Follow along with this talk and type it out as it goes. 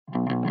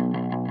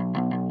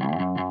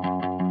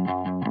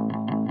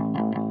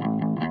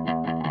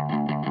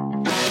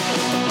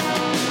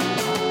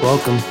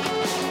Welcome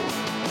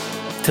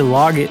to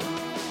Log It.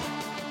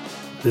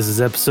 This is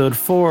episode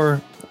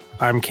 4.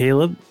 I'm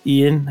Caleb.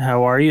 Ian,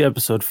 how are you?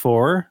 Episode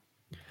 4.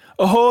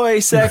 Ahoy,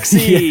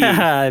 sexy!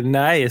 Yeah,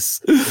 nice.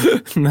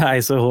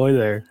 Nice. Ahoy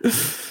there.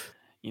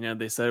 You know,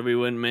 they said we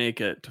wouldn't make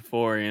it to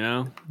 4, you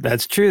know?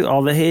 That's true.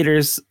 All the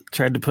haters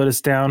tried to put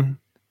us down.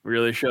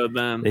 Really showed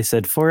them. They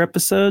said 4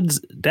 episodes.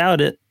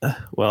 Doubt it.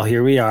 Well,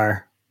 here we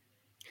are.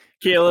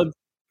 Caleb,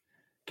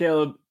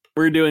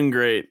 we're doing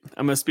great.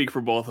 I'm going to speak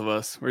for both of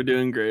us. We're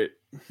doing great.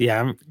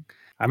 Yeah,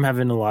 I'm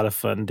having a lot of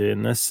fun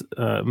doing this.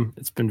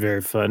 It's been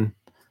very fun.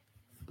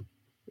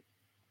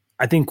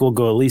 I think we'll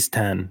go at least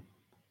 10.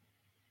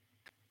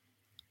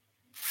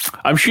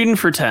 I'm shooting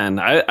for 10.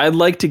 I'd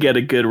like to get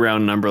a good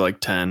round number like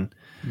 10.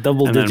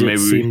 Double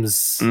digits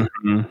seems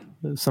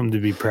something to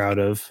be proud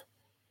of.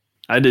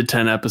 I did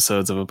 10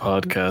 episodes of a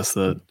podcast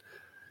that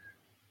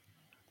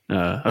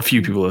a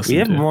few people listen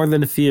to. We have more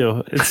than a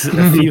few. It's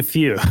a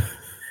few.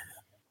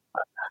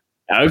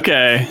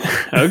 Okay.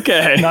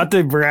 Not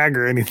to brag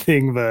or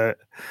anything, but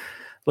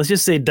let's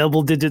just say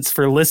double digits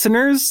for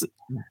listeners.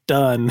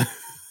 Done.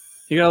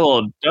 You got a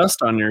little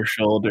dust on your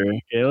shoulder,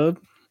 Caleb.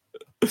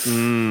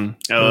 I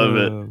love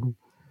it.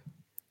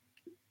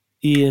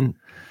 Ian.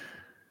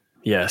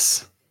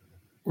 Yes.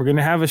 We're going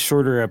to have a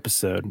shorter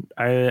episode.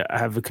 I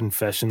have a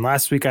confession.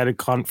 Last week I had a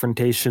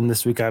confrontation.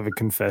 This week I have a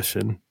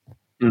confession.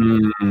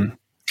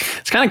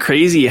 It's kind of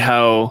crazy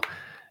how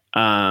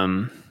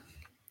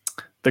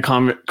the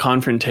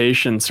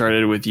confrontation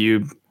started with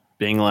you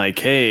being like,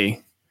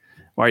 hey,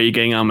 why are you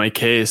getting on my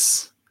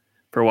case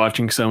for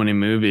watching so many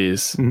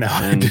movies? No,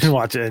 I didn't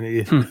watch any.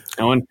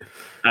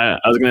 I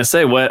was going to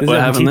say, what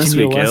happened this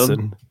week,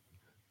 Caleb?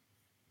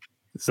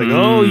 It's like,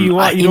 oh, you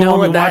want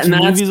to watch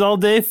movies all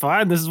day?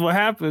 Fine, this is what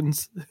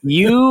happens.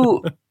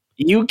 You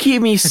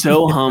keep me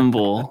so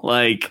humble.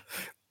 Like,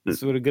 this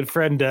is what a good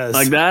friend does.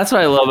 Like, that's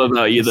what I love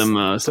about you the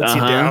most. Puts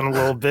you down a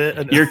little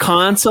bit. You're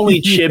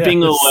constantly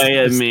chipping away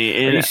at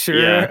me. Are you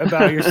sure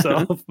about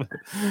yourself?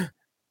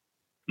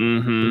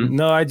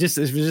 No, it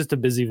was just a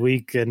busy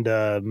week, and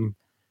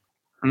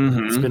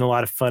it's been a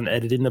lot of fun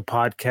editing the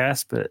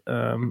podcast, but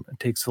it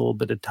takes a little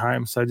bit of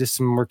time. So I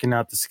just am working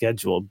out the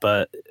schedule,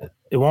 but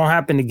it won't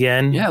happen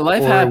again. Yeah,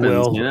 life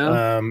happens, you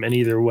know? And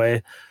either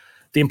way,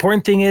 the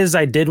important thing is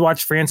I did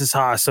watch Frances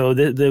Ha. So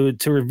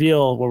to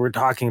reveal what we're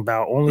talking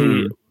about,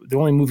 the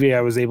only movie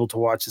I was able to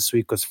watch this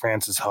week was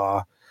Frances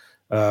Ha.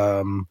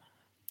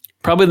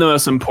 Probably the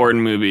most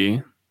important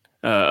movie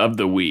of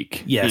the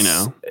week. Yes, you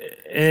know?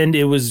 And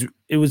it was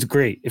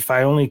great. If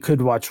I only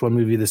could watch one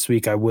movie this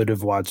week, I would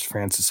have watched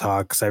Frances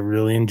Ha because I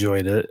really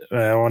enjoyed it. I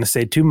don't want to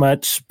say too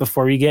much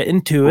before we get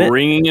into it.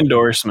 Ringing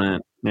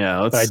endorsement.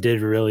 Yeah, I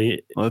did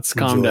really. Let's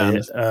calm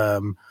down.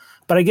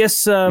 But I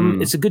guess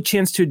it's a good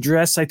chance to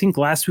address. I think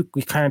last week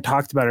we kind of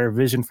talked about our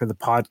vision for the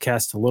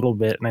podcast a little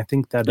bit, and I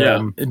think that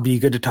it'd be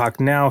good to talk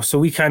now. So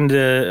we kind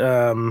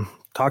of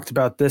talked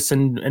about this,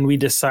 and we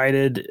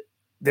decided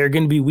there are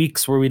going to be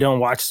weeks where we don't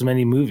watch as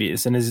many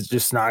movies, and it's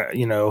just not,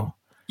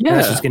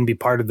 that's just going to be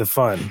part of the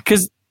fun.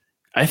 Because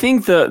I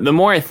think the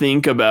more I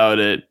think about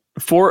it,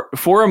 four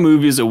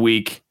movies a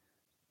week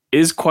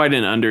is quite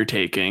an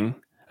undertaking,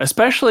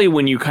 especially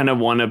when you kind of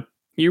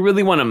you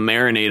really want to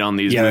marinate on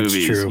these movies.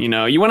 That's true.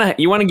 You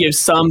want to give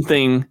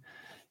something,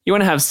 you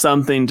want to have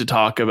something to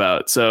talk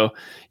about. So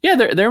yeah,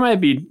 there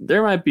might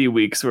be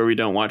weeks where we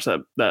don't watch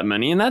that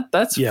many, and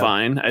that's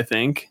fine. I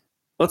think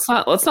let's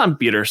not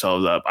beat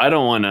ourselves up. I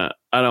don't want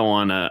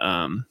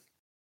to.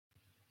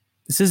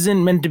 This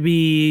isn't meant to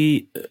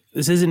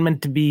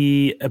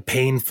be a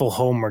painful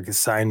homework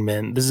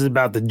assignment. This is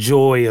about the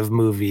joy of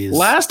movies.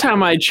 Last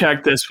time I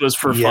checked, this was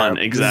for fun.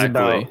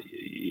 Exactly.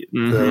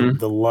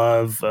 The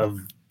love of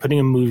putting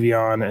a movie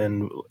on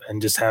and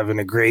just having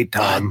a great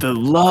time. The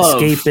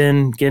love.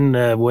 Escaping, getting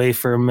away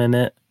for a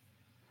minute.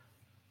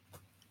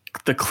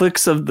 The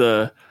clicks of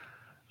the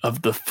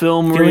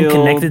film feeling reel.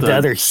 Connected to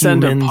other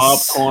scent humans. Of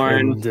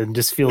popcorn. And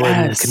just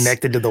feeling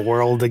connected to the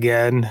world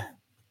again.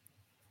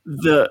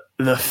 The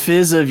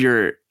fizz of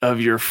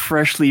your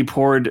freshly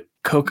poured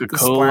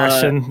Coca-Cola.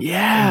 Splashing.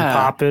 Yeah. And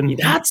popping.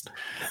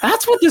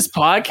 That's what this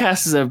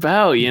podcast is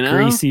about,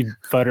 Greasy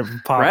butter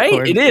popcorn.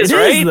 Right? It is, It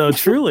is, though,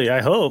 truly,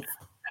 I hope.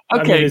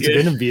 Okay, it's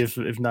going to be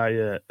if not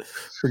yet.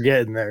 We're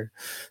getting there.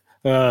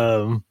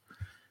 No,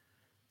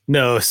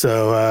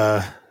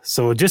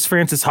 so just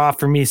Frances Ha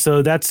for me.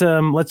 So that's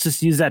let's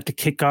just use that to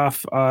kick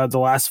off the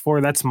last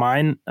 4. That's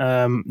mine.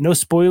 No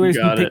spoilers.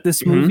 We picked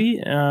this movie,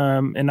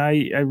 and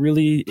I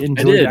really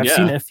enjoyed it. I've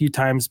seen it a few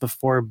times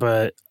before,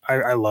 but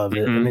I love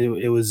it. And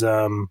it was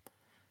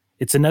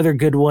it's another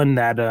good one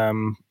that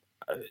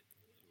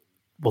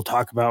we'll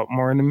talk about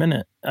more in a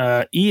minute.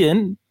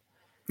 Ian.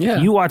 Yeah.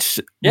 You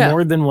watched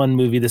more than one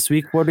movie this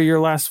week. What are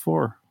your last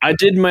 4? I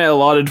did my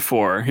allotted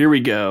 4. Here we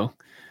go.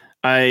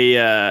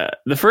 The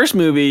first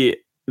movie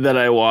that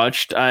I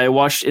watched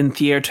in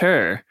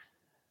theater.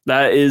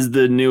 That is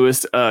the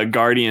newest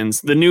Guardians,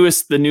 the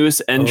newest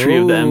entry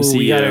of the MCU.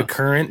 We got a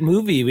current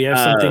movie. We have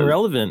something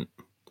relevant.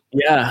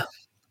 Yeah.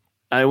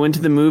 I went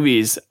to the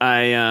movies.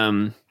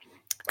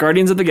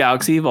 Guardians of the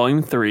Galaxy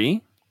Volume 3.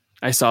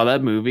 I saw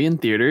that movie in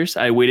theaters.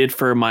 I waited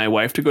for my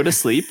wife to go to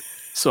sleep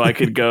so I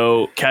could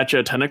go catch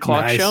a 10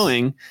 o'clock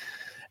showing.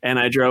 And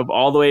I drove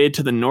all the way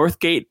to the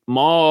Northgate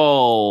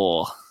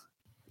Mall.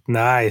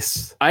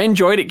 Nice. I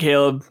enjoyed it,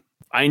 Caleb.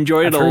 I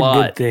enjoyed it a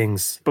lot. Good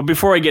things. But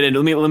before I get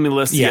into let me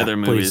list the other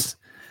movies. Please.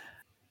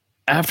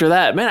 After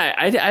that, man,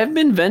 I've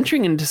been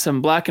venturing into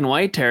some black and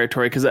white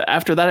territory because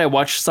after that I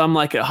watched Some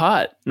Like It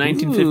Hot,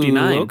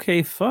 1959. Ooh,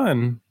 okay,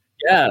 fun.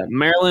 Yeah,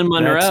 Marilyn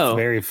Monroe. That's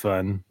very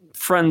fun.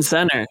 Front and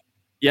center.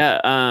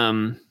 Yeah,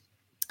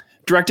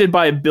 directed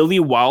by Billy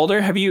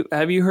Wilder. Have you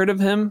heard of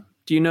him?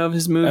 Do you know of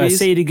his movies?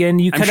 Say it again.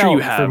 You cut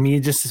out for me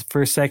just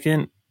for a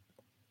second.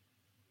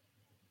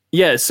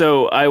 Yeah,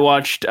 so I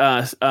watched.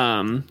 Let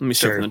me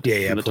start from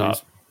the top.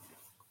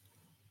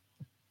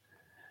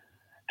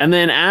 And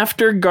then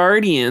after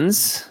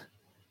Guardians,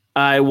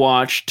 I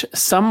watched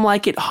Some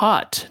Like It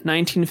Hot,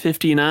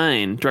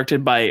 1959,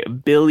 directed by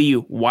Billy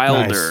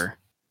Wilder. Nice.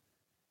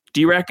 Do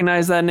you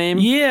recognize that name?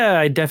 Yeah,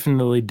 I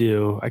definitely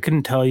do. I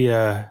couldn't tell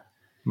you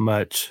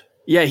much.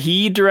 Yeah,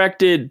 he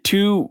directed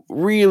 2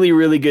 really,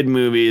 really good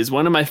movies.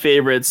 One of my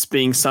favorites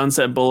being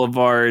Sunset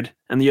Boulevard,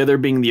 and the other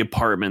being The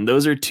Apartment.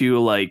 Those are 2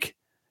 like,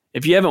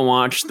 if you haven't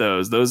watched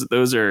those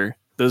are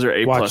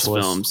A+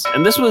 films.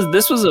 And this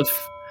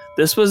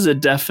was a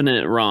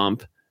definite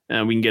romp,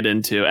 and we can get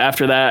into.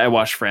 After that, I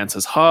watched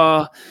Frances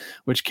Ha,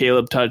 which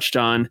Caleb touched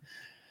on,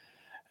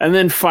 and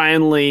then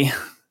finally,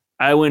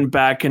 I went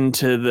back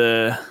into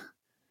the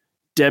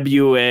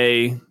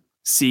WACU,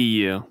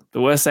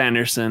 the Wes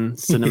Anderson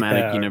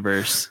Cinematic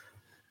Universe.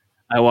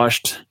 I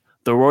watched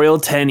the Royal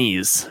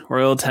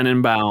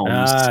Tenenbaums.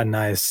 Ah,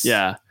 nice.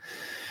 Yeah.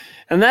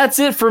 And that's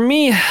it for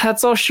me.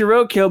 That's all she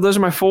wrote, Caleb. Those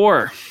are my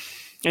 4.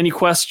 Any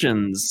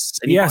questions?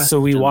 So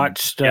we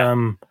watched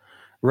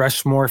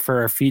Rushmore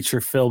for our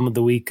feature film of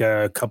the week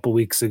a couple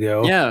weeks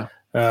ago. Yeah.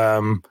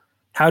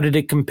 How did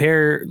it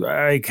compare?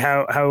 Like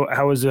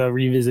how was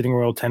revisiting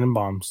Royal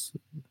Tenenbaums?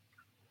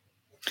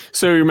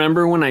 So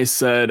remember when I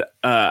said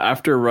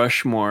after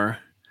Rushmore,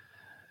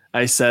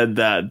 I said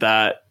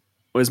that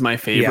was my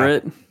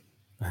favorite?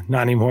 Yeah.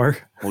 Not anymore.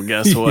 Well,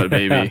 guess what,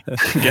 baby?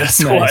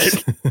 Guess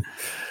what?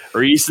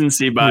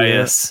 Recency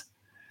bias.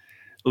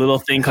 A little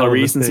thing called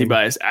recency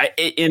bias.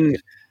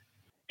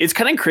 It's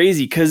kind of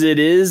crazy because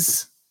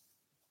this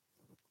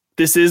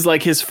is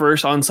like his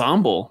first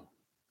ensemble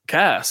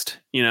cast,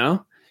 you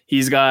know?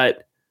 He's got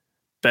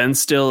Ben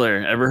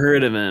Stiller, ever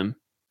heard of him?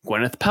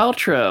 Gwyneth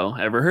Paltrow,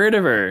 ever heard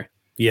of her?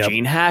 Yep.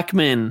 Gene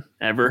Hackman,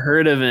 ever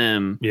heard of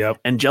him? Yep.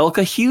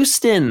 Angelica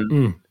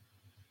Houston.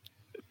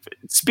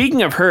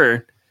 Speaking of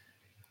her,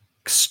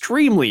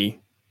 extremely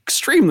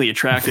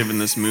attractive in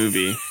this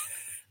movie.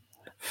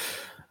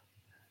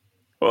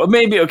 Well,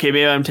 maybe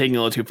I'm taking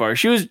a little too far.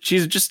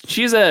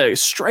 She's a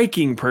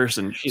striking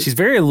person. She's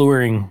very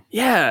alluring.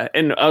 Yeah,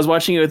 and I was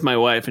watching it with my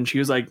wife, and she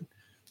was like,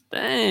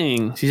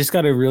 "Dang, she just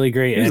got a really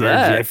great energy."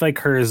 That? I feel like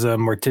hers,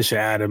 Morticia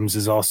Addams,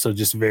 is also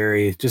just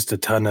a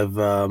ton of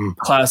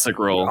classic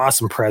role,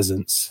 awesome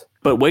presence.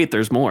 But wait,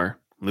 there's more.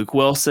 Luke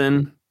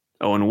Wilson,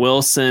 Owen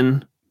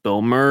Wilson,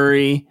 Bill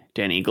Murray,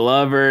 Danny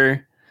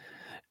Glover,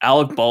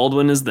 Alec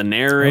Baldwin is the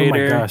narrator.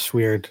 Oh my gosh,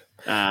 weird.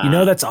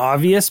 That's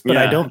obvious, but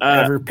I don't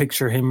ever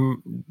picture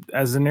him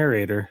as a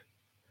narrator.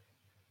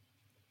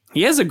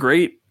 He has a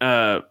great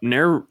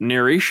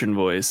narration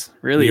voice.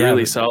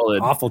 Really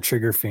solid. Awful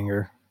trigger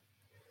finger.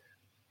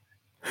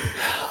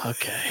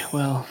 Okay,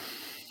 well.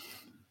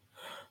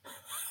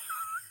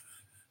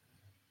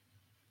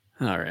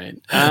 All right.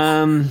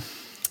 Man,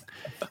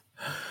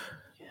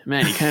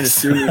 you kind of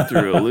threw me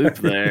through a loop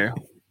there.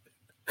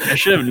 I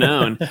should have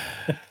known.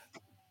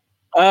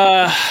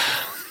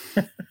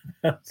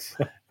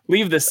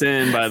 Leave this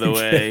in, by the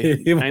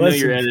way. I know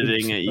you're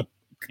editing it. You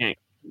can't.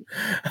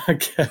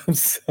 Okay, I'm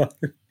sorry.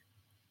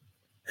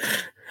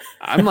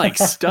 I'm like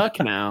stuck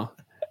now.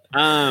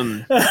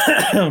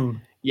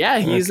 Yeah,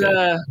 he's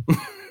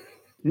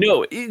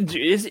no,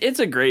 it's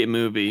a great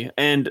movie,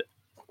 and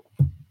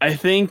I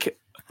think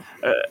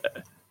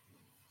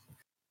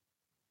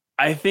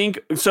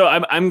so.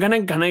 I'm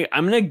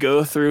gonna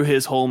go through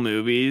his whole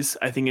movies.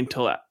 I think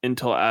until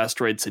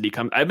Asteroid City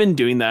comes. I've been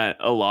doing that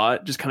a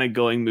lot, just kind of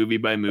going movie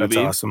by movie. That's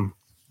awesome.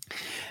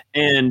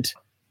 And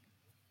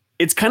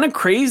it's kind of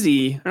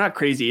crazy. Not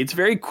crazy. It's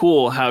very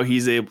cool how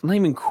he's able. Not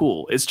even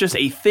cool. It's just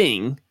a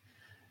thing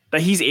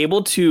that he's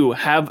able to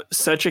have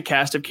such a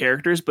cast of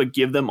characters, but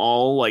give them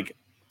all like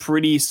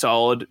pretty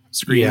solid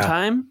screen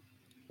time.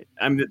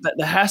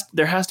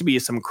 There has to be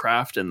some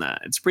craft in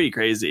that. It's pretty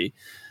crazy,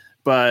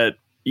 but.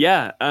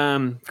 Yeah,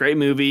 great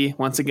movie.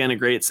 Once again, a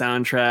great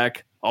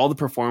soundtrack. All the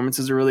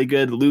performances are really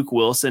good. Luke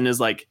Wilson is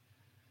like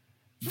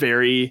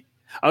very.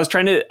 I was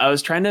trying to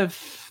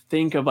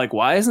think of like,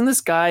 why isn't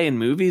this guy in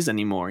movies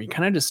anymore? He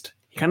kind of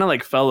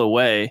like fell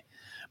away.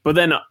 But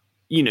then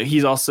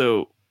he's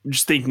also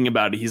just thinking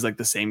about it. He's like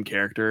the same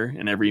character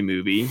in every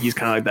movie. He's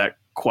kind of like that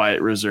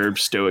quiet, reserved,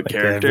 stoic like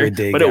character.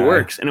 But guy. It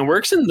works, and it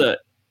works in the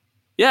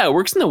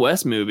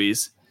West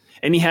movies.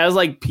 And he has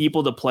like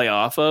people to play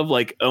off of.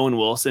 Like Owen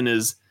Wilson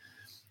is.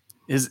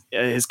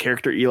 His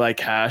character Eli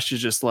Cash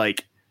is just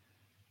like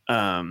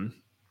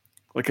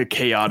like a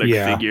chaotic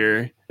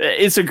figure.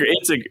 It's a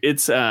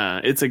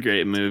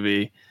great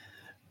movie.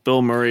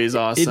 Bill Murray's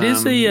awesome. It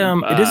is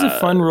a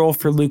fun role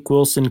for Luke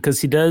Wilson because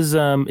he does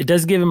it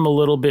does give him a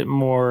little bit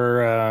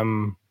more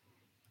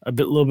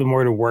little bit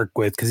more to work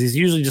with because he's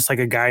usually just like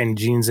a guy in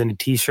jeans and a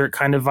t-shirt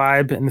kind of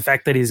vibe, and the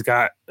fact that he's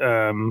got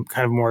kind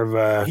of more of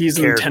a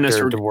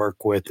character to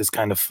work with is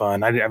kind of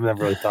fun. I've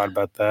never really thought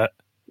about that.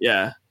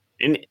 Yeah,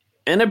 and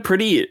a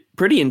pretty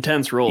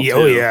intense role too.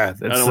 Oh yeah,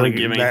 I don't want to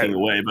give anything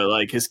away, but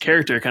like his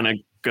character kind of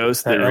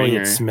goes through the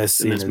ringer in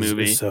this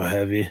movie. Is so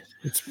heavy.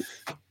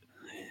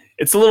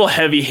 It's a little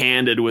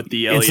heavy-handed with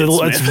the Elliott Smith.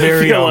 It's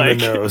very on the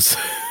nose.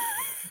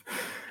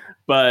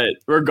 But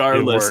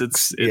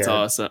regardless, it's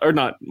awesome. Or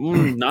not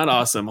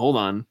awesome. Hold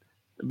on.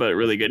 But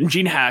really good. And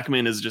Gene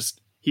Hackman is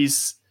just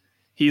he's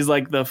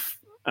like the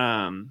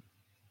I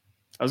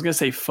was gonna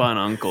say fun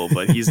uncle,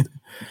 but he's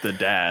the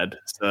dad,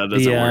 so that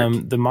doesn't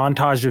work. The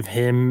montage of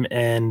him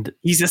and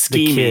he's a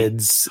scheming. The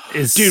kids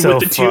is so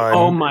with the fun. two.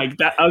 Oh my!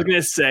 I was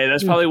gonna say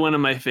that's probably one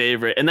of my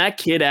favorite. And that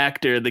kid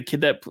actor, the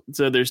kid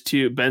there's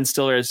two. Ben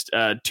Stiller has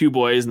two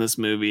boys in this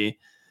movie,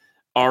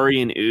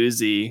 Ari and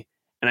Uzi,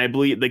 and I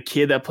believe the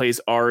kid that plays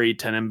Ari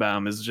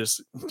Tenenbaum is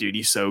just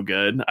he's so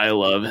good. I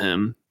love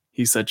him.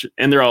 He's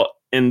and they're all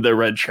in the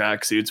red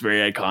tracksuits,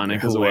 very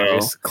iconic as well.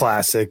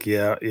 Classic,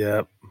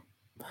 yeah.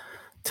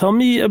 Tell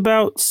me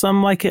about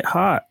Some Like It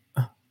Hot.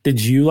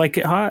 Did you like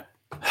it hot?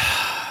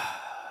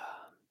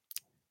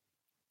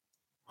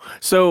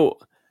 So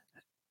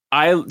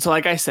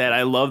like I said,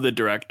 I love the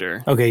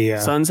director. Okay, yeah.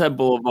 Sunset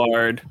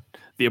Boulevard,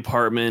 The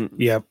Apartment.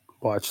 Yep,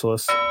 watch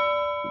list.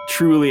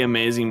 Truly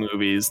amazing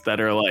movies that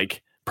are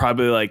like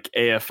probably like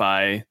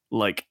AFI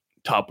like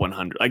top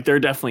 100. Like they're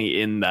definitely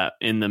in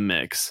the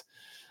mix.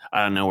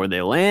 I don't know where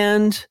they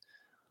land,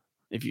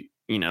 if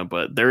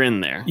but they're in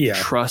there. Yeah,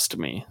 trust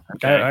me.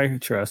 Okay? I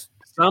trust.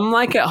 Some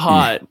Like It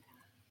Hot.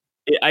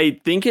 I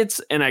think it's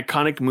an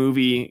iconic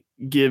movie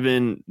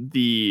given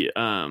the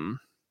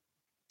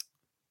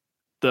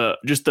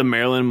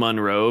Marilyn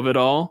Monroe of it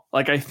all.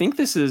 Like I think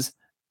this is.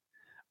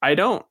 I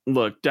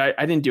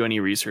didn't do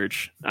any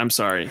research. I'm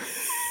sorry.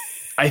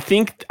 I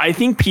think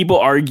people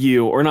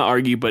argue or not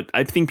argue, but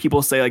I think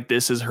people say like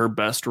this is her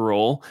best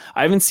role.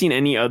 I haven't seen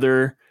any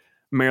other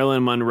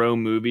Marilyn Monroe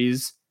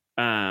movies,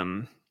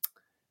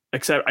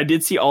 except I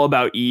did see All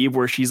About Eve,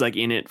 where she's like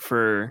in it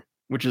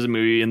which is a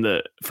movie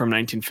from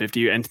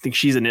 1950, and I think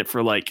she's in it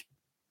for like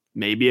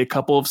maybe a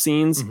couple of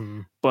scenes.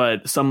 Mm-hmm.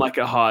 But Some Like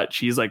It Hot,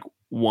 she's like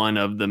one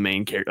of the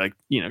main characters.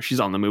 Like she's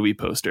on the movie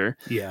poster.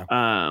 Yeah.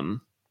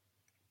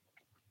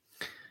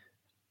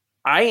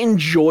 I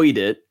enjoyed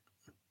it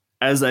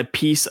as a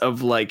piece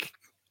of like,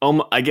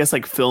 I guess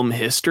like film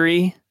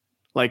history,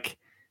 like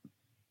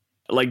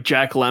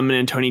Jack Lemmon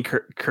and Tony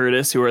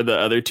Curtis, who are the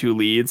other two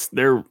leads.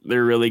 They're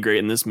really great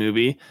in this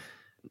movie.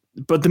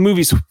 But the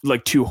movie's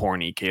like too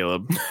horny,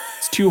 Caleb.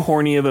 It's too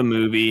horny of a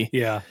movie.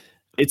 Yeah.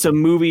 It's a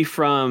movie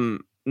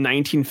from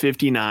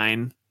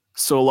 1959.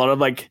 So a lot of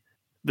like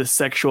the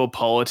sexual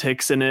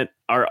politics in it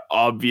are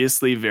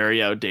obviously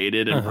very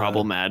outdated and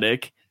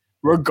problematic.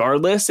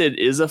 Regardless,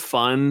 it's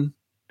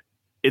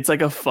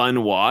like a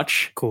fun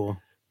watch. Cool.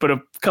 But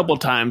a couple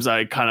times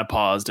I kind of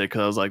paused it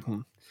because I was like,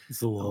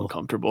 it's a little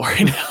uncomfortable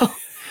right now.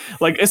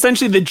 Like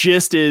essentially the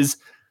gist is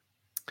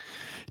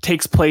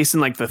takes place in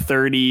like the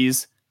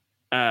 30s.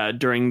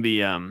 During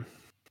the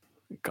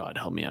God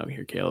help me out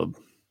here, Caleb.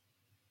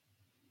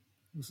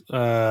 Hold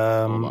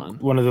on.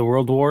 One of the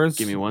world wars.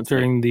 Give me one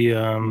during the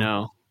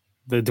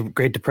the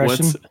Great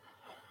Depression.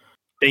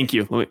 Thank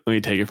you. Let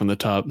me take it from the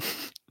top.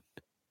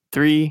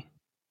 3,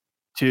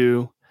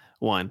 2,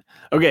 1.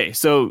 Okay,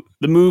 so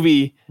the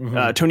movie,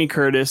 Tony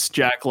Curtis,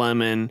 Jack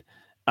Lemmon,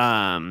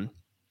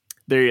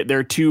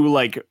 they're two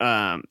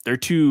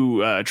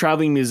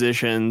traveling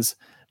musicians.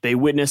 They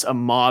witness a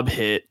mob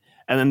hit.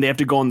 And then they have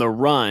to go on the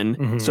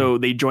run, so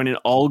they join an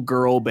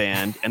all-girl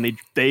band, and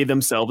they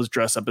themselves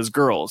dress up as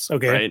girls.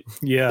 Okay, right?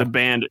 Yeah. The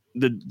band,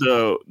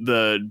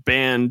 the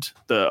band,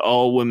 the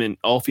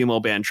all-female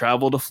band,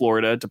 travel to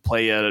Florida to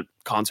play at a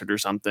concert or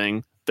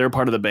something. They're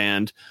part of the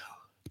band.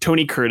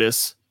 Tony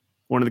Curtis,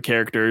 one of the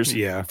characters,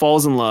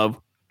 falls in love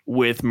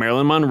with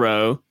Marilyn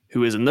Monroe,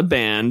 who is in the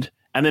band,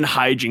 and then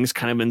hijinks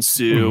kind of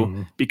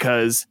ensue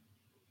because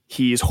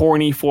he's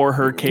horny for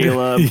her,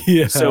 Caleb.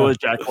 So is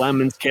Jack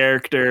Lemmon's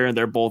character.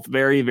 They're both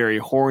very, very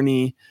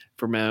horny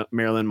for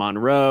Marilyn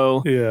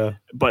Monroe. Yeah.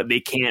 But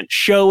they can't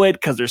show it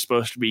because they're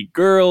supposed to be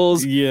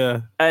girls.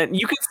 Yeah. And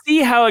you can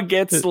see how it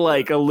gets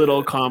like a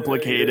little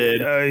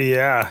complicated.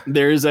 Yeah.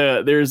 There's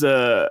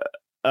a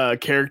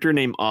character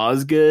named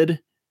Osgood,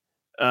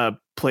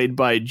 played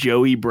by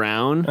Joey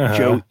Brown.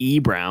 Joe E.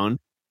 Brown.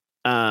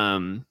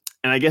 And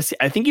I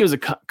think he was a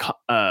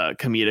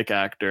comedic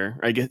actor.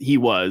 I guess he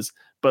was.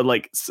 But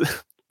like,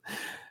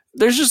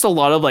 there's just a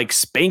lot of like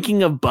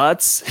spanking of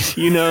butts,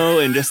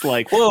 and just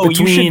like, whoa,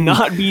 you should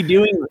not be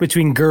doing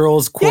between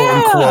girls, quote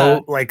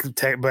unquote, like,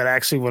 but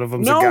actually one of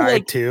them's a guy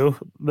too,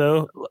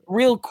 though.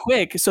 Real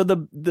quick, so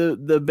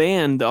the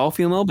band, the all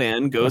female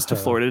band, goes to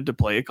Florida to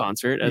play a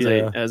concert,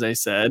 as I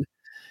said,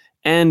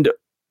 and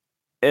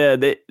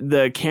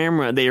the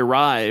camera, they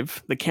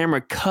arrive, the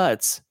camera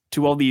cuts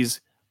to all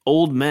these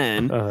old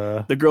men.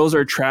 The girls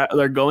are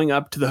they're going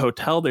up to the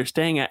hotel they're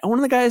staying at. And one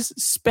of the guys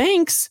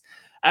spanks.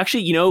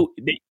 Actually,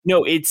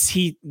 it's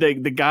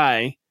the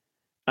guy,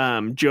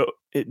 Joe.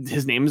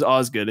 His name is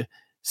Osgood.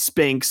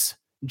 Spanks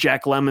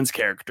Jack Lemmon's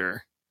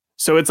character.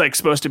 So it's like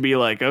supposed to be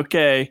like,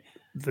 okay,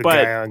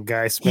 the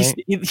guy spank.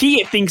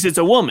 He thinks it's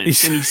a woman, and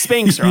he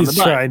spanks her on the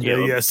butt.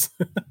 Yes.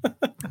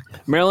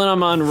 Marilyn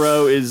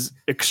Monroe is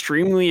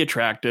extremely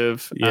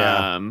attractive.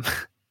 Yeah.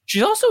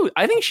 She's also,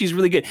 I think she's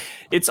really good.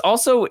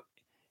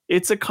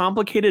 It's a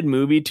complicated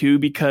movie too,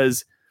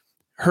 because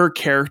her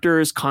character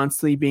is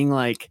constantly being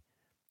like,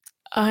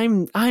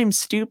 I'm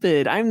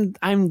stupid.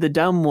 I'm the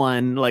dumb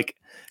one. Like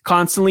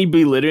constantly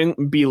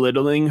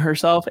belittling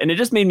herself. And it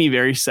just made me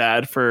very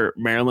sad for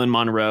Marilyn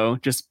Monroe,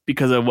 just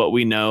because of what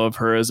we know of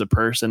her as a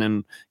person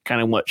and kind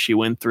of what she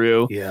went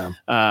through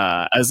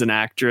as an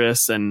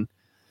actress. And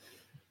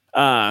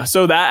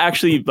so that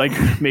actually like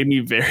made me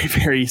very,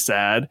 very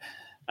sad.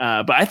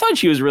 But I thought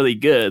she was really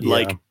good.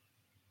 Yeah.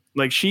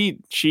 Like she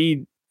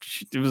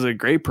it was a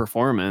great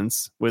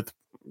performance with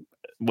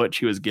what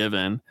she was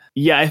given.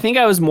 Yeah, I think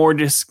I was more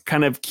just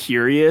kind of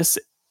curious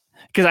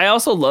because I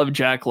also love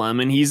Jack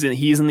Lemmon.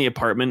 He's in The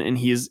Apartment, and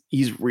he's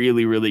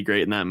really, really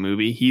great in that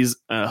movie. He's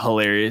a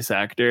hilarious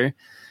actor.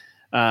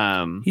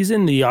 He's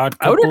in The Odd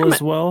Couple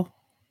as well.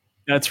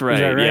 That's right. Is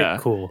that right? Yeah,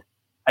 cool.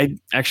 I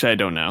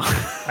don't know.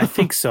 I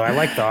think so. I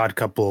like The Odd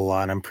Couple a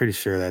lot. I'm pretty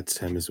sure that's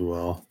him as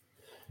well.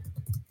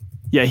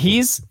 Yeah,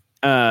 he's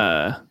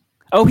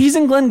he's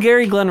in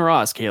Glenn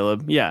Ross,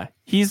 Caleb. Yeah,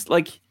 he's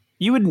like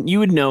you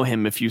would know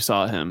him if you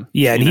saw him.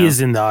 Yeah, and he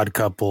is in The Odd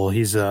Couple.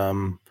 He's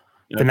the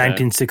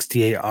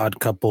 1968 Odd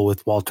Couple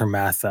with Walter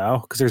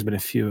Matthau, because there's been a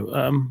few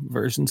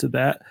versions of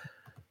that.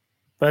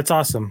 But that's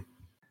awesome.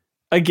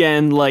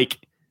 Again, like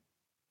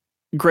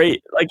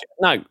great, like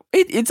not.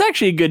 It's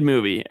actually a good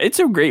movie. It's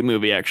a great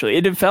movie, actually.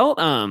 It felt.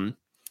 I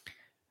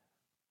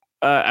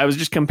was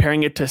just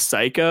comparing it to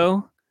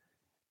Psycho,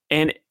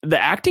 and the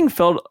acting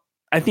felt.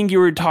 I think you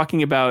were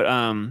talking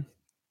about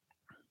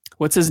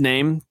what's his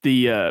name?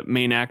 The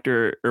main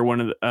actor, or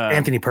one of the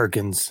Anthony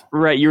Perkins.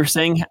 Right. You were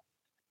saying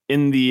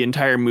in the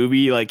entire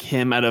movie, like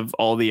him out of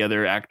all the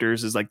other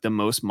actors is like the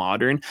most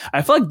modern.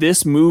 I feel like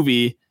this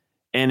movie,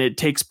 and it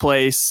takes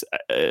place,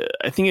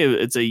 I think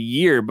it's a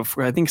year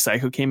before. I think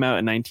Psycho came out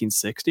in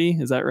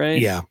 1960. Is that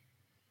right? Yeah.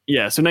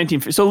 Yeah. So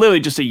literally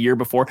just a year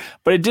before,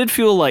 but it did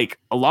feel like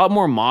a lot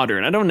more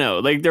modern. I don't know.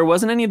 Like there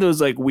wasn't any of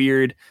those like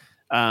weird,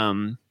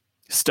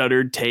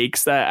 stuttered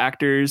takes that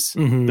actors,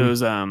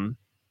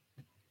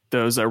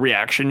 those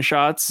reaction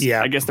shots.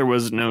 Yeah. I guess there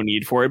was no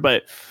need for it,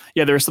 but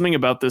yeah, there was something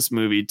about this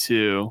movie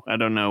too. I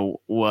don't know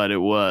what it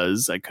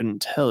was. I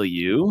couldn't tell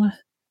you,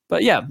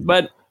 but yeah,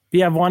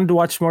 I've wanted to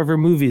watch more of her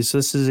movies. So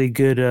this is a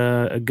good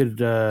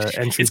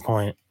entry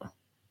point.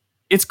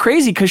 It's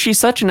crazy because she's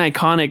such an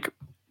iconic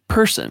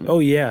person. Oh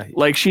yeah.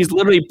 Like she's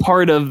literally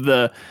part of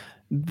the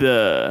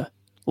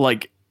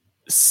like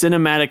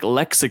cinematic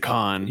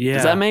lexicon. Yeah.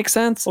 Does that make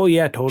sense? Oh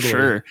yeah, totally.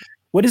 Sure.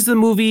 What is the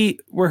movie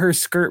where her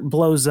skirt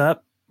blows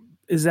up?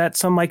 Is that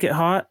Some Like It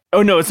Hot?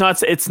 Oh no, it's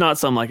not. It's not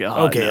Some Like It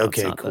Hot. Okay, no,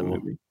 okay, cool.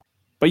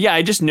 But yeah,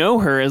 I just know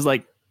her as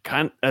like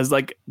as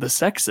like the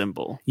sex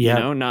symbol. Yeah.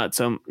 You know, not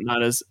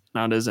as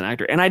an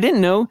actor. And I don't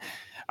know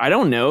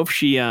if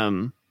she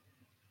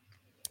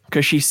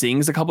because she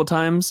sings a couple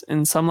times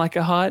in Some Like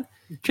It Hot.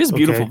 She has a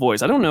beautiful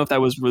voice. I don't know if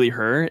that was really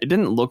her. It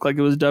didn't look like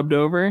it was dubbed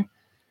over,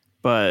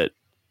 but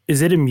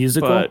is it a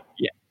musical? But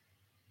yeah.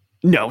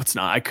 No, it's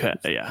not.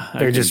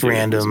 They're just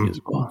random.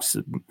 Well,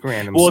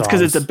 it's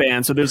because it's a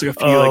band, so there's like a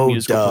few like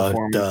musical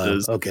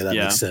performances. Okay, that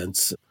makes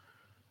sense.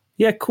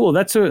 Yeah, cool.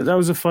 That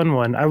was a fun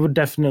one. I would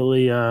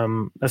definitely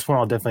that's one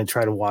I'll definitely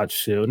try to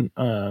watch soon.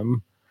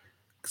 It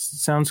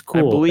sounds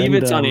cool. I believe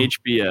it's on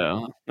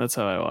HBO. That's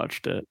how I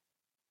watched it.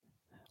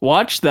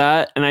 Watch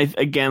that, and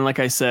like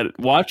I said,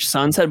 watch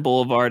Sunset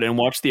Boulevard and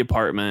watch The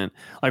Apartment.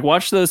 Like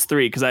watch those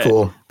three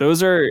because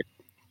those are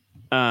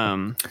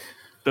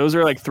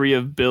like three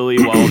of Billy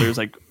Wilder's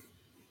like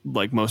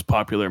most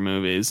popular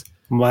movies.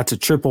 Well, that's a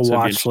triple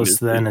watch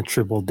list then, a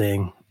triple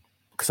ding,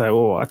 because I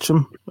will watch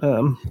them.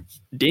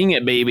 Ding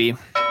it, baby.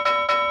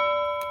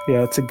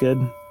 Yeah, that's a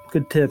good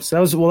tips.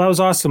 That was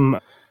awesome.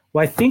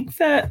 Well, I think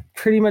that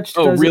pretty much.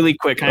 Really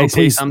quick, can I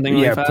say something?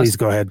 Really fast? Please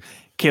go ahead,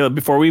 Caleb.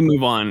 Before we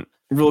move on,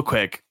 real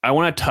quick, I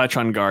want to touch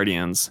on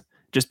Guardians,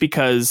 just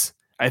because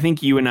I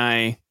think you and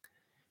I,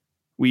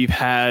 we've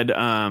had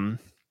our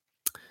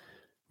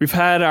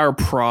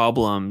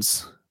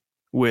problems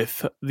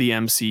with the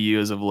MCU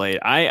as of late.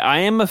 I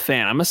am a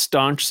fan. I'm a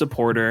staunch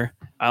supporter.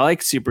 I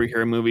like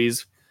superhero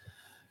movies.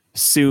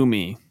 Sue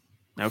me.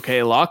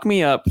 Okay, lock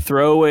me up.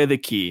 Throw away the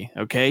key.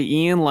 Okay,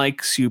 Ian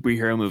likes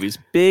superhero movies.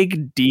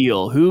 Big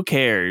deal. Who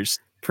cares?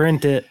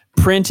 Print it.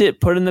 Put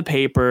it in the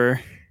paper.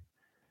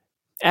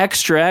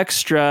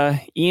 Extra.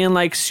 Ian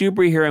likes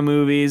superhero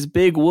movies.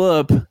 Big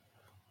whoop.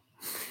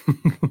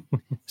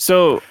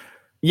 So,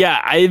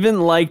 yeah, I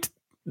even liked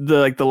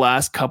the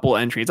last couple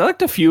entries. I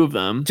liked a few of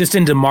them. Just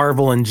into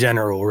Marvel in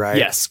general, right?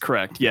 Yes,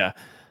 correct. Yeah.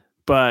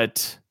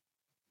 But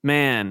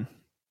man,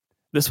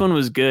 this one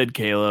was good,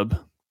 Caleb.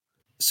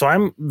 So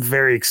I'm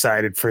very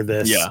excited for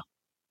this. Yeah,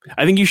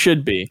 I think you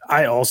should be.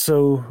 I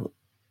also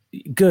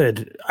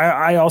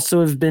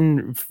have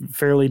been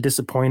fairly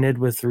disappointed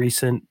with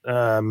recent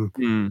Marvel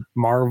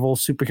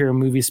superhero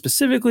movies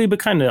specifically, but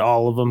kind of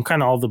all of them,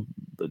 kind of all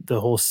the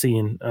whole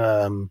scene.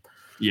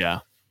 Yeah.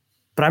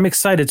 But I'm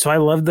excited. So I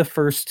love the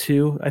first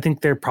two. I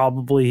think they're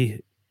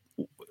probably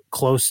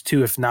close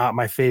to, if not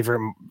my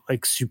favorite,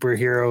 like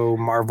superhero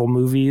Marvel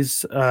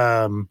movies.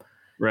 Right.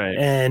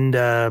 And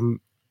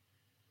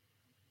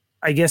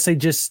I guess I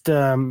just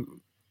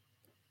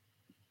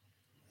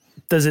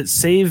does it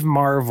save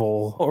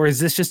Marvel, or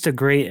is this just a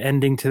great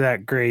ending to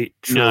that great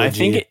trilogy? No, I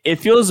think it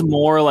feels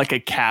more like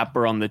a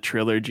capper on the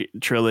trilogy.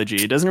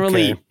 It doesn't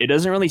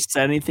really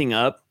set anything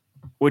up,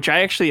 which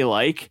I actually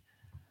like,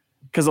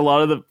 because a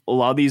lot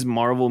of these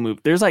Marvel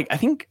movies, there's like, I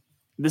think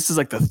this is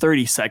like the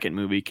 32nd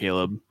movie,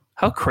 Caleb.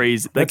 How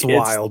crazy. That's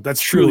wild. That's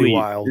truly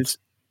wild.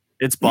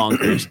 It's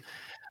bonkers.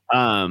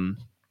 And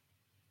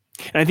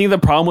I think the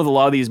problem with a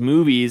lot of these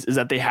movies is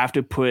that they have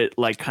to put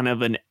like kind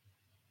of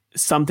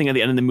something at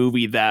the end of the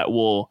movie that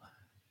will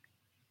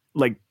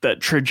like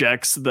that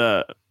trajects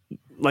the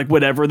like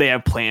whatever they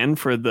have planned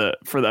for the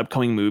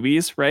upcoming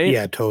movies, right?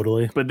 Yeah,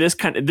 totally. But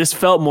this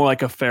felt more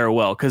like a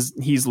farewell, because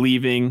he's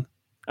leaving.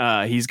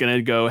 He's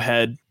gonna go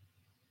ahead.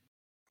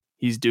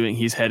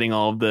 He's heading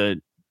all of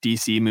the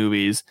DC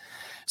movies.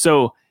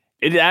 So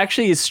it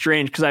actually is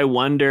strange, because I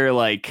wonder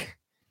like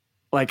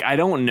I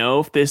don't know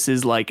if this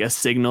is like a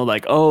signal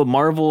like, oh,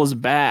 Marvel is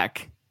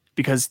back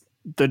because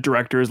the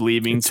director is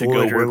leaving to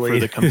go work for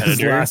the competitor.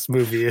 His last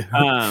movie.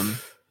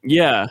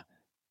 Yeah,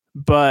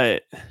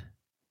 but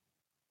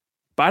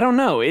I don't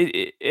know.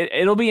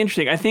 It'll be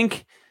interesting. I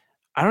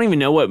don't even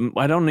know what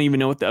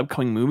the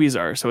upcoming movies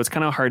are, so it's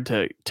kind of hard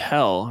to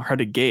tell, hard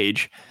to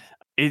gauge.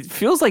 It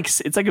feels like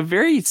it's like a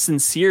very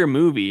sincere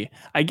movie.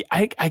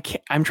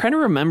 I'm trying to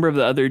remember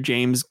the other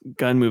James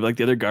Gunn movie, like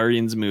the other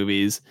Guardians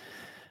movies,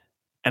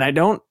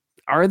 and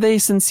are they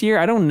sincere?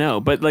 I don't know,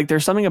 but like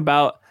there's something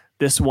about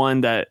this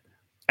one that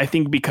I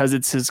think, because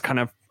it's his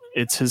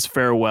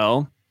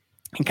farewell,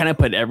 he kind of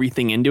put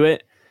everything into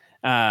it.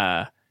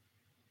 Yeah.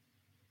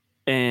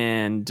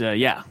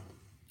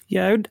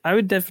 Yeah, I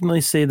would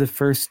definitely say the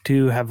first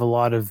two have a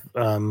lot of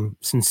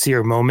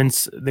sincere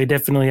moments. They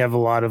definitely have a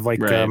lot of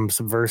like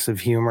subversive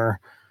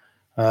humor.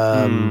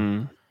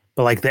 But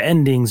like the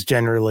endings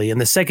generally, and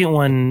the second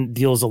one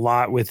deals a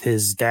lot with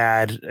his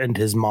dad and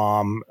his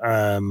mom.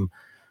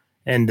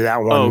 And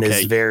that one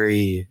is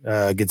very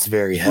gets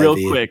very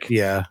heavy.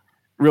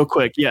 Real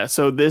quick. Yeah.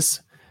 So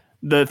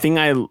the thing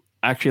I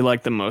actually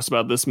like the most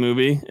about this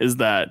movie is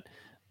that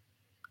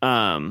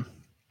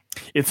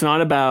it's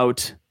not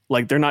about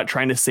like, they're not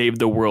trying to save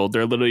the world.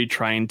 They're literally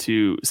trying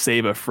to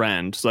save a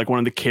friend. So like one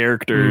of the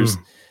characters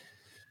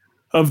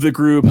of the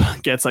group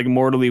gets like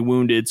mortally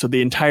wounded. So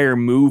the entire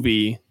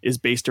movie is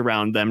based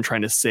around them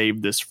trying to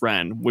save this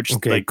friend, which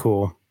like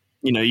cool.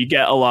 You know, you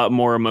get a lot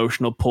more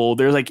emotional pull.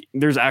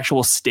 There's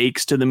actual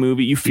stakes to the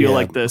movie. You feel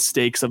like the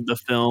stakes of the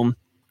film.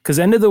 Because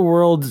end of the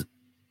world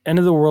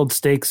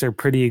stakes are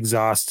pretty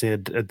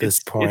exhausted at this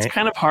point. It's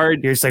kind of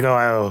hard. You're just like,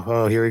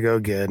 oh, here we go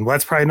again. Well,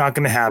 that's probably not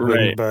going to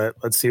happen, but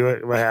let's see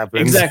what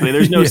happens. Exactly.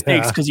 There's no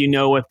stakes, because you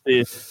know what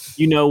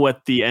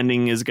the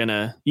ending is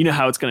gonna. You know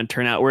how it's gonna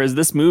turn out. Whereas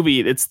this movie,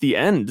 it's the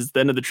end. It's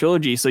the end of the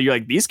trilogy. So you're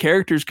like, these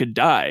characters could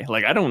die.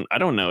 Like I don't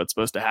know what's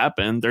supposed to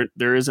happen.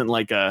 There isn't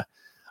like a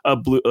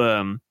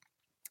blue.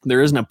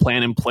 There isn't a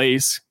plan in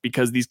place,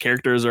 because these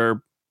characters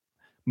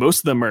most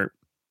of them are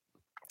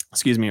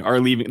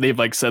leaving. They've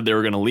like said they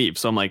were going to leave.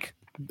 So I'm like,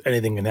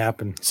 anything can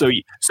happen. So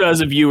as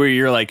a viewer,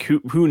 you're like,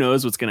 who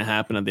knows what's going to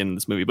happen at the end of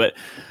this movie? But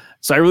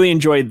so I really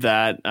enjoyed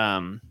that.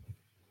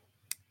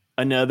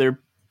 Another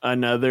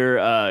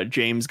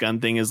James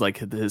Gunn thing is like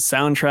his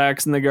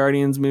soundtracks in the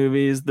Guardians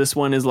movies. This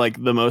one is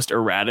like the most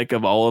erratic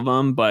of all of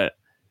them, but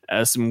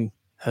has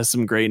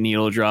some great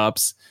needle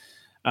drops.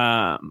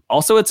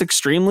 Also, it's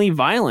extremely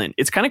violent.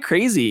 It's kind of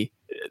crazy.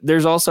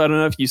 There's also, I don't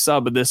know if you saw,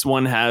 but this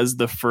one has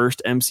the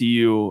first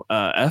MCU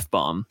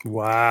F-bomb.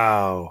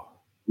 Wow.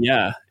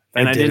 Yeah.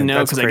 And I didn't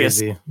know, because I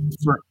guess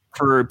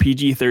for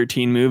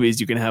PG-13 movies,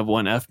 you can have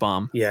one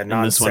F-bomb. Yeah,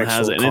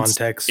 non-sexual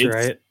context, it's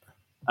right?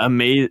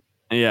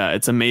 Yeah,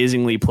 it's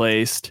amazingly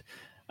placed.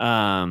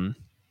 And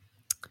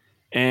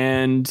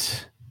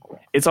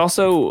it's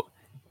also,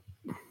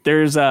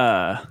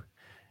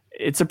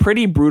 it's a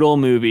pretty brutal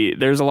movie.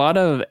 There's a lot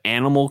of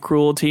animal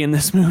cruelty in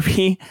this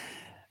movie.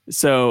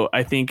 So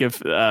I think if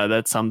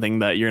that's something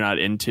that you're not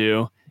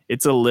into,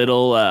 it's a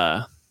little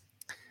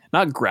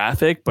not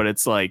graphic, but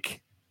it's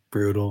like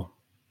brutal.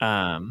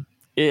 Yeah.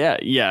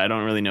 I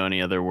don't really know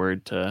any other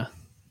word to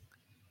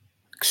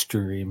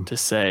extreme to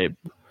say.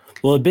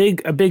 Well, a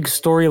big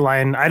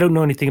storyline. I don't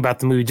know anything about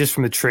the movie just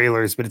from the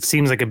trailers, but it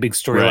seems like a big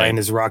storyline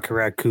is Rocket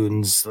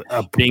Raccoon's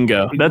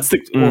bingo. That's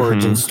the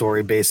origin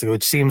story, basically,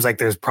 which seems like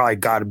there's probably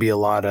got to be a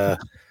lot of,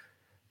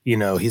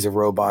 he's a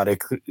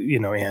robotic,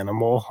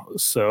 animal.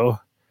 So,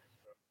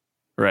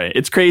 right.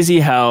 It's crazy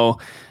how,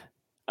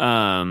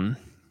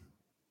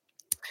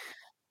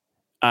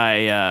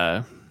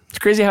 It's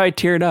crazy how I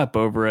teared up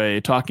over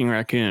a talking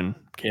raccoon,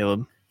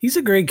 Caleb. He's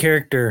a great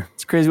character.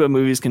 It's crazy what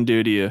movies can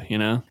do to you, you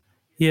know?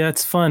 Yeah,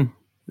 it's fun.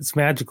 It's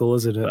magical,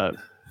 isn't it?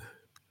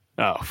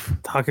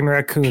 Talking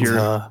raccoons,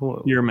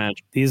 You're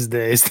magic. These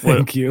days,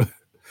 thank you.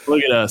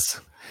 Look at us.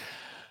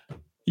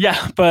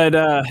 Yeah, but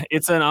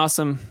it's an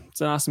awesome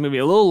movie.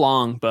 A little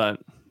long, but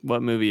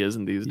what movie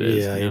isn't these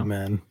days? Yeah,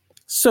 amen.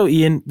 So,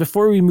 Ian,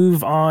 before we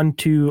move on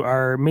to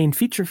our main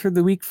feature for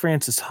the week,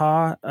 Frances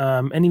Ha,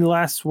 any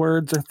last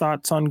words or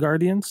thoughts on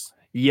Guardians?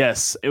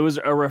 Yes, it was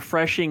a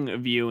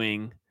refreshing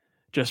viewing,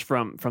 just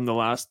from the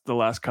last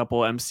couple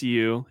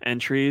MCU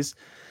entries.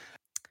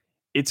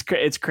 It's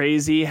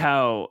crazy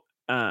how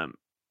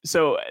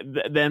so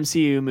the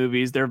MCU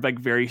movies, they're like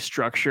very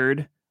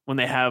structured when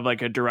they have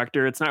like a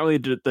director. It's not really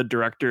the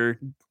director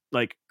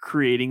like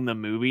creating the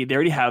movie. They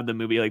already have the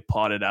movie like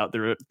plotted out.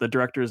 The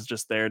director is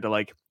just there to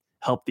like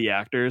help the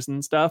actors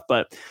and stuff.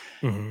 But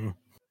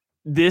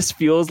this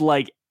feels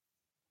like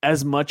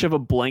as much of a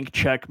blank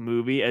check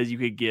movie as you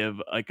could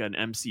give like an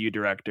MCU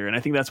director. And I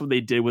think that's what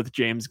they did with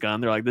James Gunn.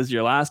 They're like, this is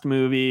your last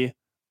movie.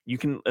 You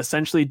can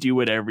essentially do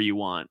whatever you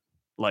want.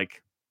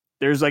 Like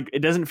there's like, it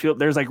doesn't feel,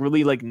 there's like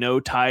really like no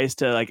ties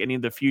to like any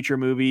of the future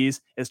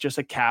movies. It's just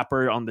a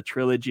capper on the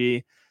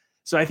trilogy.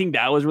 So I think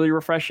that was really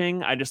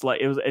refreshing. I just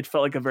like, it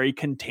felt like a very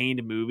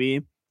contained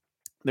movie.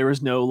 There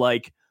was no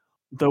like,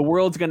 the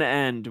world's going to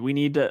end. We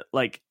need to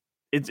like,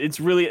 it's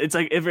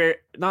like a very,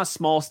 not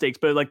small stakes,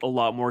 but like a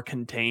lot more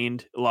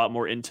contained, a lot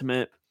more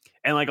intimate.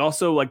 And like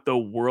also like the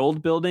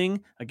world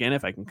building, again,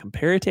 if I can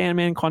compare it to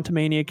Ant-Man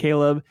Quantumania,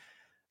 Caleb,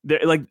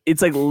 like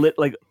it's like lit,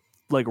 like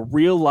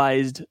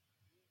realized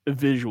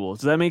visuals.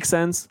 Does that make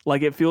sense?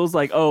 Like it feels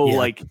like,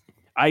 like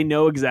I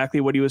know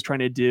exactly what he was trying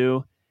to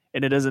do,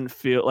 and it doesn't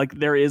feel like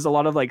there is a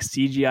lot of like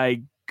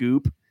CGI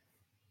goop,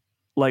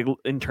 like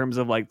in terms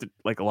of like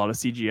a lot of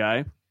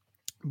CGI,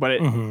 but it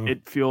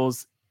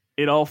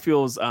all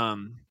feels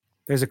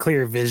there's a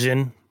clear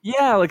vision.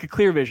 Yeah, like a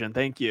clear vision.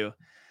 Thank you.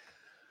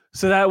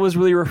 So that was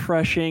really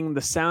refreshing.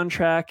 The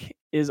soundtrack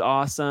is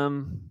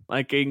awesome.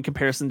 Like in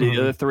comparison to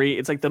the other three,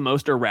 it's like the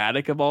most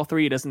erratic of all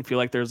three. It doesn't feel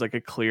like there's like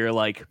a clear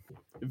like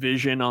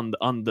vision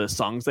on the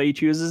songs that he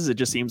chooses. It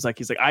just seems like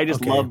he's like, I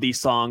just love these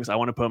songs. I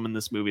want to put them in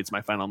this movie. It's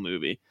my final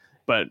movie.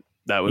 But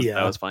that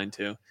was fine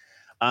too.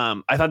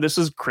 I thought this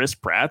was Chris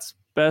Pratt's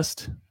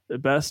best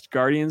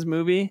Guardians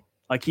movie.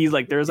 Like he's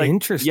like, there's like,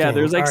 interesting.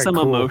 There's like some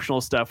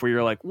emotional stuff where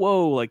you're like,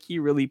 whoa, like he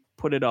really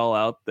put it all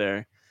out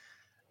there.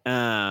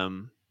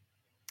 And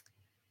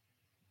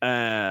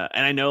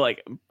I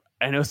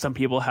know some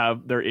people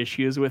have their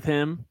issues with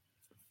him,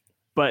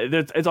 but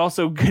it's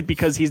also good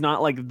because he's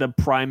not like the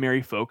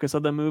primary focus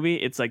of the movie.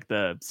 It's like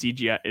the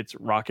CGI. It's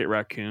Rocket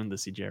Raccoon, the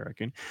CGI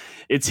raccoon.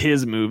 It's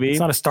his movie.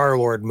 It's not a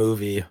Star-Lord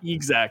movie.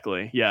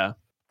 Exactly. Yeah.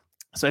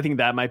 So I think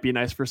that might be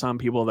nice for some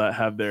people that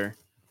have their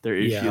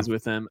issues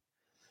with him.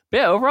 But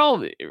yeah,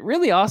 overall,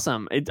 really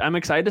awesome. I'm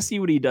excited to see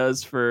what he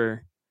does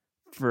for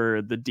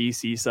the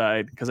DC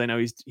side, because I know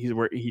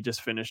he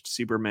just finished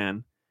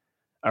Superman,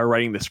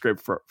 writing the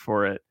script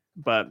for it.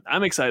 But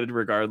I'm excited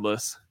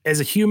regardless. As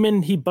a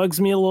human, he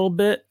bugs me a little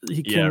bit.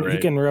 He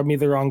can rub me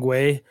the wrong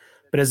way.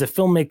 But as a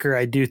filmmaker,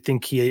 I do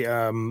think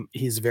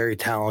he's very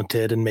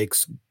talented and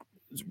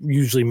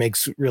usually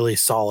makes really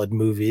solid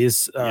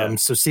movies.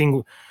 So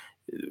seeing,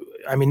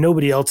 I mean,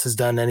 nobody else has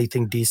done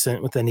anything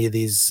decent with any of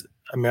these.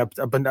 I mean,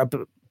 up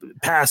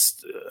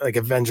past like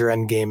Avenger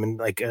Endgame and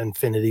like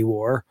Infinity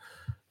War.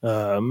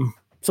 So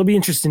it'll be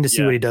interesting to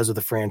see what he does with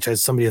the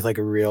franchise. Somebody with like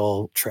a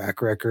real track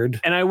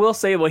record. And I will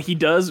say what he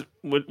does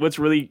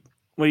really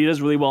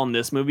well in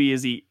this movie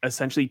is he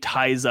essentially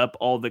ties up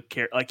all the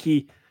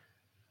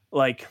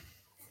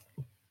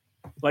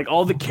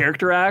all the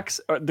character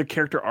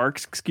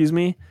arcs, excuse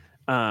me,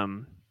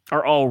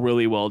 are all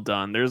really well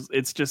done.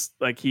 It's just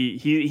like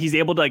he's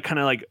able to like kind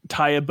of like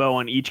tie a bow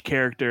on each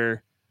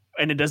character,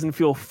 and it doesn't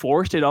feel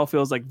forced. It all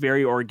feels like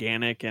very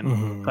organic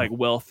and like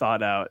well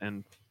thought out,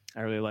 and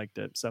I really liked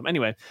it. So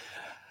anyway,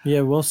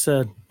 yeah, well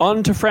said.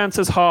 On to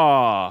Frances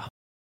Ha.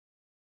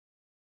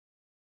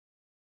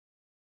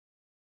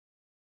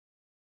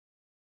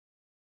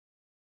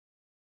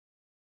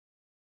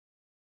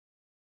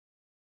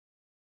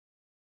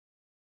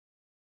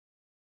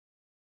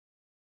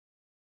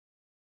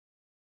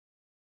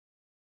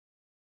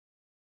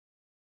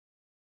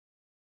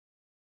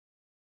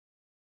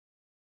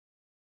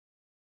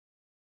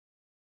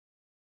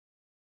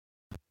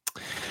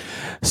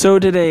 So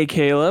today,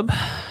 Caleb,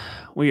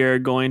 we are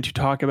going to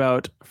talk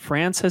about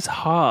Frances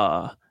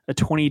Ha, a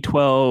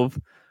 2012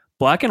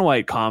 black and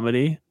white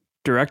comedy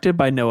directed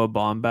by Noah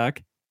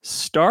Baumbach,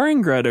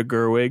 starring Greta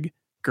Gerwig.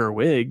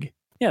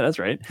 Yeah, that's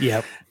right.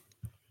 Yep.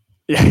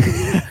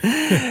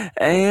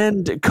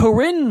 And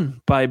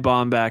co-written by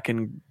Baumbach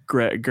and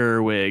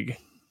Gerwig.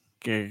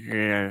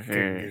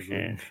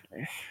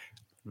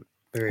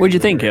 What'd you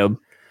think, Caleb?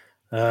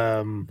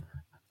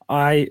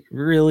 I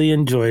really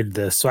enjoyed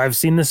this. So I've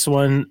seen this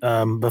one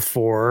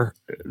before.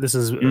 This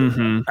is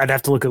I'd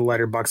have to look at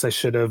Letterboxd. I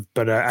should have,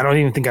 but I don't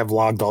even think I've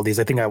logged all these.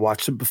 I think I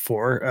watched it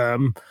before.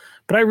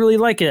 But but I really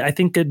like it. I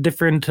think at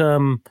different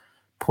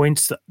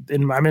points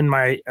I'm in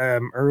my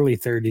early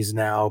 30s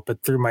now,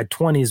 but through my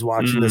 20s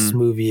watching this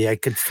movie, I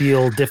could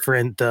feel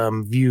different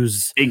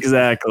views.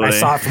 Exactly. I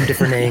saw it from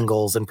different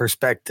angles and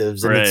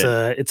perspectives, and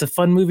it's a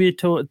fun movie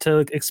to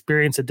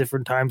experience at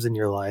different times in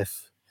your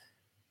life.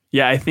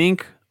 Yeah, I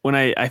think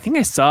I think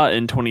I saw it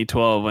in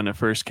 2012 when it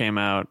first came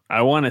out,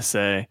 I want to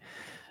say,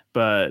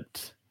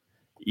 but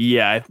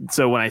yeah,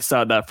 so when I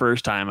saw it that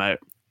first time,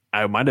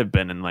 I might have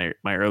been in my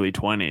early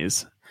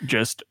 20s,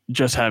 just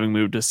having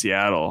moved to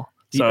Seattle.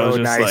 So I was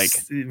just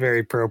nice. Like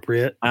very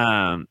appropriate.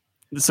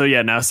 So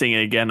yeah, now seeing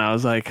it again, I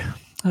was like,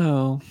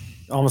 oh,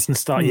 almost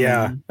nostalgic.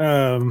 Yeah.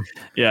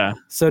 Yeah.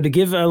 So to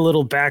give a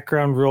little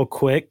background real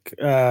quick,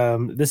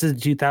 this is a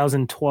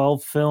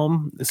 2012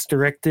 film. It's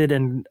directed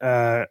and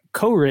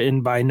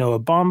co-written by Noah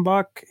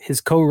Baumbach. His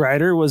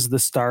co-writer was the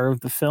star of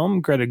the film,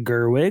 Greta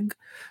Gerwig.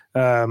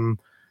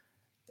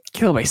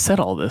 Caleb, I said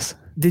all this.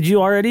 Did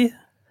you already?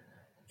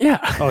 Yeah.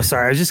 Oh,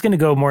 sorry. I was just going to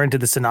go more into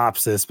the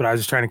synopsis, but I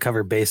was just trying to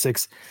cover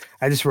basics.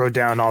 I just wrote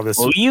down all this.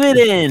 Leave it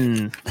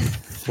in.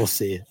 We'll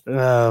see.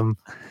 But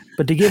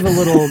to give a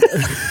little,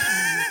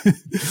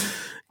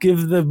 give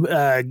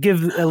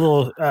a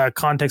little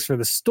context for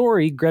the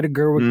story, Greta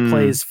Gerwig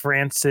plays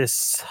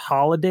Frances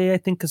Holliday, I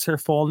think is her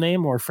full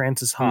name, or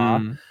Frances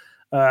Ha.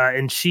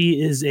 And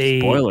she is a...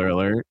 Spoiler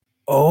alert.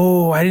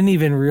 Oh, I didn't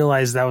even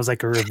realize that was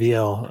like a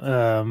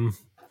reveal.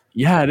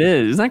 Yeah, it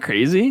is. Isn't that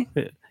crazy?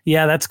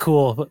 Yeah, that's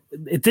cool.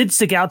 It did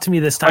stick out to me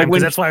this time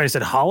because that's why I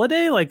said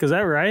Holiday. Like, is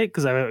that right?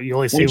 Because you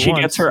only see when she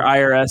once. Gets her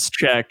IRS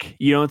check,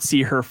 you don't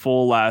see her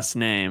full last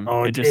name.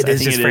 Oh, I think it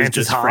is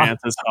just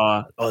Frances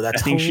Ha. Oh,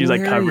 that's I think she's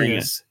like covering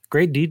it.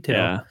 Great detail.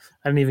 Yeah.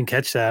 I didn't even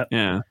catch that.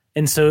 Yeah.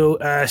 And so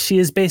she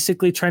is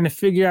basically trying to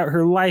figure out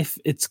her life.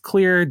 It's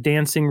clear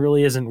dancing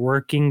really isn't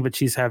working, but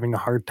she's having a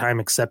hard time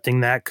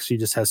accepting that because she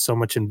just has so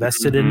much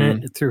invested in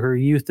it through her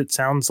youth, it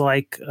sounds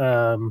like.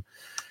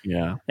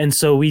 Yeah. And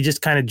so we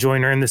just kind of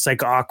join her in this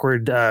like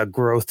awkward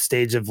growth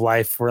stage of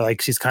life where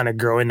like she's kind of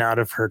growing out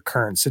of her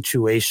current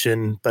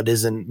situation, but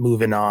isn't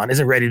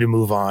ready to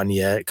move on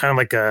yet. Kind of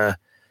like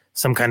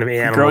some kind of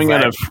animal growing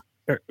out of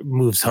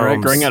moves home.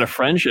 Growing out of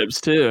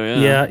friendships too.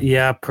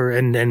 Yeah.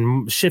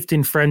 And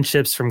shifting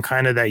friendships from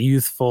kind of that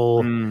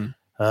youthful.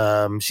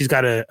 She's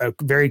got a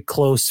very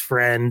close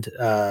friend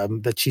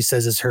that she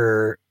says is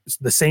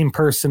the same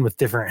person with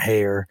different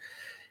hair.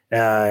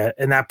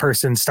 And that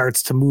person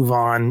starts to move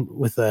on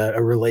with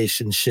a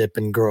relationship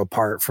and grow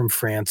apart from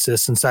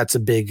Frances. And so that's a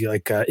big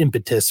like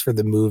impetus for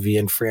the movie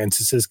and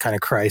Frances's kind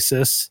of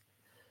crisis.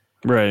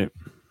 Right.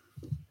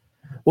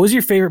 What was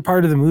your favorite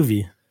part of the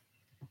movie?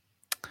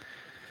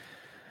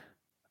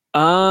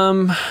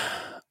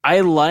 I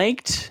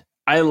liked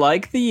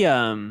the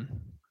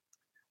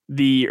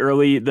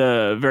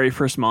very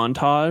first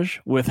montage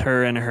with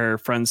her and her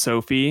friend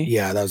Sophie.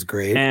 Yeah, that was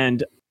great.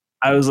 And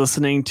I was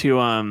listening to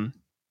an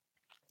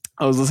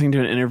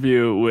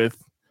interview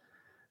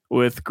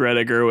with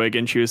Greta Gerwig,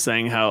 and she was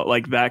saying how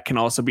like that can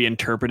also be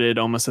interpreted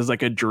almost as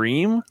like a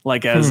dream,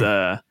 like as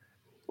I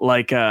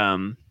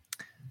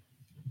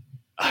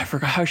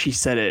forgot how she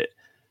said it,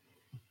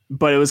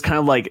 but it was kind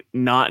of like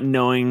not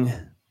knowing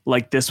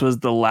like this was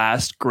the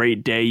last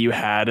great day you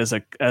had as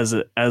like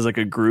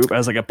a group,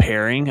 as like a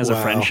pairing, as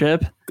a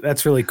friendship.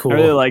 That's really cool. I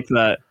really like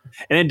that.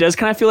 And it does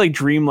kind of feel like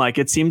dreamlike.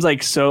 It seems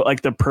like so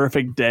like the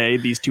perfect day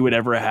these two would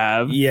ever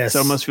have. Yes. So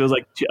it almost feels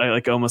like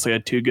almost like a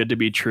too good to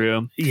be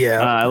true. Yeah.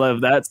 I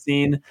love that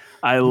scene.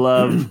 I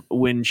love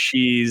when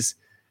she's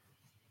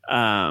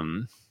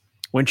kind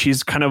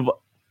of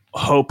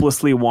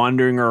hopelessly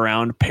wandering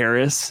around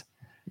Paris,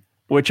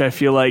 which I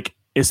feel like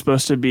is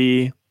supposed to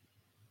be,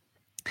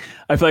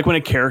 I feel like when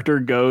a character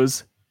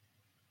goes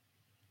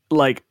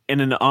like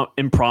in an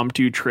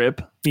impromptu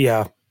trip.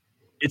 Yeah.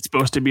 It's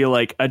supposed to be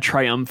like a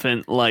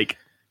triumphant, like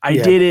I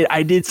did it.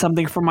 I did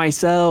something for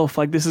myself.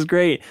 Like, this is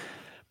great.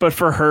 But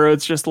for her,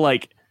 it's just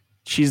like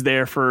she's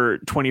there for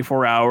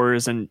 24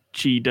 hours and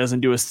she doesn't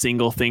do a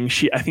single thing.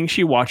 I think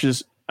she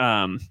watches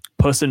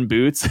Puss in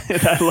Boots.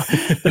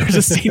 There's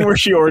a scene where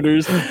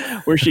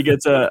she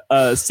gets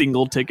a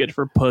single ticket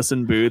for Puss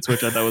in Boots,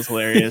 which I thought was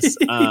hilarious.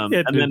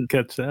 And then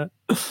catch that.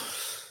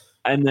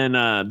 And then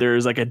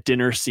there's like a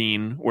dinner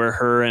scene where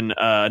her and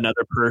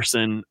another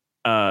person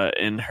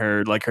in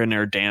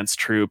her dance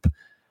troupe,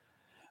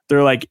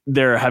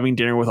 they're having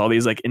dinner with all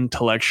these like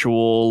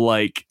intellectual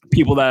like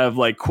people that have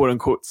like quote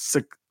unquote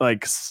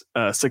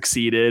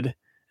succeeded,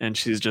 and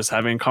she's just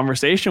having a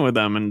conversation with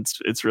them, and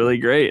it's really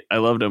great. I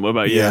loved it. What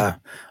about you? Yeah.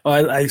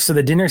 Oh, so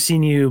the dinner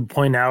scene you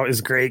point out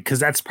is great because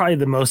that's probably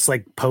the most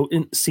like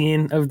potent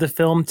scene of the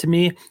film to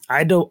me. I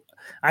had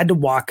to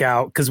walk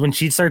out because when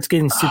she starts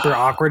getting super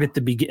awkward at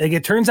the beginning, like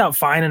it turns out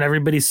fine and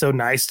everybody's so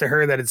nice to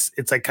her that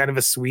it's like kind of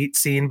a sweet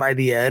scene by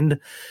the end.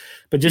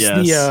 But just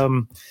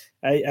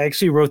I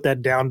actually wrote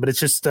that down, but it's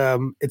just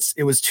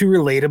it was too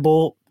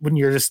relatable when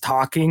you're just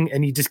talking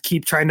and you just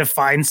keep trying to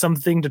find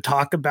something to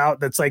talk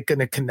about that's like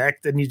gonna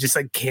connect, and you just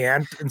like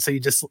can't, and so you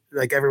just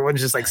like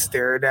everyone's just like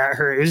staring at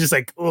her. It was just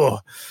like, oh,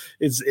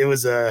 it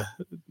was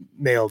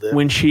nailed it.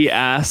 When she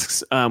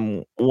asks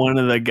one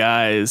of the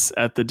guys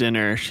at the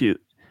dinner,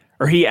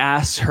 he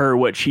asks her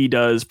what she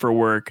does for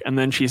work, and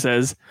then she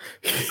says,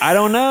 I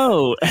don't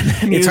know.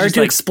 And it's hard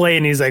to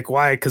explain. He's like,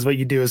 why? Because what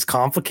you do is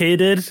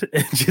complicated.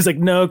 And she's like,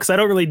 no, because I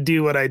don't really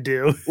do what I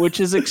do. Which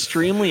is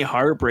extremely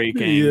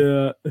heartbreaking.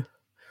 Yeah.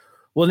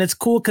 Well, and it's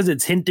cool because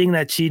it's hinting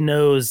that she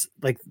knows,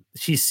 like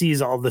she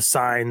sees all the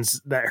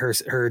signs that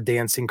her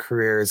dancing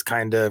career is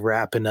kind of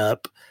wrapping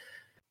up.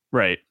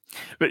 Right.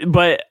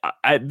 But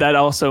that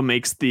also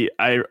makes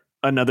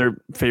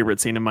another favorite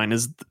scene of mine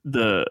is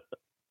the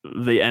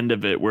end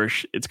of it where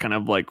it's kind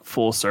of like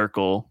full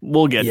circle.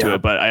 We'll get to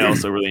it, but I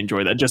also really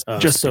enjoy that just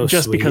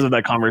because of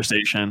that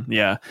conversation.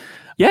 Yeah.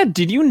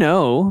 Did you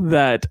know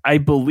that I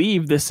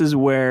believe this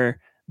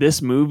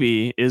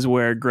movie is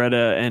where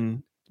Greta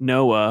and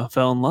Noah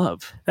fell in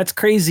love? That's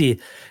crazy.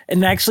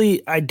 And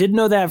actually, I did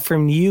know that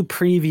from you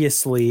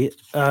previously.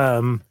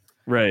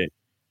 Right.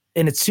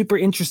 And it's super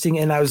interesting.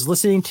 And I was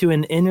listening to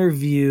an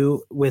interview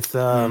with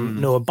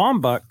Noah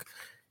Baumbach,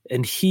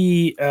 and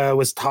he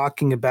was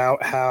talking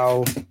about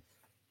how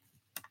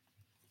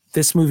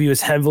this movie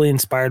was heavily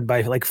inspired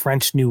by like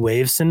French New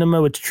Wave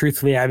cinema, which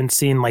truthfully I haven't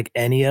seen like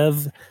any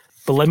of.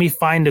 But let me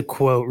find a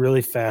quote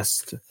really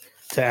fast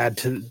to add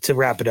to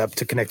wrap it up,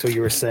 to connect what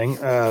you were saying.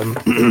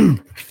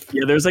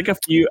 Yeah, there's like a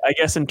few, I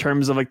guess, in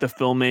terms of like the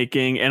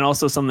filmmaking and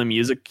also some of the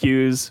music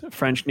cues.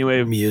 French New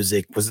Wave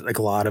music was like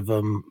a lot of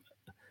them.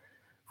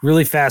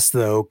 Really fast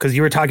though, because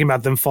you were talking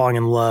about them falling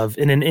in love.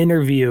 In an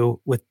interview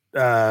with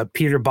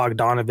Peter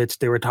Bogdanovich,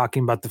 they were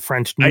talking about the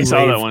French New Wave. I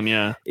saw that one,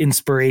 yeah.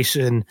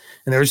 Inspiration,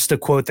 and there was just a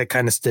quote that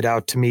kind of stood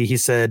out to me. He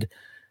said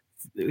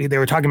they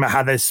were talking about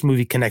how this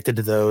movie connected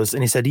to those,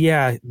 and he said,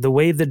 "Yeah, the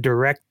way the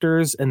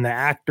directors and the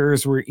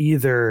actors were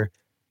either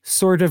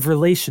sort of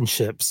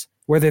relationships,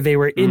 whether they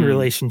were in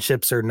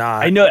relationships or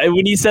not." I know.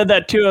 When he said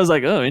that too, I was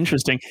like, "Oh,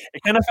 interesting."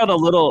 It kind of felt a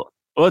little.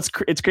 Well,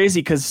 it's crazy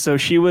because so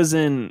she was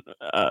in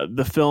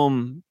the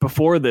film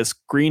before this,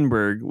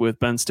 Greenberg, with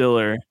Ben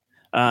Stiller,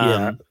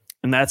 and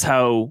that's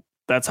how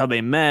they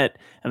met.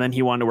 And then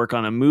he wanted to work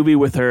on a movie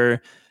with her.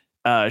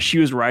 She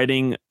was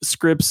writing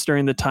scripts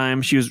during the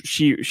time she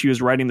was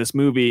writing this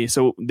movie,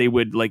 so they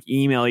would like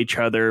email each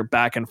other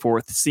back and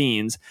forth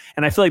scenes.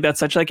 And I feel like that's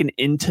such like an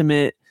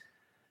intimate,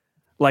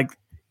 like,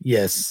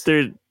 yes,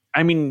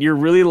 I mean, you're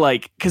really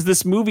like, because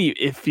this movie,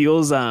 it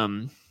feels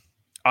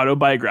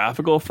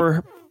autobiographical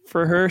for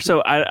her.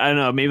 So I don't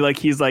know, maybe like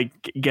he's like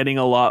getting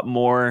a lot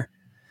more.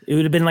 It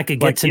would have been like a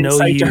get to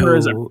know you to her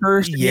as a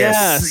person.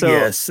 Yes, so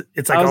yes.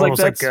 It's like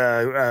almost like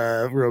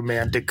a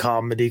romantic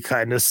comedy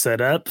kind of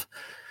setup.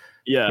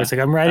 Yeah. It's like,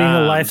 I'm writing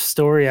a life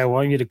story. I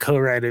want you to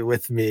co-write it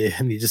with me.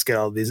 And you just get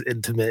all these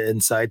intimate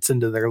insights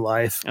into their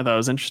life. I thought it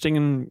was interesting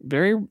and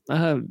very,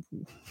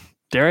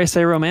 dare I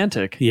say,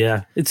 romantic.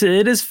 Yeah, it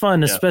is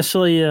fun,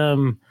 especially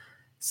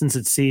since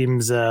it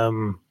seems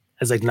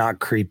as like not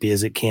creepy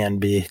as it can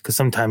be, because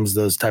sometimes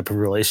those type of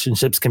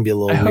relationships can be a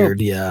little weird.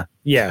 Yeah.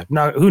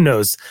 No, who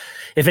knows?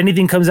 If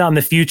anything comes out in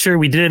the future,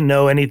 we didn't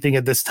know anything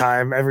at this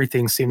time.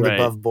 Everything seemed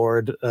above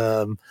board.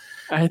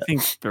 I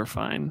think they're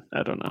fine.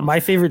 I don't know. My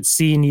favorite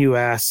scene you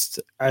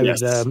asked, I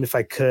would, if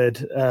I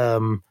could,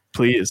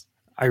 please.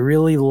 I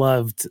really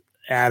loved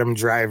Adam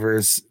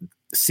Driver's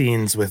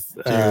scenes with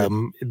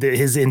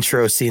his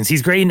intro scenes.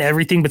 He's great in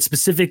everything, but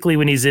specifically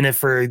when he's in it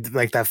for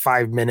like that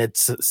 5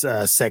 minutes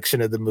section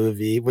of the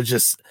movie,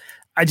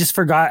 I just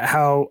forgot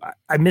how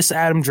I miss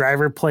Adam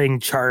Driver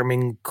playing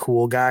charming,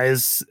 cool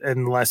guys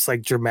and less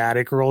like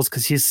dramatic roles,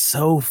 because he's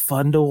so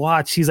fun to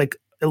watch. He's like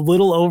a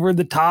little over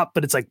the top,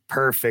 but it's like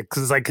perfect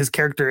because like his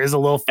character is a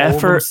little full of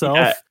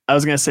himself. I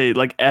was gonna say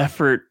like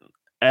effortless.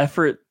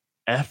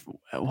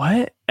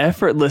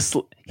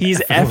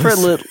 He's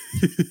effortless.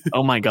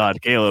 Oh my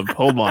God, Caleb,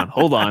 hold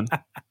on.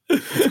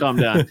 Let's calm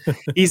down.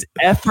 He's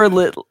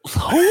effortless.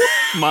 Oh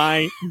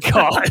my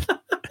God.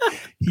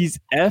 He's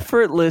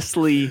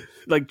effortlessly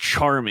like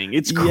charming.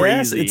 It's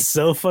crazy. Yes, it's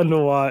so fun to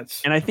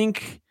watch. And I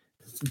think,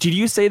 did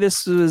you say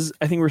this was,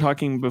 I think we're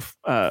talking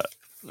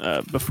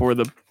before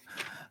the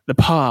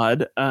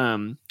pod.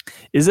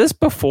 Is this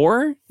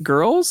before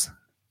Girls?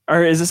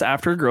 Or is this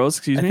after Girls?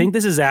 Excuse me. I think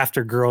this is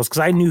after Girls, because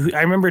I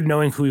remember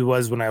knowing who he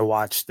was when I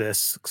watched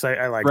this, because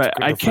I liked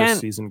the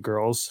first season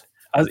Girls.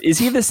 Is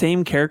he the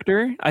same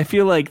character? I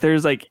feel like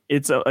there's like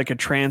it's like a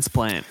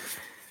transplant.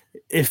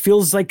 It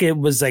feels like it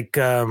was like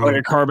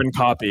a carbon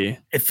copy.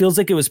 It feels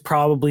like it was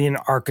probably an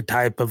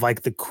archetype of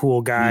like the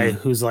cool guy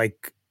who's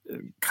like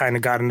kind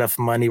of got enough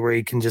money where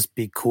he can just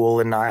be cool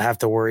and not have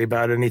to worry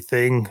about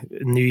anything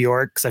in New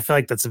York. Because I feel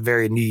like that's a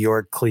very New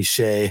York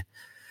cliche.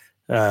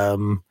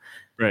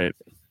 Right.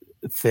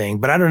 Thing,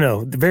 but I don't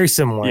know, very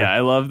similar. Yeah, I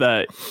love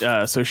that.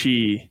 So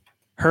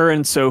her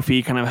and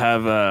Sophie kind of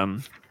have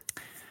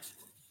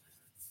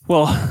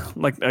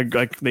like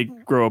they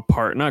not grow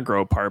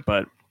apart,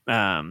 but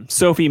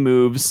Sophie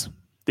moves.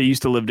 they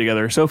used to live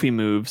together. Sophie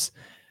moves,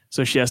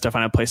 so she has to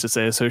find a place to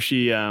stay. So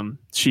she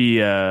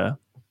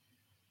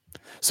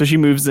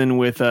moves in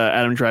with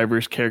Adam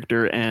Driver's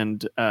character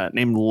and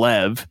named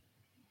Lev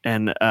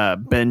and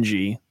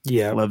Benji,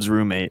 Lev's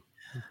roommate.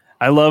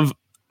 I loved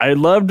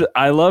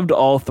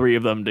all three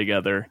of them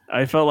together.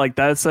 I felt like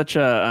that's such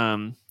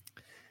a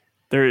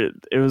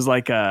it was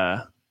like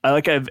a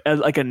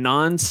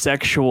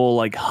non-sexual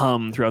like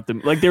hum throughout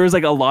the like there was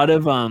like a lot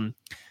of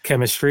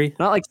chemistry,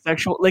 not like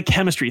sexual, like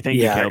chemistry. Thank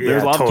you, Caleb. There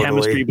was a lot of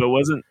chemistry, but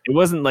it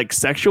wasn't like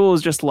sexual. It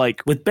was just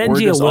like with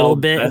Benji a little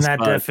bit, and that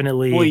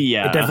definitely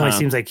it definitely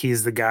seems like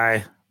he's the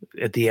guy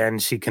at the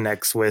end she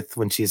connects with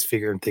when she's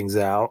figuring things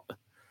out.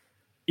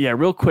 Yeah,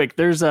 real quick,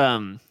 there's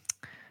a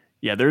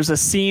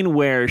scene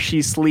where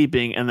she's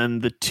sleeping and then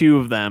the two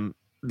of them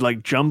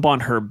like jump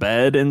on her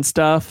bed and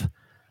stuff.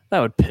 That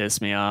would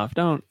piss me off.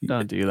 Don't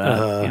do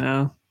that, you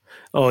know?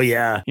 Oh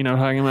yeah. You know what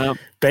I'm talking about?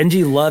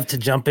 Benji loved to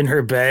jump in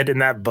her bed and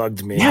that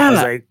bugged me. Yeah. I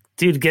was like,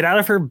 dude, get out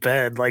of her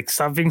bed. Like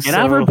something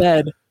out of her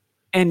bed.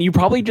 And you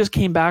probably just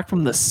came back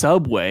from the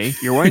subway.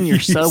 You're wearing your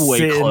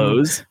subway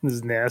clothes. This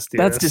is nasty.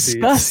 That's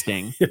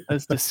disgusting.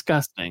 That's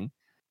disgusting.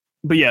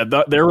 But yeah,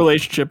 their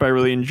relationship I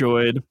really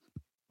enjoyed.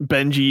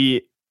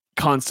 Benji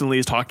constantly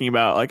is talking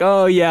about like,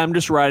 oh yeah, I'm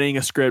just writing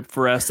a script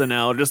for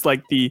SNL. Just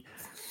like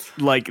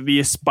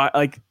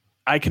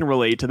I can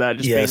relate to that.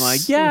 Just being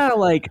like, yeah,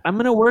 like I'm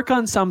gonna work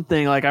on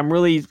something. Like I'm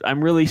really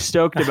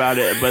stoked about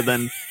it, but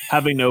then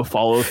having no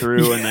follow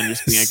through and then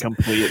just being a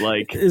complete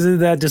like. Isn't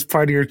that just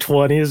part of your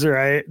 20s,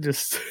 right?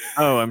 Just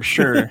I'm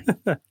sure.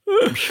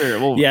 I'm sure.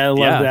 Well, yeah, I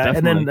love that.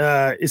 Definitely. And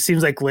then it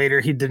seems like later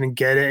he didn't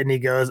get it, and he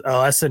goes,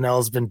 "Oh,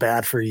 SNL's been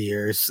bad for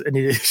years." And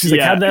she's like,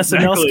 "How did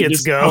SNL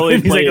skits go?" Totally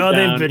and he's like, "Oh,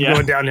 down. they've been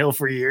going downhill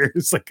for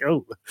years." Like,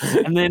 oh.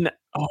 And then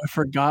I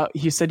forgot.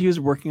 He said he was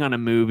working on a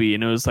movie,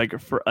 and it was like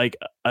for like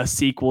a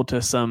sequel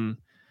to some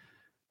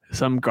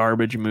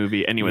garbage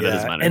movie. Anyway, that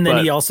doesn't matter. And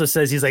then he also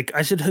says he's like,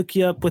 I should hook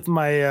you up with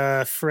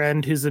my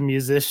friend who's a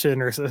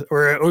musician or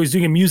he's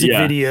doing a music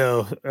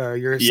video.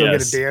 You're so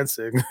good at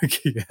dancing.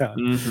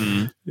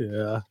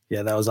 Yeah,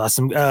 that was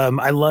awesome.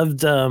 I loved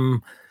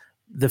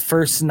the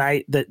first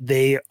night that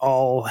they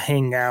all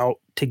hang out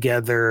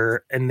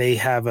together and they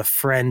have a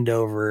friend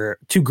over.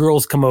 Two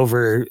girls come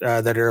over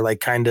that are like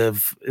kind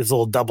of this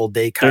little double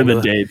date kind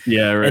of date.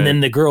 Yeah, right. And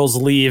then the girls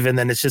leave and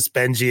then it's just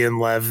Benji and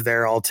Lev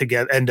there all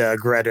together and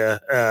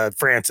Greta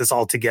Francis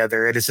all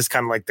together. And it's just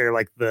kind of like they're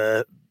like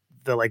the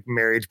like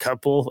married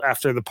couple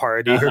after the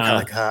party. They're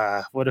kind of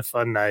like, what a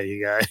fun night,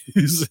 you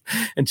guys.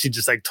 And she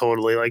just like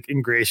totally like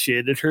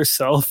ingratiated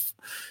herself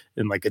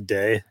in like a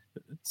day.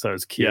 So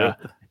it's cute. Yeah.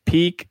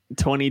 Peak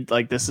 20,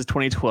 like this is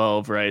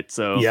 2012, right?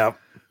 So yeah,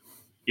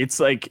 it's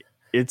like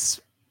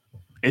is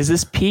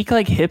this peak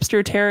like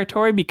hipster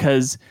territory?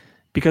 Because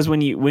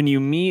when you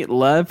meet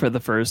Lev for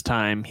the first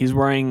time, he's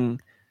wearing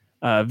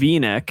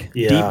V-neck,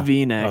 deep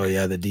V-neck. Oh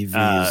yeah, the deep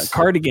V's.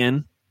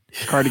 Cardigan.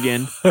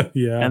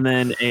 Yeah, and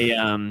then a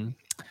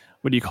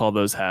what do you call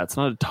those hats?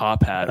 Not a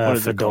top hat. What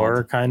is fedora, it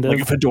called? Kind of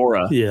like a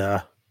fedora.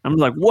 Yeah. I'm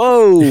like,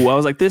 whoa! I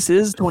was like, this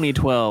is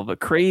 2012,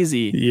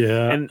 crazy.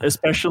 Yeah, and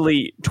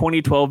especially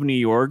 2012 New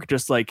York.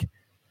 Just like,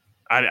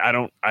 I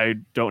don't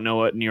know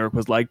what New York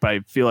was like, but I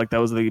feel like that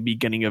was the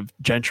beginning of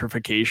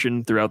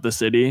gentrification throughout the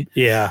city.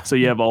 Yeah. So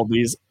you have all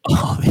these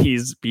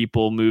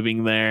people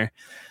moving there,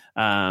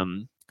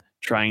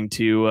 trying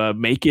to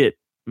make it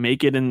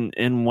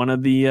in one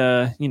of the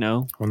one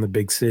of the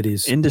big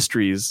cities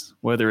industries,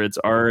 whether it's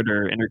art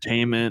or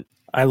entertainment.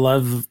 I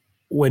love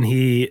when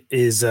he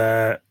is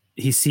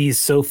he sees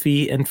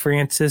Sophie and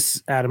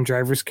Francis, Adam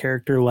Driver's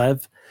character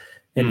Lev,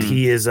 and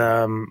he is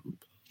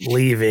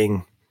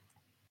leaving,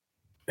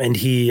 and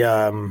he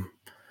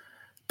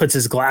puts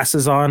his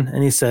glasses on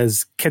and he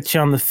says, "Catch you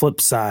on the flip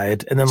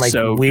side," and then like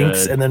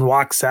winks and then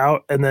walks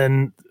out, and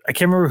then I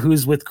can't remember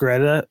who's with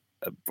Greta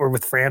or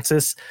with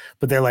Francis,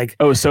 but they're like,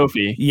 oh,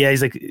 Sophie. Yeah,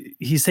 he's like,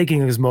 he's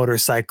taking his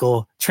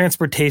motorcycle.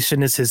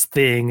 Transportation is his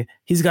thing.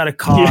 He's got a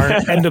car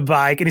and a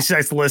bike, and he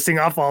starts listing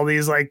off all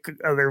these like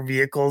other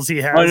vehicles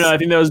he has. Oh no, I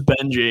think that was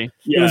Benji.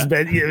 Yeah. It was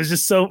Benji. It was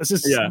just so. It's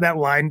just that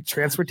line.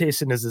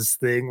 Transportation is his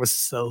thing was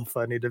so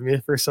funny to me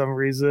for some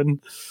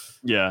reason.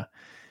 Yeah,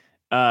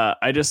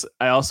 I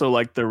also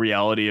like the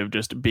reality of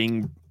just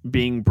being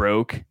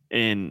broke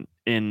in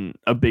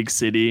a big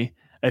city.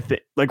 I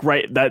think like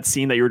that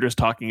scene that you were just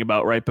talking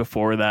about right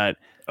before that.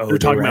 Oh, we were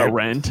talking about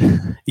Rent.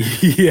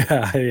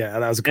 yeah,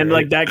 that was great. And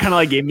like that kind of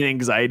like gave me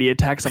anxiety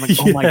attacks. I'm like,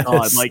 oh my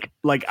god,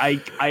 like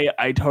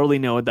I totally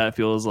know what that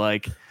feels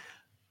like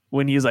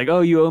when he's like,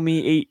 oh, you owe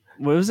me $8.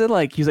 What was it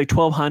like? He's like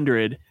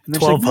 $1,200.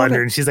 $1,200. Like,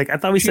 and she's like, I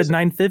thought we said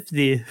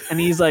 $950. And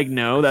he's like,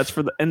 no, that's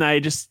for the. And I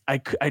just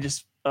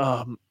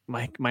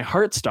my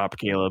heart stopped,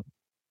 Caleb.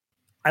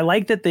 I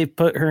like that they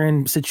put her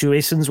in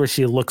situations where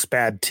she looks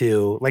bad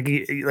too. Like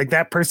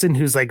that person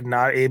who's like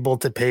not able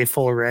to pay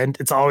full rent.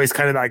 It's always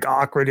kind of like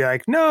awkward. You're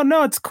like, no,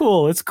 it's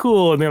cool.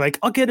 And they're like,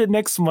 I'll get it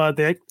next month.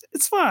 They're like,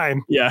 it's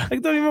fine. Yeah.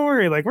 Like, don't even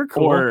worry. Like, we're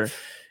cool. Or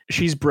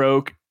she's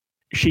broke.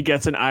 She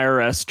gets an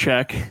IRS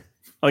check,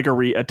 like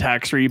a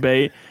tax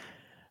rebate.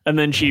 and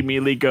then she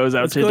immediately goes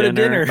out to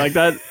dinner like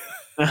that.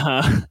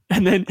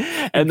 And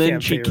then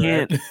she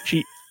can't.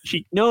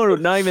 She no,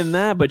 not even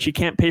that. But she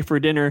can't pay for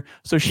dinner,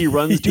 so she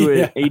runs to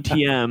an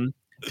ATM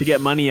to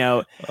get money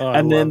out,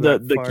 and then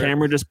the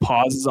camera just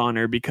pauses on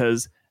her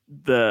because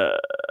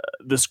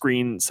the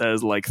screen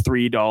says like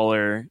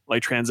 $3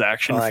 like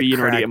transaction fee in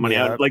order to get money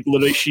out. Like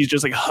literally, she's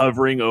just like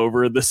hovering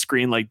over the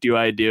screen, like, do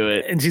I do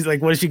it? And she's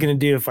like, what is she gonna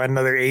do? Find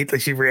another 8?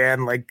 Like she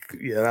ran. Like,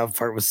 yeah, that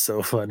part was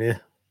so funny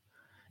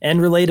and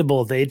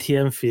relatable. The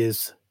ATM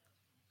fees.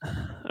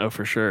 Oh,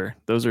 for sure.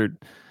 Those are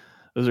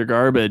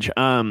garbage.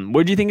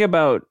 What do you think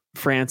about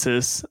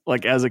Frances,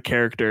 like as a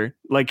character?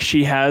 Like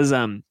she has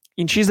and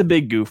she's a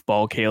big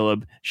goofball,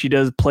 Caleb. She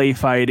does play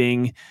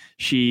fighting.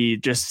 She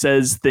just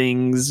says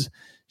things.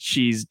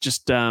 She's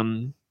just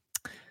one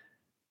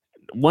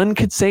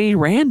could say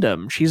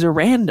random. She's a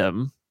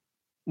random.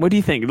 What do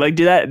you think? Like,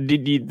 did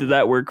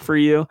that work for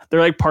you? There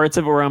are like parts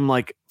of it where I'm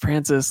like,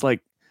 Frances,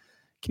 like,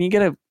 can you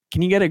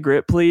get a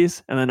grip,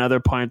 please? And then other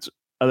points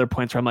where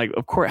I'm like,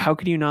 of course, how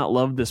could you not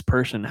love this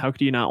person? How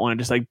could you not want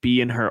to just like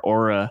be in her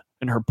aura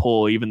and her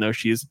pull, even though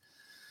she's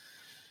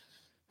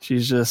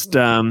just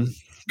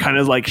kind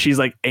of like she's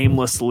like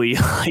aimlessly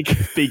like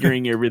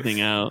figuring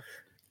everything out.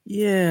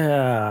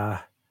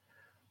 Yeah.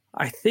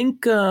 I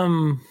think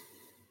I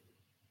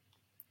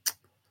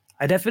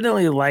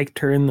definitely liked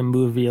her in the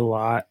movie a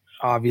lot.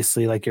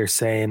 Obviously, like you're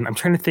saying, I'm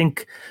trying to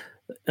think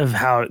of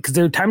how, because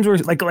there are times where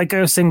like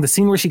I was saying, the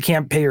scene where she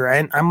can't pay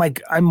rent,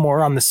 I'm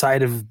more on the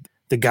side of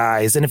the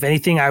guys, and if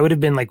anything, I would have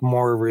been like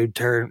more rude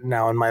to her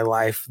now in my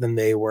life than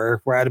they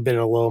were, where I'd have been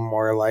a little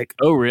more like,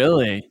 oh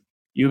really?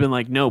 You've been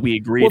like, no, we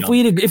agreed. Well,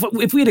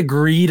 if we'd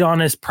agreed on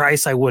his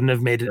price, I wouldn't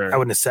have made it. Sure. I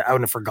wouldn't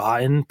have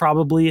forgotten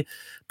probably.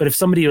 But if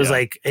somebody was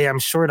like, "Hey, I'm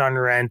short on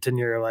rent," and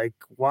you're like,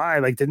 "Why?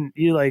 Like, didn't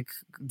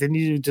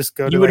you just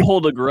go?" You would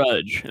hold a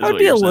grudge. I'd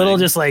be a little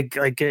just like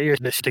get your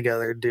dish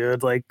together,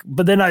 dude. Like,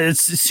 but then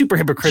it's super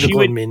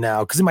hypocritical in me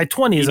now because in my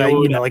 20s,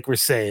 like we're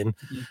saying.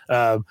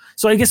 So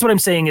I guess what I'm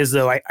saying is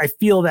though, I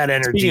feel that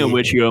energy. Speaking of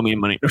which, you owe me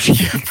money.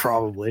 Yeah,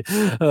 probably.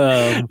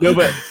 No,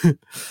 but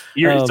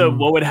so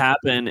what would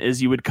happen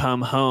is you would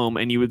come home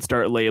and you would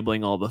start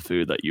labeling all the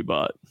food that you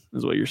bought.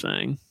 Is what you're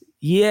saying?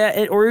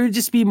 Yeah, or it would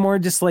just be more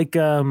just like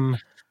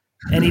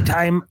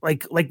anytime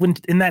like when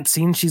in that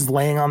scene she's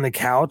laying on the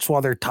couch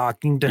while they're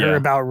talking to her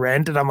about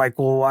rent, and I'm like,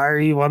 well, why are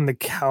you on the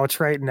couch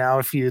right now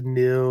if you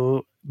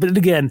knew? But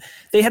again,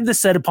 they had this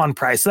set upon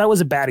price, so that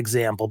was a bad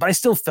example, but I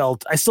still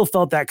felt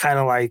that kind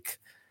of like,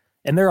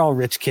 and they're all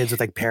rich kids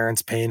with like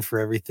parents paying for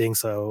everything,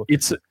 so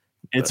it's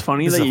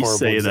funny that you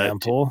say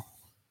example.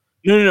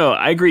 That no,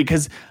 I agree,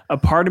 because a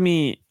part of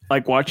me,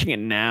 like watching it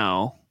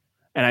now,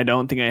 and I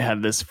don't think I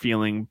had this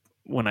feeling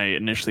when I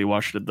initially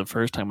watched it the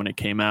first time when it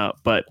came out,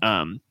 but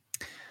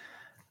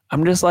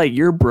I'm just like,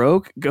 you're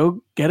broke,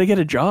 go get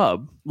a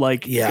job.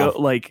 Like, go,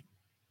 like,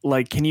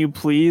 can you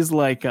please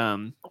like,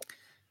 kind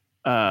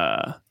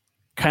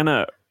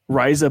of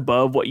rise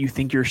above what you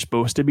think you're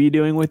supposed to be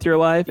doing with your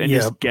life and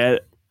just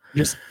get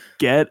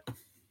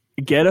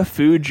a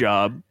food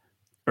job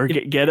or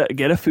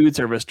get a food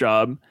service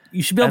job.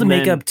 You should be able to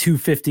make up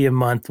 $250 a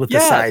month with a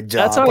side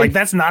job.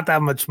 That's not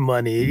that much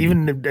money,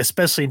 even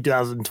especially in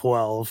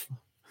 2012.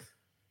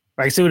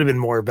 Like, so it would have been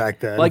more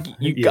back then. Like,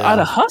 you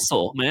gotta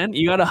hustle, man.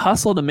 You gotta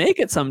hustle to make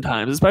it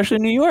sometimes, especially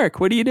in New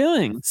York. What are you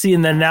doing? See,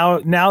 and then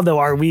now though,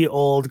 are we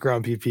old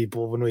grumpy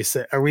people when we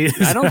say, are we?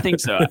 I don't think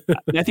so.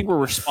 I think we're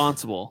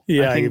responsible.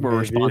 Yeah, I think we're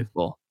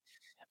responsible.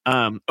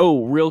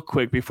 Real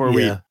quick before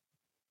we,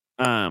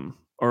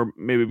 or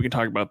maybe we can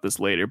talk about this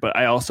later, but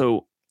I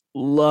also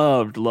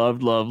loved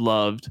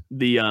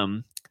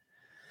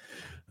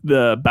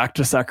the Back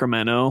to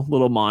Sacramento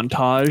little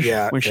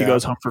montage when she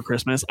goes home for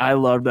Christmas. I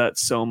loved that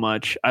so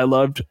much.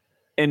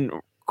 And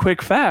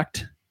quick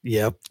fact.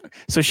 Yep.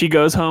 So she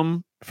goes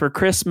home for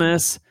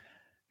Christmas.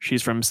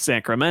 She's from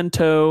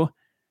Sacramento.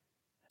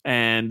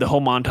 And the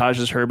whole montage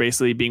is her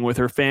basically being with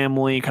her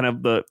family, kind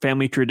of the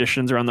family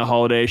traditions around the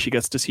holiday. She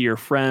gets to see her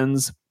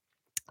friends.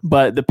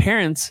 But the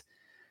parents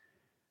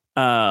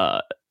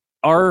are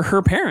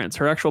her parents,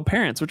 her actual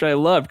parents, which I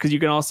love because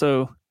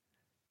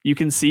you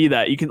can see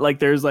that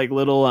there's like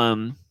little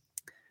I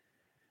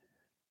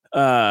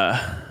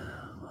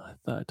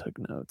thought I took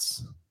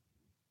notes,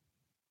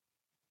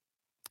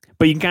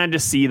 but you can kind of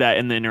just see that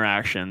in the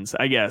interactions,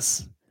 I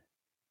guess,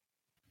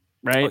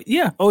 right?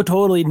 Oh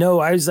totally. No,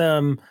 I was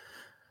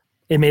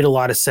it made a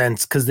lot of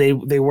sense because they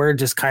were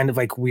just kind of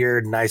like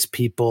weird nice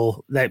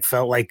people that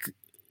felt like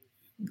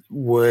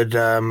would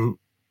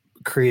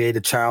create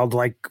a child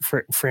like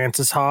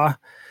Frances Ha.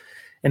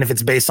 And if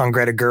it's based on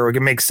Greta Gerwig, it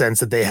makes sense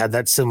that they had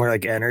that similar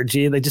like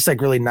energy. They just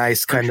like really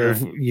nice, kind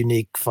of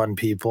unique, fun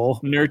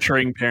people.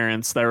 Nurturing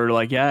parents that were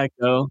like, yeah,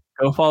 go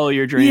follow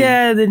your dream.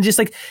 Yeah, then just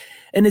like,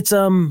 and it's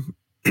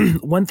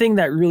one thing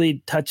that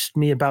really touched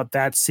me about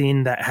that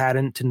scene that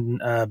hadn't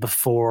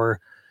before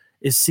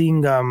is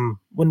seeing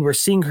when we're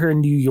seeing her in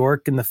New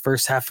York in the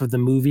first half of the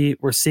movie,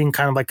 we're seeing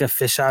kind of like a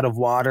fish out of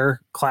water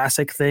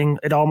classic thing.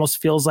 It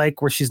almost feels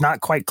like where she's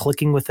not quite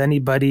clicking with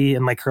anybody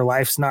and like her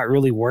life's not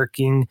really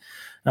working.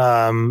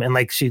 And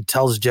like she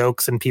tells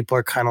jokes and people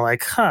are kind of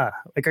like, huh,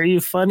 like, are you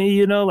funny?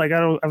 You know, like,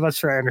 I'm not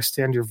sure I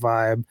understand your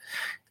vibe.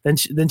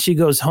 Then she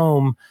goes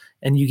home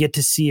and you get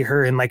to see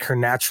her in like her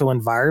natural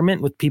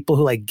environment with people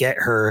who like get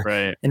her.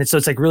 Right. And it's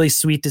like really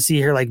sweet to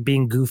see her like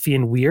being goofy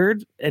and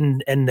weird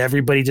and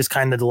everybody just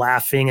kind of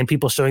laughing and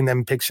people showing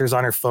them pictures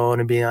on her phone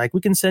and being like,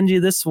 we can send you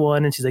this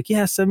one. And she's like,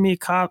 yeah, send me a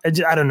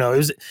copy. I don't know.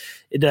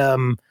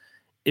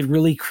 It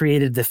really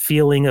created the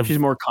feeling of she's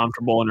more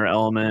comfortable in her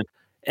element.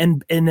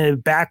 And in a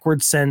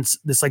backward sense,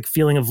 this like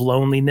feeling of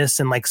loneliness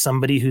and like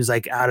somebody who's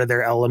like out of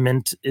their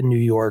element in New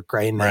York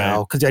right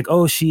now. Cause like,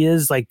 oh, she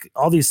is like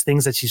all these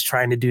things that she's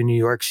trying to do in New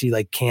York, she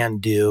like can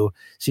do.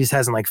 She just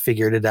hasn't like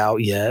figured it out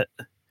yet.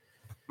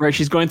 Right.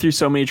 She's going through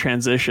so many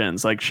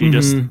transitions. Like she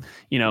just,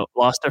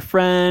 lost a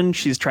friend.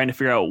 She's trying to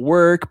figure out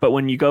work. But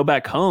when you go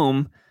back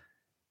home,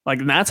 like,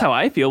 and that's how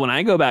I feel. When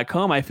I go back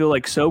home, I feel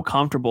like so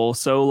comfortable,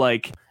 so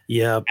like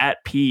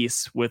at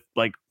peace with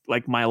like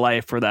my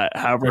life for that.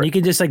 However, and you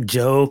can just like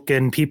joke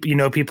and people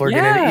are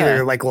going to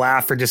either like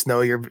laugh or just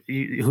know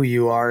who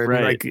you are.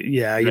 And like,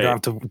 you don't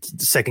have to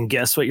second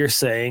guess what you're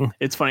saying.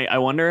 It's funny. I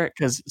wonder,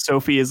 because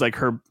Sophie is like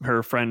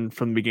her friend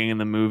from the beginning of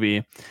the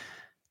movie.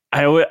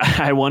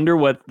 I wonder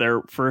what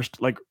their first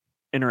like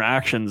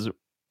interactions,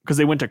 because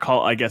they went to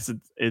college. I guess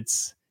it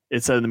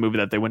said in the movie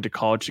that they went to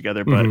college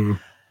together, but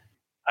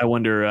I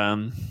wonder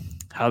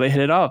how they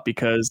hit it off.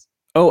 Because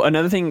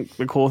another thing,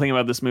 the cool thing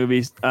about this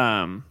movie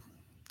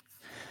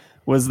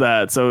was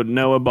that, so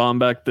Noah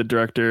Baumbach, the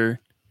director,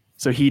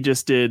 so he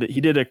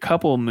did a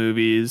couple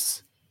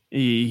movies.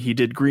 He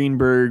did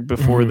Greenberg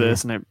before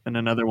this and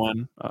another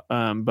one.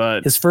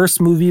 But his first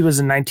movie was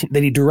that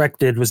he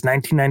directed was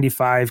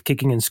 1995,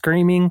 Kicking and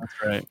Screaming.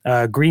 That's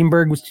right.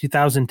 Greenberg was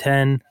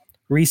 2010.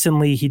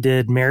 Recently, he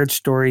did Marriage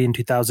Story in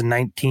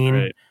 2019.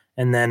 Right.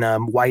 And then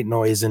White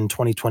Noise in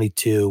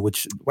 2022,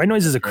 which White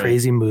Noise is a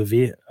crazy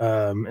movie.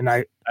 And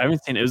I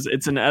haven't seen it.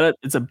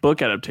 It's a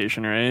book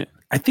adaptation, right?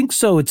 I think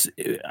so.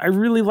 I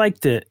really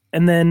liked it.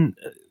 And then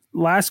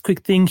last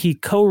quick thing, he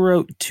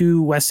co-wrote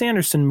 2 Wes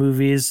Anderson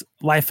movies,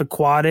 Life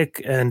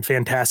Aquatic and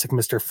Fantastic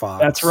Mr.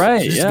 Fox. That's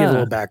right. So just give a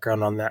little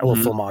background on that, a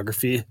little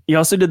filmography. He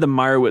also did the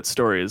Meyerowitz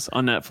stories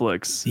on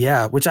Netflix.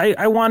 Yeah, which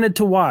I wanted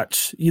to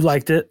watch. You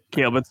liked it?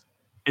 Yeah, but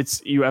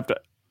you have to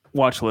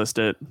watch list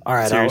it. All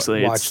right,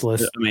 seriously, watch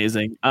list. It's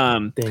amazing.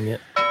 Dang it.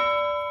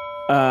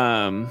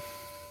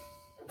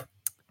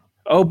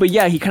 But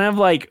yeah, he kind of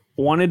like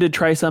wanted to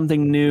try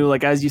something new.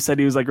 Like, as you said,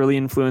 he was like really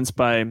influenced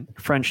by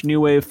French New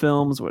Wave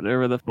films,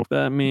 whatever the fuck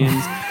that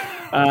means.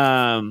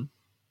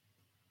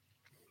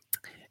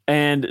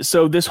 And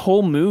so this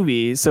whole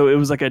movie, so it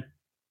was like a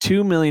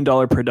 $2 million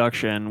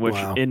production, which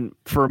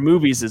for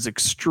movies is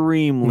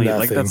extremely nothing.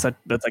 Like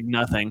that's like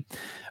nothing.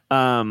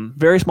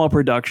 Very small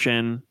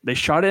production. They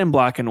shot it in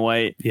black and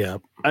white. Yeah.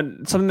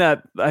 And something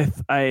that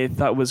I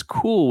thought was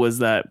cool was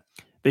that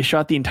they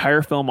shot the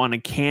entire film on a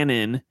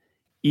Canon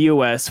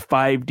EOS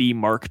 5D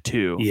Mark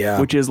II.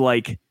 Yeah. Which is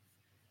like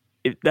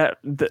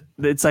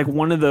it's like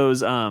one of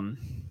those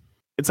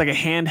it's like a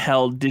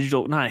handheld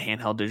digital, not a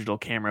handheld digital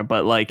camera,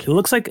 but like it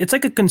looks like it's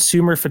like a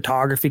consumer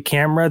photography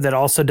camera that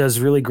also does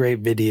really great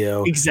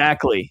video.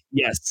 Exactly.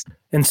 Yes.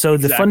 And so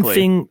the fun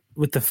thing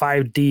with the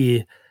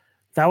 5D,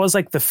 that was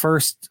like the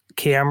first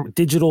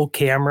digital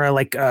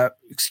camera,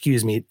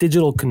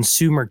 digital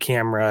consumer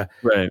camera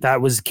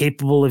that was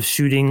capable of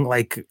shooting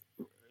like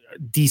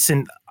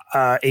decent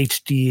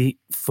HD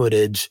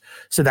footage.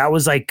 So that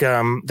was like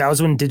that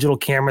was when digital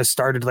cameras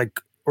started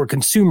or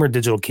consumer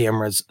digital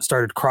cameras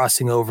started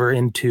crossing over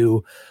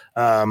into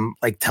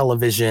like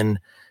television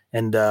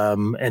and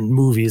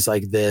movies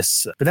like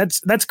this. But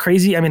that's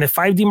crazy. I mean, a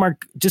 5D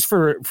Mark, just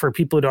for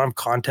people who don't have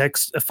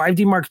context, a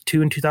 5D Mark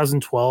II in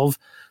 2012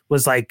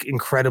 was like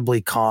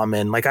incredibly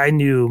common. Like I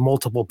knew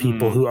multiple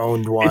people who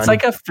owned one. It's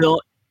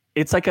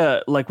like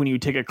like when you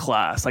take a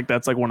class, like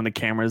that's like one of the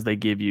cameras they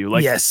give you.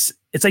 Like, yes,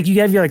 it's like you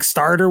have your like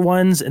starter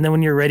ones, and then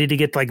when you're ready to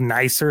get like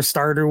nicer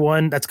starter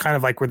one, that's kind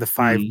of like where the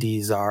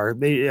 5Ds are.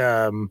 They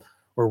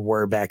or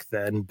were back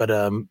then, but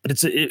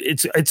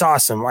it's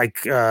awesome.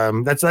 Like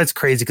that's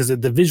crazy because the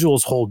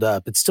visuals hold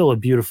up. It's still a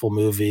beautiful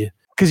movie.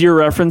 Because you're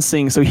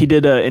referencing, so he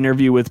did an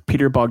interview with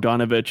Peter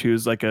Bogdanovich,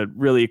 who's like a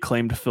really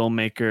acclaimed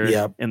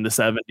filmmaker in the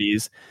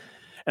 70s,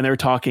 and they were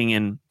talking,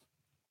 and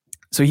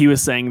so he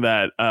was saying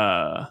that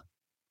I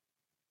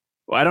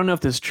don't know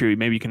if this is true.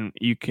 Maybe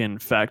you can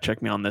fact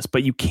check me on this,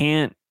 but you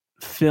can't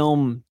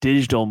film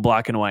digital in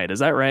black and white. Is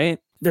that right?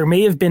 There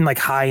may have been like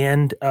high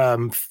end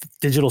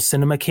digital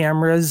cinema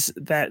cameras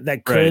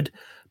that could.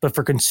 But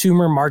for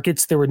consumer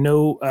markets, there were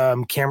no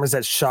cameras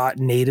that shot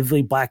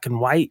natively black and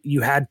white.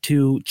 You had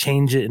to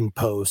change it in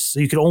post.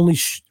 So you could only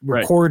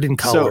record in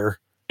color.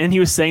 And he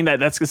was saying that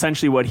that's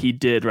essentially what he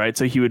did, right?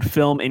 So he would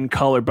film in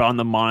color, but on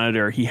the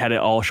monitor, he had it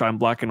all shot in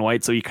black and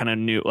white. So he kind of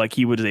knew, like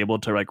he was able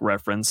to like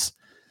reference.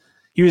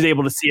 He was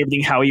able to see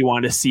everything how he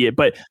wanted to see it.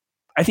 But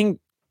I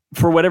think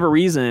for whatever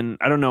reason,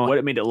 I don't know what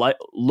it made it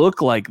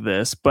look like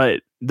this,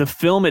 but the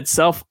film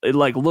itself, it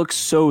like looks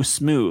so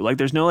smooth. Like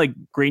there's no like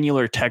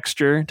granular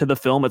texture to the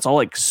film. It's all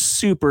like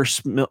super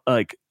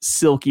like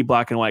silky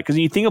black and white. Because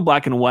when you think of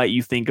black and white,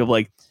 you think of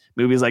like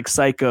movies like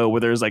Psycho,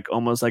 where there's like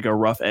almost like a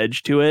rough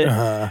edge to it.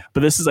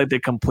 But this is like the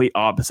complete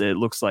opposite. It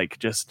looks like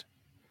just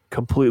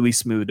completely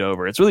smoothed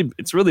over. It's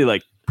really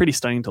like pretty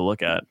stunning to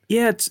look at.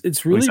 Yeah,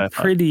 it's really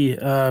pretty.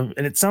 And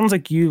it sounds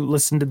like you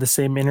listened to the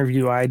same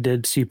interview I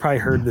did, so you probably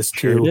heard this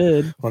too. Sure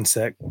did. One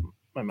sec,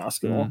 my mouse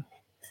got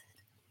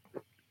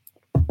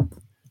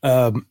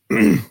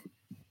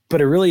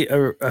but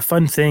a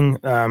fun thing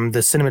the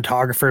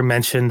cinematographer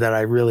mentioned that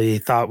I really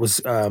thought was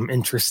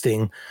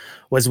interesting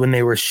was when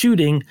they were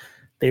shooting,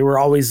 they were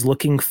always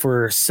looking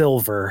for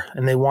silver,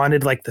 and they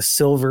wanted like the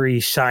silvery,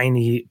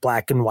 shiny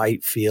black and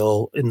white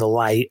feel in the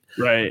light.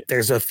 Right.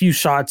 There's a few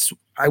shots,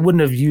 I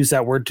wouldn't have used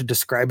that word to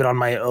describe it on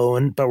my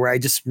own, but where I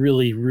just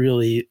really,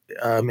 really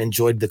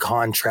enjoyed the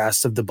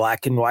contrast of the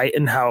black and white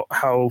and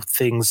how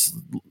things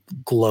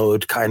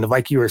glowed, kind of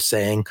like you were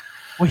saying.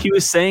 Well, he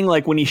was saying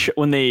like when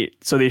they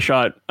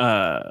shot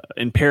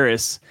in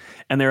Paris,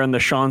 and they're in the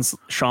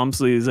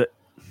Champs-Élysées,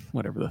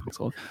 whatever the fuck's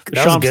called, the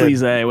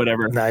Champs-Élysées,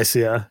 whatever. Nice,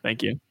 yeah.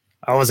 Thank you.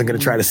 I wasn't going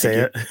to try to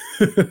say it.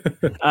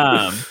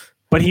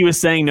 But he was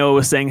saying, Noah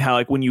was saying how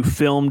like when you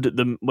filmed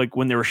like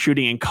when they were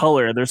shooting in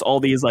color, there's all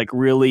these like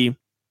really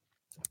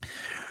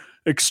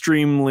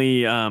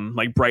extremely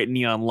like bright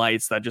neon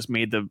lights that just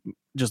made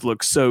just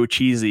look so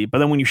cheesy. But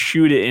then when you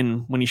shot it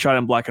in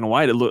black and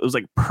white, it was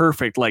like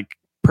perfect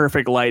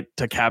light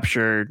to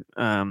capture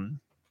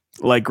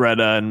like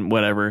Greta and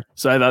whatever.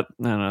 So I thought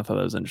that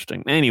was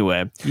interesting.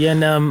 Anyway. Yeah,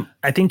 and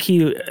I think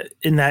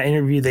in that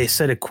interview they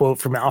said a quote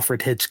from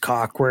Alfred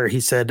Hitchcock where he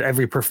said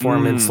every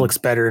performance looks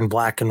better in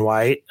black and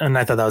white, and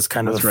I thought that was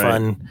kind of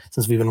fun,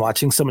 since we've been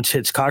watching so much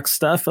Hitchcock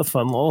stuff, a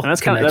fun little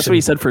that's what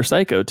he said for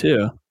Psycho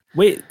too.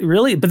 Wait,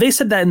 really? But they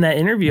said that in that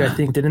interview, I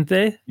think, didn't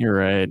they? You're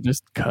right.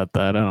 Just cut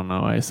that. I don't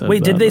know why I said.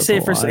 Wait, did they say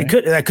it first? That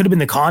could have been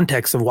the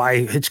context of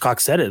why Hitchcock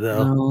said it,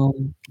 though. No,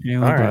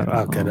 all right,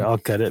 I'll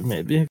cut it.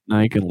 Maybe. No,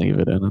 you can leave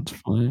it in. It's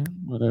fine.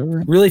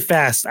 Whatever. Really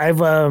fast. I've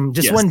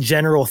just one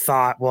general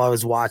thought while I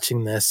was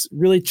watching this.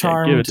 Really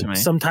charmed.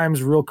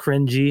 Sometimes real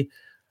cringy.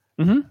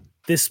 Mm-hmm.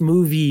 This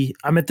movie,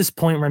 I'm at this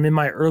point where I'm in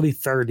my early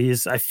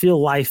 30s. I feel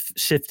life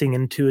shifting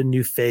into a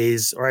new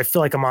phase, or I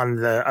feel like I'm on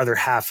the other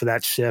half of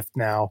that shift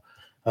now.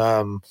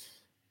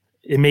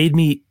 It made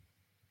me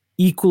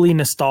equally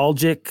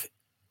nostalgic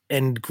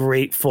and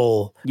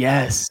grateful.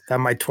 Yes, that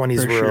my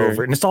 20s were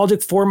over.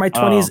 Nostalgic for my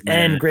 20s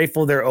and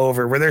grateful they're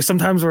over. Where there's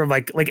sometimes where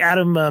like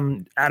Adam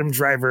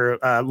Driver,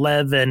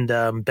 Lev, and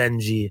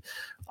Benji,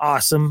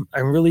 awesome.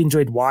 I really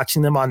enjoyed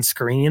watching them on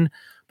screen.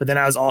 But then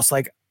I was also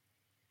like,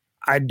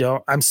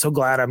 I'm so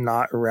glad I'm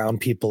not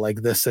around people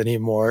like this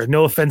anymore.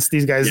 No offense,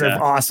 these guys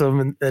are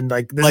awesome, and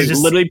like this like is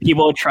just literally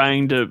people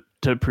trying to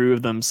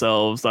prove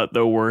themselves that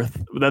they're worth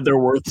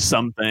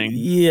something.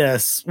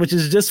 Yes, which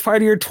is just part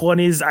of your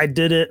 20s. I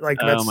did it. Like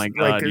that's, oh my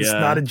God, it's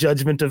not a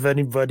judgment of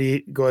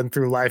anybody going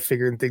through life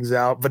figuring things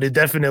out, but it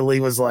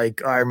definitely was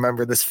like, I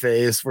remember this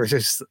phase where it's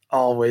just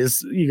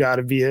always you got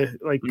to be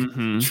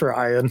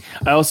trying.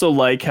 I also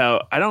like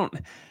how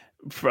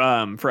for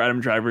Adam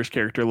Driver's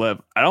character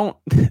Lev, I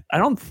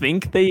don't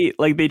think they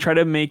try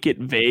to make it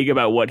vague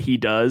about what he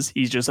does.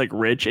 He's just like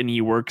rich and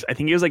he works, I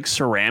think he was like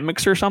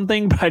ceramics or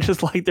something, but I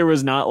just like there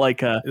was not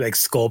like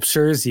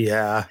sculptures.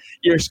 Yeah,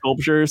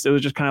 sculptures. It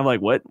was just kind of like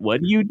what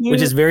do you do?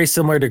 Which is very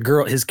similar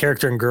to his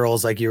character in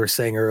Girls, like you were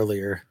saying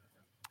earlier.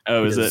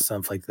 Oh, is it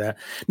something like that?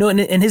 No, and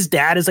his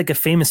dad is like a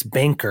famous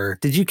banker.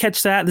 Did you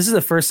catch that? This is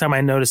the first time I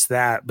noticed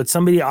that, but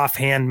somebody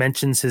offhand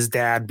mentions his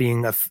dad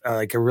being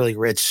like a really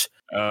rich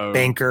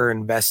banker,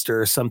 investor,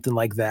 or something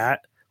like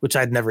that, which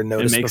I'd never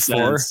noticed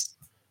before. Sense.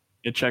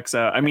 It checks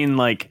out. I mean,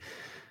 like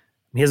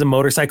he has a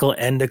motorcycle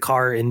and a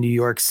car in New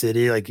York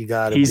City. Like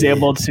he's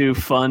able to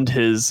fund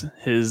his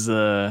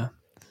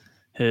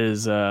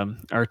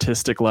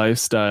artistic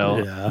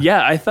lifestyle.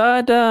 Yeah, I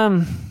thought.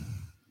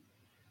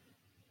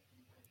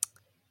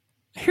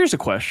 Here's a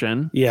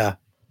question. Yeah.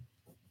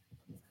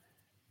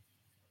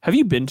 Have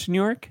you been to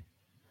New York?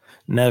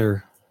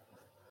 Never.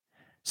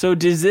 So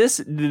does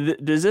this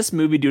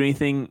movie do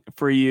anything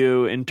for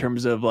you in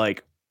terms of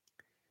like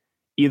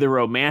either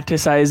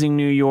romanticizing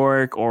New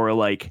York or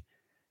like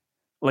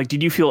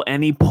did you feel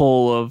any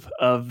pull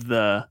of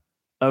the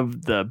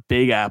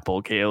Big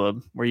Apple,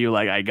 Caleb? Were you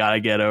like, I gotta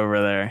get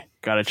over there,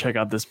 gotta check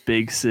out this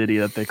big city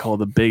that they call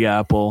the Big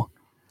Apple,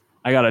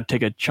 I gotta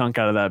take a chunk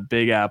out of that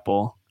Big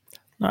Apple?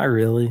 Not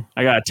really.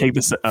 I gotta take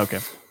this. Okay.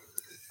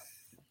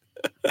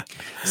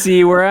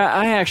 See, where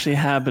I actually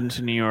have been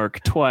to New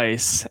York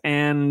twice,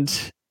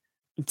 and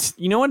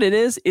you know what it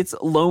is? It's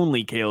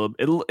lonely, Caleb.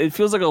 It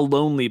feels like a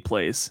lonely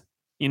place,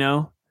 you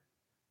know?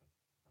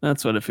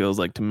 That's what it feels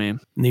like to me.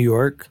 New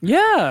York?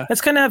 Yeah. That's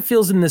kind of how it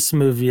feels in this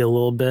movie a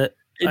little bit.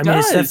 I mean,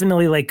 it's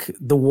definitely like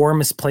the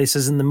warmest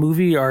places in the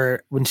movie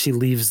are when she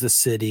leaves the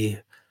city.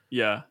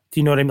 Yeah. Do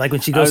you know what I mean? Like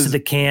when she goes to the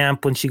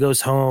camp, when she goes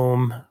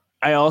home.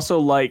 I also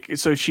like,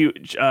 so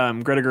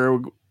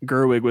Greta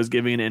Gerwig was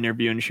giving an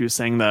interview and she was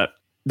saying that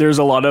there's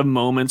a lot of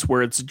moments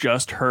where it's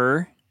just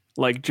her,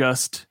 like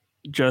just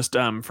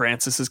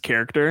Frances's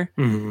character,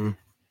 mm-hmm.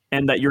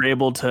 and that you're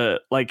able to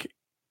like,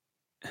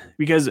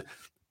 because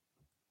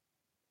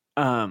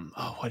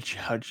how'd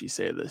she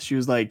say this? She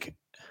was like,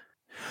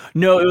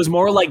 no, it was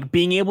more like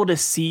being able to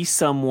see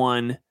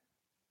someone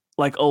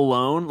like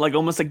alone, like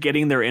almost like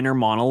getting their inner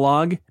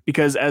monologue,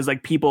 because as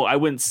like people, I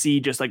wouldn't see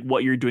just like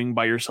what you're doing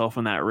by yourself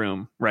in that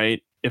room,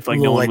 right? If like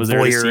no one was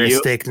there to see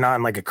you. Not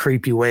in like a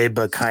creepy way,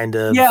 but kind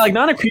of, yeah, like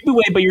not a creepy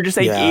way, but you're just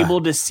like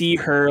able to see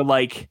her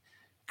like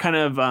kind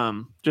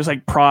of just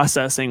like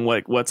processing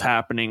what's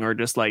happening, or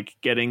just like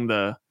getting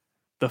the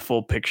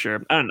full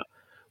picture. I don't know.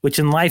 Which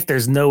in life,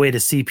 there's no way to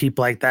see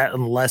people like that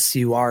unless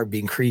you are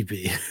being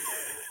creepy.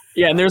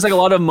 Yeah, and there's like a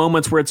lot of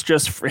moments where it's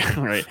just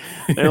right.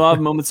 There are a lot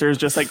of moments there's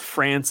just like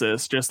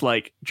Frances, just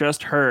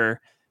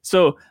her.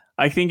 So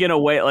I think in a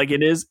way, like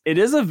it is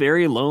a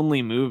very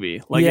lonely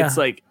movie. Like it's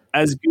like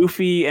as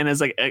goofy and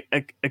as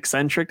like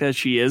eccentric as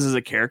she is as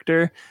a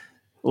character,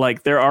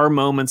 like there are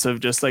moments of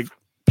just like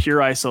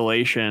pure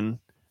isolation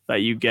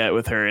that you get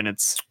with her, and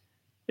it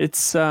is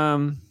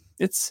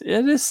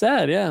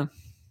sad. Yeah,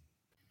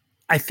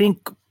 I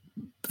think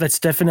that's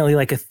definitely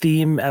like a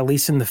theme, at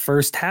least in the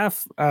first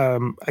half.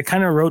 I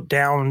kind of wrote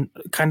down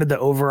kind of the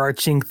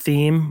overarching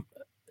theme.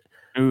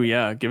 Oh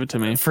yeah, give it to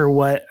me. For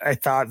what I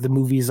thought the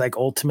movie is like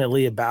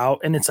ultimately about,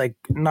 and it's like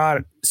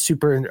not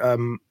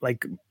super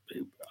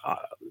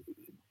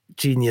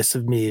genius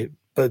of me,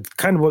 but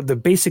kind of what the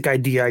basic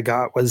idea I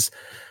got was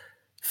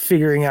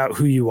figuring out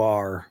who you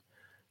are.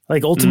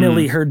 Like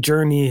ultimately her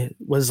journey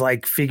was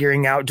like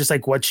figuring out just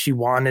like what she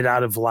wanted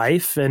out of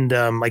life, and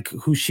like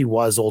who she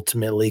was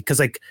ultimately. Cause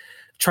like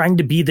trying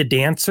to be the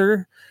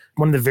dancer,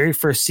 one of the very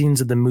first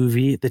scenes of the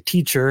movie, the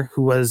teacher,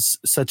 who was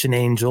such an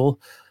angel,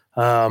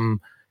 kind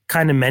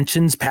of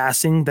mentions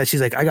passing that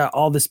she's like, I got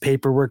all this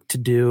paperwork to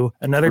do.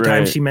 Another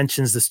time she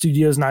mentions the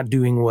studio's not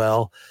doing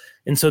well.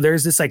 And so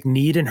there's this like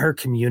need in her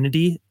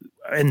community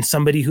and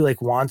somebody who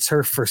like wants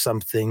her for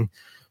something,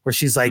 where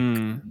she's like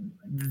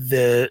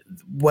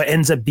what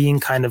ends up being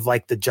kind of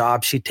like the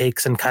job she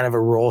takes and kind of a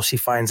role she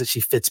finds that she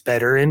fits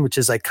better in, which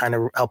is like kind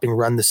of helping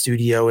run the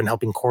studio and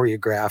helping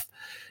choreograph,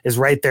 is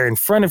right there in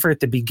front of her at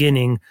the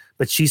beginning.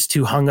 But she's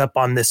too hung up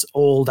on this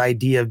old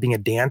idea of being a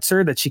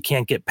dancer that she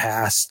can't get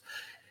past.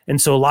 And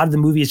so a lot of the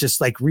movie is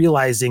just like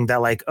realizing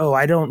that like, oh,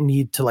 I don't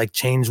need to like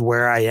change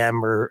where I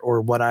am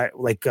or what I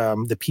like,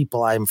 the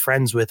people I'm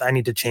friends with. I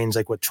need to change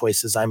like what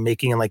choices I'm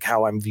making and like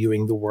how I'm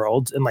viewing the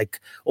world, and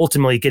like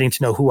ultimately getting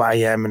to know who I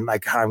am and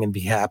like how I'm going to be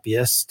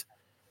happiest.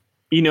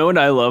 You know what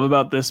I love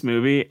about this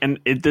movie, and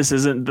this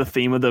isn't the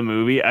theme of the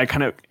movie. I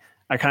kind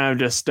of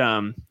just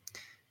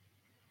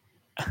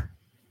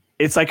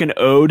it's like an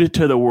ode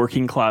to the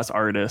working class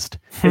artist.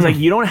 It's like,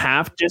 you don't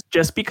have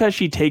just because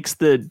she takes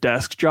the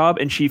desk job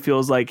and she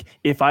feels like,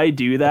 if I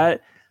do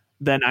that,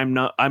 then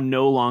I'm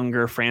no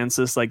longer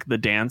Frances, like the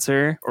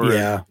dancer or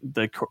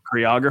the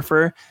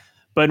choreographer.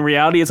 But in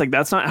reality, it's like,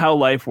 that's not how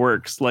life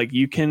works. Like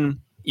you can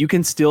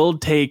still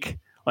take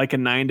like a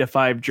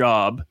 9-to-5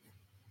 job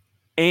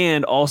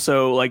and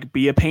also like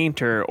be a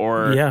painter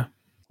or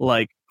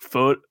like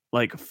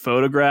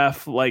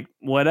photograph, like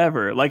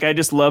whatever. Like I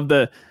just love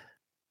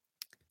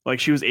like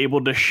she was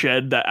able to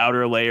shed that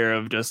outer layer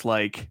of just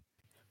like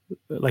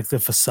the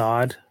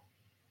facade.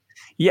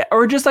 Yeah.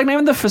 Or just like not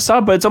even the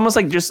facade, but it's almost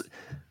like just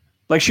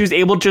like she was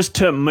able just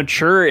to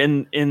mature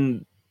in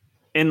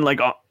like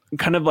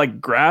kind of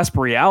like grasp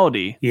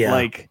reality. Yeah.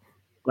 Like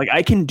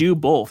I can do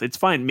both. It's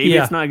fine. Maybe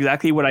it's not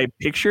exactly what I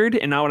pictured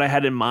and not what I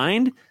had in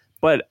mind,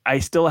 but I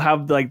still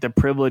have like the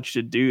privilege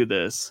to do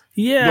this.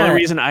 Yeah. The only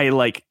reason I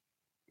like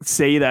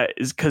say that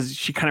is because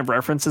she kind of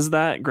references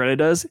that, Greta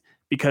does,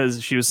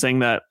 because she was saying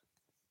that,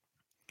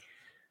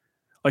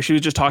 like she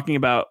was just talking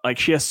about, like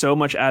she has so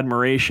much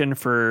admiration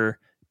for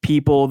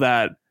people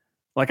that,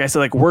 like I said,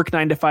 like work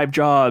 9-to-5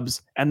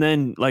 jobs and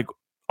then like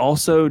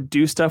also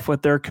do stuff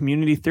with their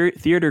community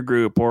theater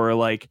group, or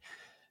like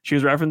she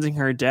was referencing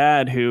her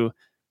dad who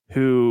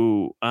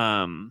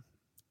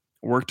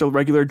worked a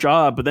regular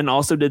job but then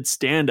also did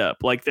stand up.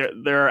 Like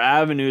there are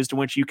avenues to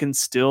which you can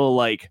still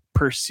like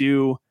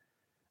pursue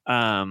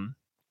like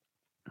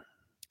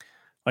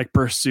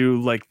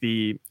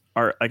the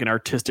art, like an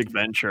artistic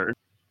venture.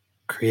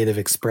 Creative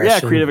expression. Yeah,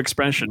 creative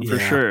expression for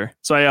sure.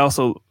 So I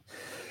also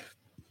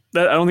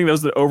I don't think that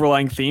was the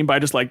overlying theme, but I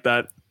just like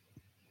that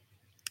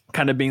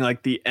kind of being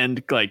like the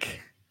end,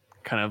 like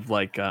kind of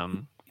like I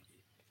don't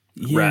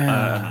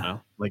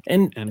know, like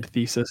end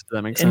thesis. Does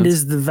that make sense? And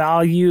is the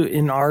value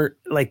in art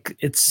like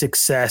its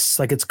success,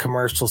 like its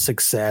commercial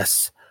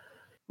success?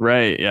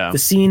 Right. Yeah. The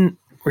scene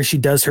where she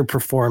does her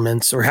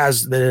performance or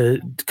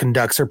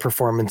conducts her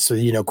performance, so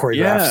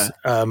choreographs,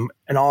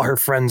 and all her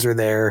friends are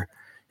there.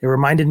 It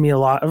reminded me a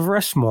lot of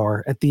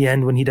Rushmore at the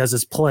end when he does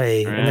his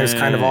play, and there's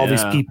kind of all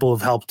these people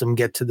have helped him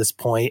get to this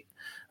point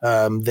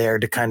there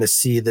to kind of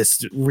see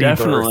this rebirth.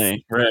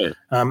 Definitely, right.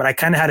 And I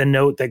kind of had a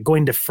note that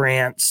going to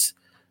France,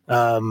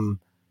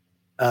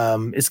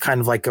 is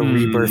kind of like a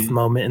rebirth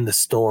moment in the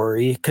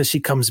story because she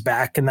comes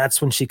back, and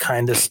that's when she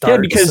kind of starts.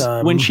 Yeah,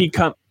 because when she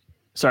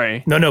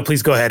sorry. No,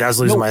 please go ahead. I was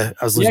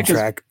losing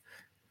track.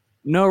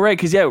 No, right,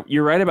 because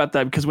you're right about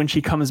that. Because when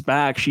she comes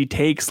back, she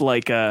takes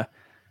like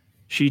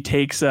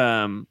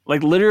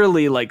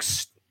literally like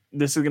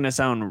this is gonna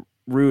sound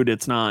rude.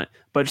 It's not,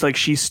 but it's like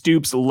she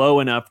stoops low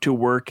enough to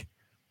work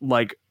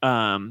like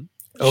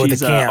she's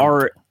the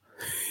camp.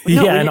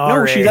 She's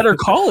at her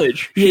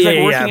college. She's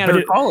working at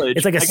her college.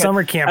 It's like a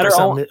summer camp or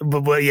something.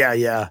 But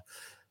yeah,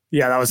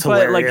 that was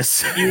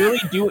hilarious.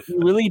 Like, you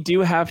really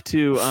do have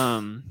to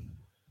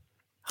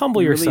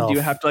humble yourself. You really do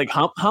have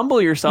to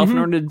humble yourself in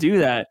order to do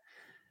that.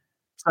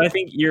 So I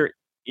think you're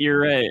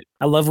right.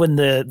 I love when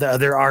the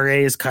other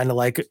RA is kind of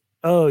like,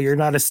 "Oh, you're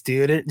not a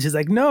student." She's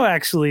like, "No,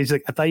 actually." She's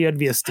like, "I thought you had to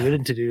be a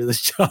student to do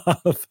this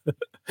job."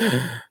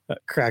 That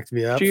cracked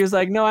me up. She was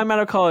like, "No, I'm out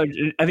of college."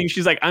 I think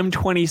she's like, "I'm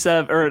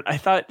 27," or I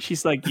thought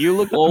she's like, "You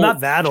look old." I'm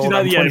not that old.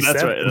 I'm 27.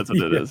 That's right. That's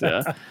what it is.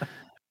 Yeah.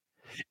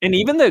 And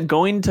even the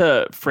going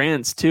to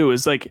France too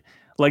is like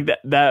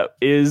that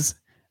is,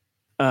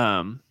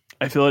 I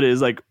feel it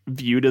is like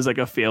viewed as like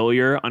a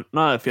failure,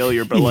 not a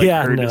failure, but like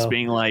just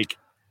being like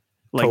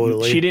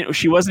totally.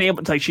 she wasn't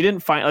able to, she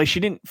didn't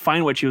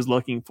find what she was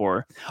looking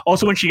for.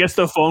 Also, when she gets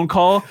the phone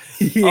call,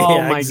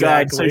 oh my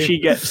God. So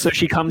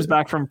she comes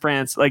back from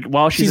France, like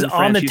while she's in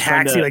on France, the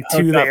taxi, like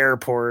to the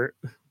airport.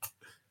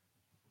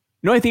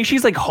 No, I think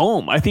she's like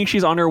home. I think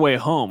she's on her way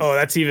home. Oh,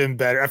 that's even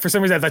better. For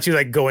some reason, I thought she was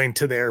like going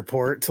to the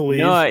airport to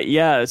leave. No,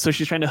 yeah. So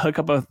she's trying to hook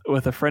up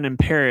with a friend in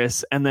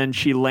Paris, and then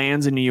she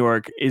lands in New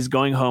York, is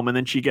going home, and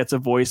then she gets a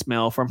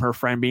voicemail from her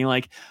friend being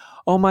like,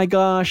 "Oh my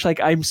gosh, like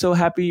I'm so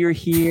happy you're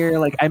here.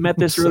 Like I met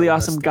this really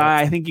awesome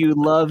guy. I think you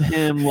love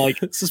him. Like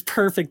this is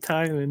perfect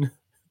timing."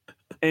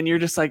 And you're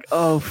just like,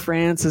 "Oh,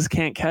 Frances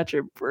can't catch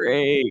a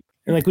break."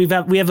 And like we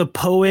have a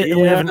poet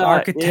and we have an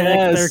architect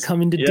that are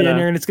coming to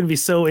dinner, and it's going to be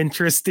so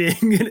interesting.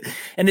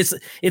 And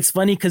it's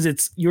funny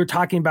because you were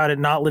talking about it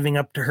not living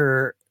up to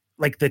her,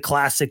 like the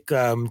classic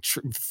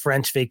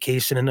French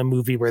Vacation in a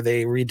movie where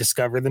they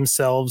rediscover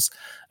themselves,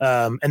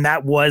 and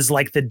that was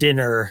like the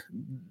dinner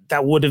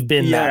that would have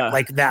been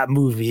that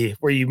movie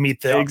where you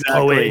meet the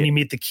poet and you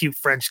meet the cute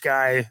French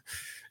guy.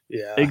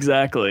 Yeah,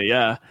 exactly.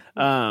 Yeah,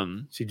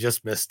 she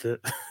just missed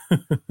it.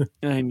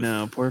 I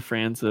know, poor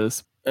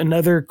Frances.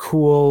 Another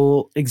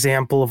cool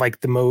example of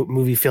like the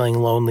movie feeling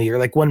lonely, or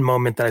like one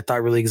moment that I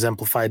thought really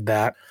exemplified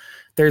that.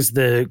 There's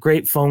the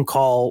great phone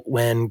call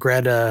when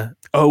Greta.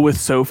 Oh, with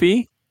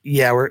Sophie?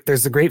 Yeah,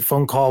 there's the great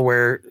phone call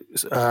where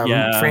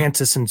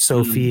Frances and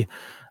Sophie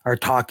are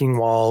talking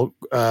while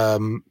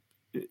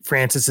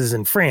Frances is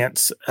in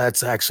France.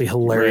 That's actually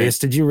hilarious.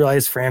 Right. Did you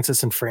realize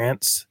Frances in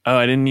France? Oh,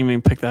 I didn't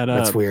even pick that up.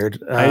 That's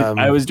weird.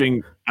 I was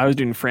doing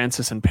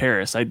Frances in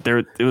Paris.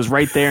 It was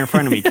right there in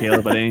front of me,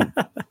 Caleb, but I didn't.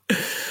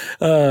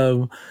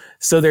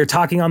 So they're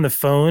talking on the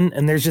phone,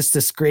 and there's just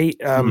this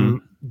great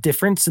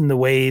difference in the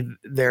way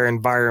their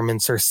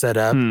environments are set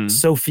up.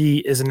 Sophie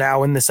is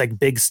now in this like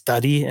big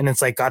study, and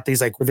it's like got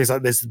these like where there's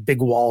like this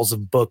big walls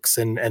of books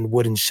and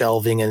wooden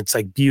shelving, and it's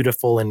like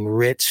beautiful and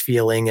rich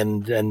feeling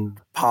and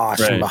posh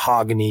and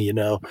mahogany, you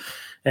know.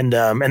 And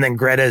then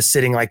Greta is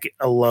sitting like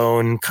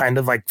alone, kind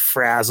of like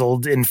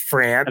frazzled in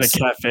France. At a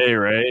cafe,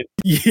 right?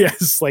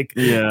 Yes, like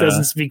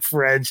doesn't speak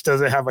French,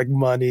 doesn't have like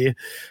money.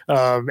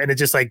 And it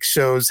just like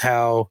shows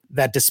how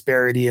that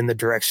disparity in the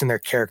direction their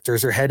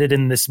characters are headed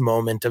in this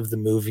moment of the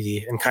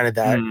movie, and kind of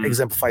that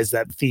exemplifies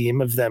that theme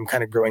of them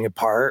kind of growing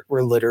apart,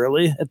 where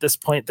literally at this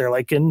point they're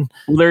like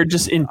they're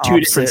just in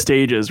two different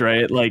stages,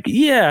 right? Like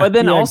but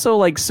then also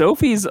like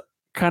Sophie's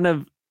kind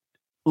of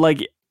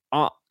like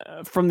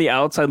from the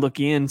outside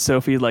looking in,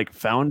 Sophie like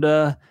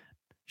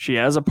she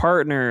has a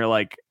partner,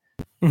 like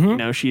you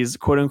know, she's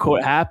quote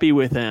unquote happy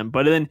with him,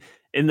 but then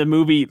in the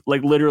movie,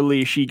 like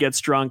literally she gets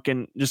drunk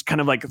and just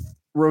kind of like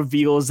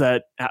reveals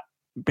that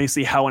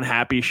basically how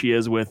unhappy she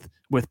is with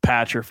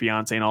Patch, her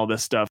fiance, and all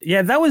this stuff.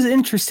 Yeah, that was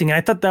interesting.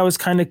 I thought that was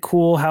kind of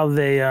cool how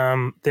they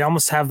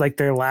almost have like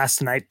their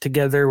last night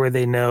together where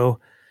they know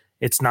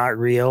it's not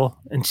real,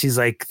 and she's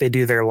like they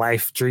do their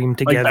life dream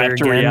together, like back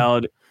to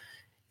reality.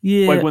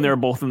 Yeah, like when they're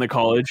both in the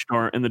college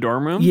or in the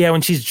dorm room. Yeah,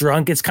 when she's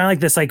drunk, it's kind of like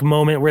this like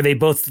moment where they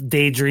both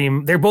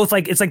daydream. They're both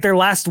like, it's like their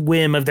last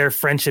whim of their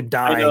friendship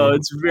dying. I know,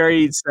 it's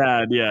very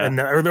sad. Yeah, and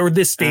or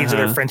this stage of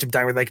their friendship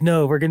dying, we're like,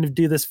 no, we're going to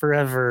do this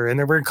forever.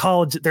 And we're in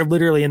college. They're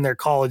literally in their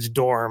college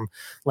dorm,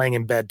 laying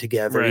in bed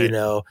together, you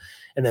know.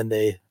 And then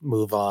they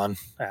move on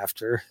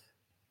after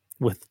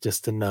with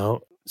just a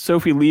note.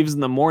 Sophie leaves in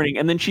the morning,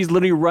 and then she's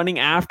literally running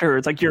after her.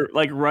 It's like you're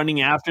like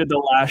running after the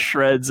last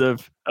shreds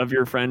of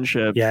your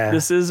friendship. Yeah,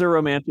 this is a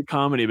romantic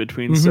comedy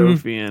between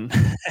Sophie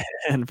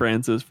and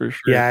Frances for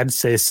sure. Yeah, I'd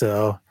say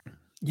so.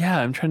 Yeah,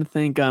 I'm trying to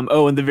think. In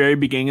the very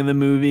beginning of the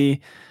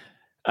movie,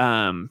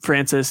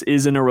 Frances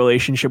is in a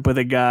relationship with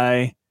a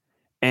guy,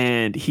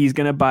 and he's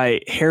gonna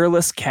buy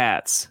hairless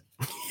cats.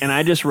 And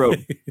I just wrote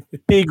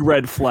big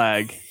red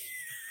flag.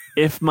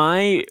 If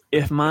my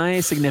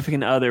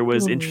significant other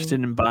was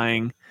interested in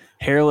buying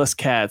hairless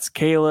cats,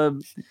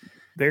 Caleb,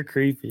 they're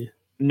creepy.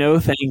 no,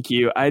 thank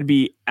you. I'd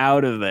be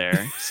out of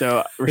there.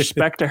 So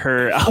respect to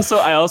her. Also,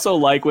 I also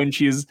like when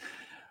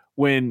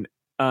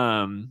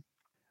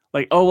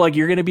like, oh, like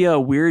you're gonna be a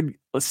weird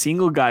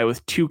single guy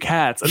with 2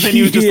 cats, and then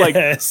he was just like,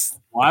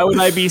 why would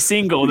I be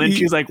single? And then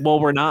she's like, well,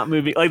 we're not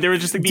moving. Like there was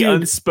just like the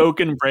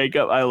unspoken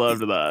breakup. I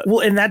loved that.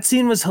 Well, and that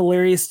scene was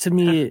hilarious to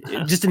me.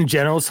 Just in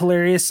general, it's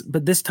hilarious.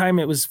 But this time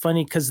it was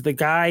funny because the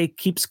guy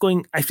keeps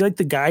going. I feel like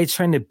the guy is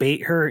trying to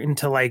bait her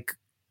into like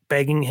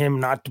begging him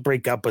not to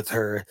break up with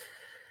her.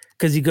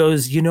 Because he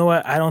goes, you know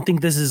what? I don't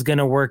think this is going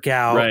to work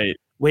out. Right.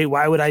 Wait,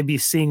 why would I be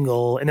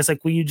single? And it's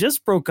like, well, you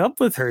just broke up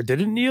with her,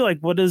 didn't you? Like,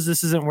 what does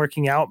this isn't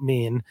working out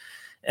mean?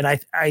 And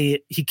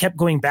he kept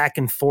going back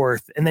and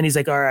forth. And then he's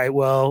like, all right,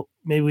 well,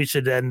 maybe we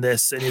should end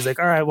this. And he's like,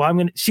 all right, well,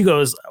 she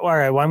goes, all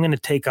right, well, I'm going to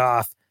take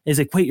off. And he's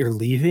like, wait, you're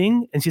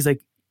leaving? And she's like,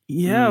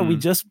 yeah, we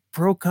just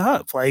broke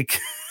up. Like,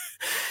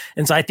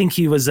 and so I think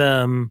he was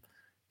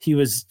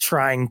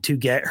trying to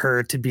get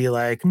her to be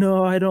like,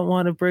 no, I don't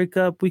want to break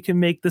up. We can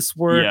make this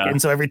work. Yeah.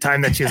 And so every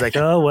time that she's like,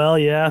 oh, well,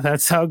 yeah,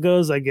 that's how it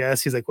goes, I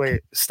guess. He's like,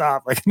 wait,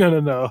 stop. Like,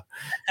 no.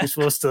 You're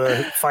supposed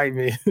to fight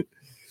me.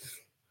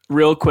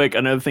 Real quick,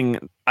 another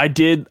thing I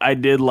did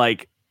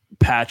like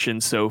Patch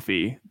and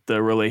Sophie,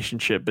 the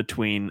relationship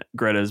between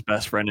Greta's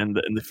best friend and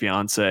the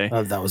fiance.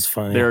 Oh, that was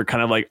funny. They were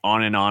kind of like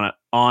on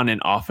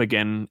and off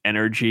again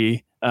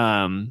energy.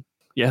 I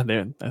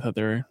thought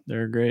they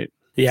were great.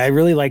 Yeah, I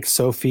really like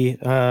Sophie.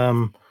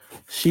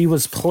 She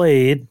was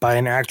played by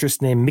an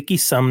actress named Mickey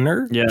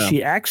Sumner. Yeah.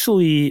 She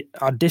actually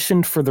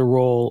auditioned for the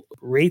role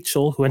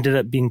Rachel, who ended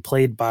up being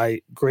played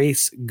by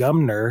Grace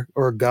Gummer.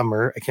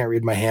 I can't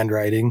read my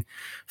handwriting.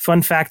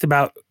 Fun fact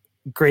about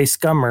Grace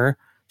Gummer,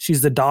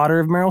 she's the daughter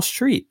of Meryl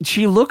Streep.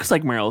 She looks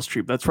like Meryl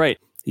Streep. That's right.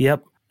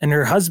 Yep. And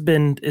her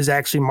husband is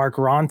actually Mark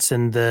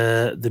Ronson,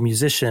 the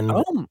musician.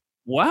 Oh,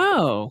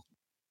 wow.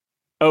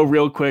 Oh,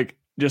 real quick,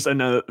 just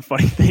another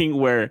funny thing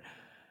where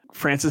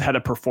Frances had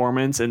a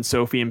performance and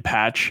Sophie and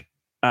Patch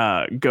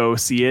go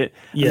see it.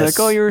 Yes. Like,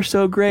 oh, you were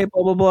so great,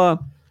 blah, blah, blah.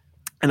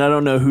 And I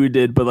don't know who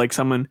did, but like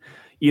someone,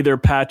 either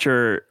Patch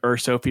or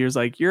Sophie was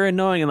like, you're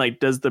annoying, and like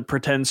does the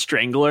pretend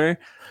strangle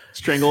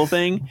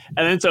thing.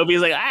 And then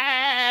Sophie's like,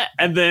 ah,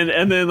 and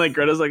then like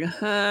Greta's like,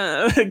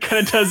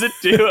 kind of does it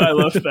too. I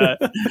love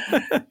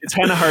that. It's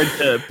kind of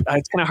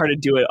hard to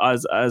do it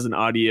as an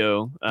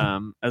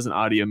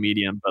audio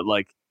medium, but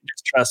like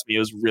just trust me, it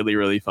was really,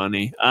 really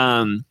funny.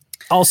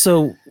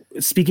 Also,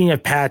 speaking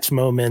of Patch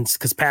moments,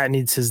 because Patch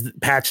needs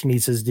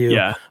his due.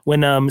 Yeah.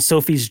 When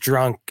Sophie's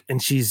drunk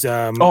and she's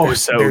they're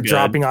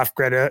dropping off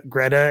Greta,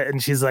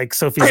 and she's like,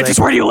 Sophie's Frances,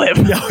 like, where do you live?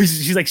 No,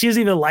 she's like, she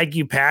doesn't even like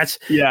you, Patch.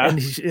 Yeah.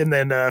 And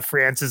then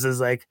Frances is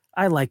like,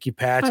 I like you,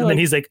 Patch, and then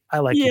he's like, I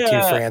like you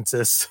too,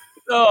 Frances.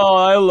 Oh,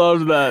 I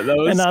loved that.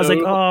 I was like,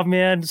 oh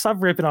man, stop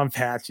ripping on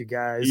Patch, you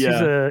guys.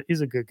 Yeah.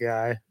 He's a good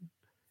guy.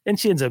 And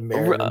she ends up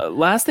marrying.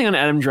 Last thing on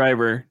Adam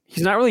Driver,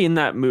 he's not really in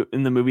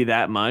the movie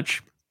that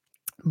much.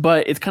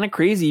 But it's kind of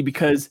crazy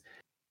because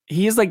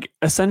he's like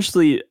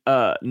essentially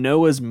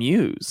Noah's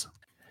muse.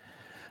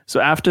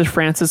 So after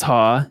Frances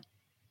Ha,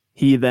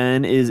 he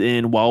then is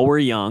in While We're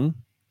Young.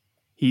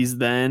 He's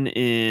then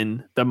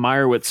in the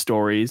Meyerowitz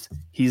stories.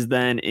 He's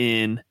then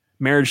in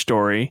Marriage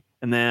Story.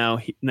 And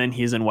then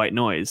he's in White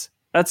Noise.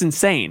 That's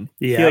insane.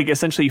 Yeah. He like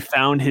essentially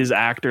found his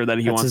actor that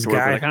he wants to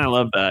work with. I kind of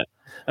love that.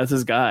 That's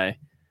his guy.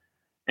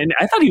 And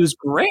I thought he was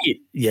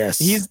great. Yes,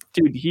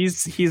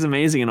 he's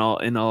amazing in all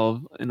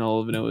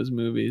of Noah's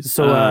movies.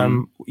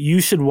 So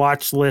you should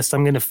watch list.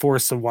 I'm going to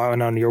force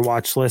one on your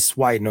watch list.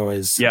 White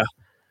Noise. Yeah,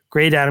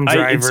 great Adam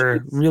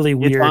Driver. Really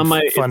weird, fun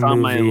movie. On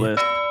my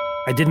list.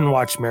 I didn't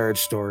watch Marriage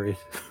Story.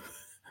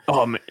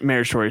 Oh,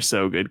 Marriage Story is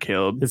so good,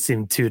 Caleb. It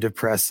seemed too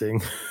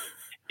depressing.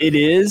 It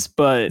is,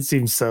 but it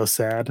seems so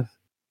sad.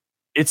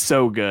 It's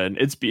so good.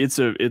 It's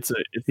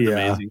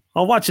amazing.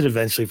 I'll watch it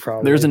eventually.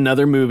 Probably. There's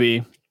another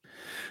movie.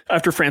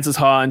 After Frances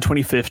Ha in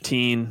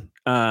 2015,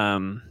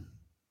 Noah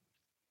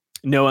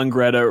and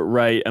Greta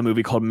write a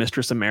movie called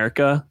Mistress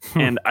America,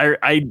 and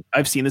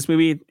I've seen this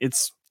movie.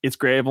 It's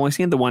great. I've only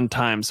seen it the one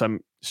time, so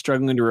I'm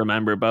struggling to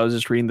remember. But I was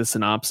just reading the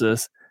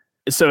synopsis.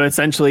 So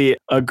essentially,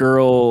 a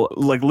girl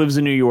like lives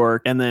in New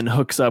York and then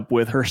hooks up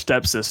with her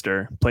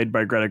stepsister, played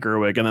by Greta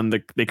Gerwig, and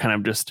then they kind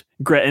of just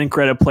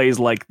Greta plays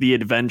like the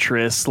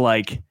adventurous,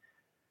 like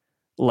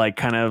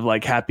kind of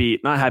like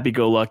not happy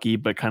go lucky,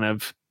 but kind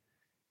of.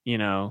 You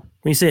know,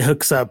 when you say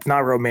hooks up,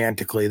 not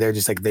romantically, they're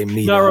just like they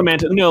meet. Not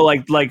romantic. No,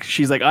 like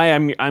she's like,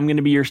 I'm going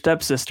to be your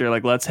stepsister.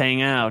 Like, let's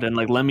hang out and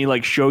like let me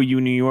like show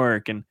you New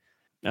York. And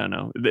I don't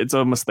know, it's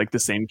almost like the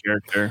same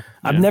character.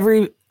 I've never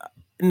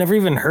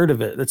even heard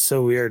of it. That's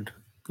so weird.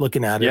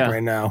 Looking at it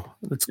right now,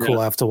 that's cool.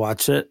 I have to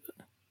watch it.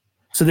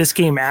 So this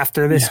came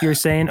after this. You're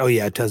saying? Oh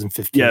yeah,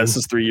 2015. Yeah, this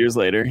is 3 years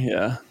later.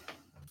 Yeah,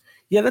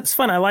 that's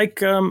fun. I like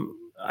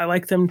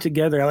them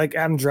together. I like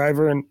Adam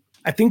Driver and.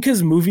 I think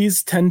his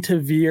movies tend to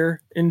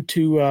veer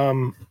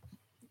into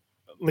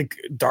like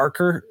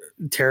darker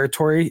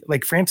territory.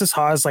 Like Frances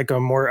Ha is like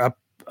a more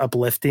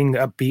uplifting,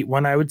 upbeat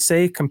one, I would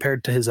say,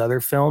 compared to his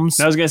other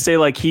films. I was gonna say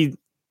like he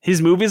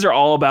his movies are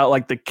all about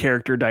like the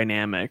character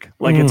dynamic.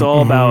 Like it's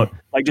all about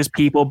like just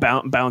people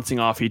bouncing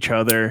off each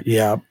other.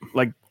 Yeah.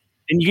 Like,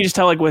 and you can just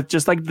tell like with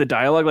just like the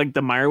dialogue, like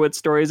the Meyerowitz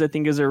stories, I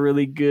think is a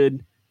really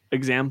good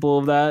example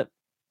of that.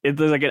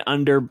 There's like an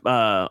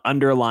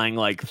underlying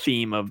like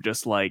theme of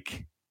just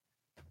like,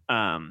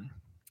 I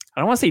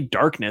don't want to say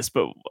darkness,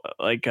 but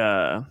like,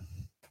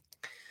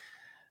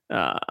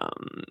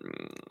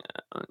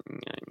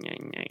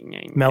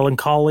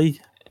 melancholy,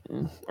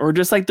 or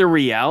just like the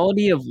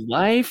reality of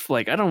life.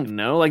 Like, I don't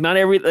know, like not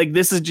every, like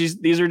these are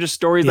just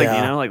stories. Like,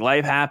 you know, like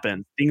life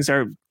happens,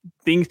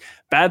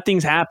 bad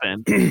things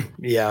happen.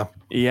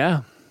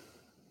 Yeah.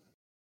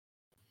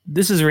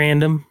 This is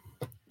random.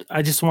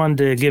 I just wanted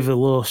to give a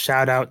little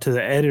shout out to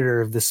the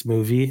editor of this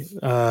movie.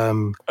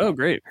 Oh,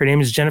 great. Her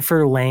name is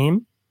Jennifer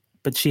Lame,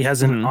 but she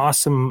has an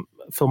awesome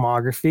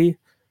filmography.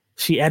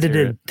 She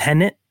edited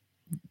Tenet,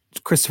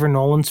 Christopher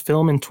Nolan's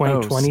film in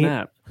 2020. Oh,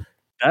 snap.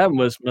 That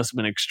must have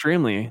been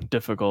extremely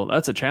difficult.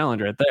 That's a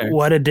challenge right there.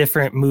 What a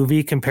different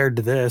movie compared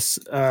to this.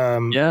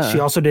 She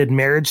also did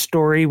Marriage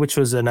Story, which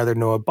was another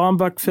Noah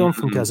Baumbach film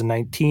from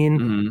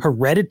 2019.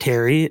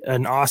 Hereditary,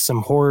 an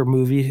awesome horror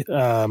movie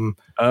from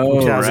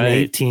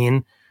 2018.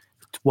 Right.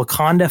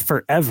 Wakanda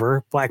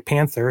Forever, Black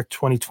Panther,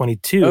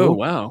 2022. Oh,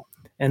 wow.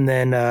 And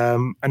then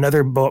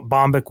another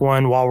Baumbach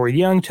one, While We're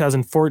Young,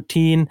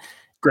 2014.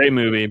 Great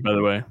movie, by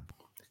the way.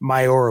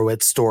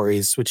 Meyerowitz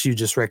Stories, which you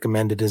just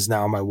recommended, is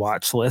now on my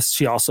watch list.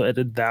 She also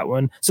edited that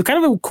one. So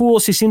kind of a cool,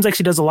 she seems like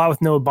she does a lot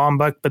with Noah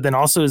Baumbach, but then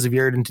also is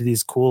veered into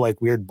these cool,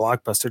 like weird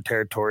blockbuster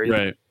territory.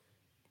 Right.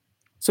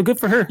 So good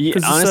for her. Yeah,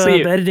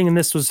 honestly, the editing in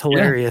this was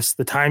hilarious.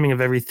 The timing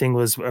of everything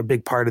was a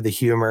big part of the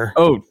humor.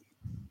 Oh,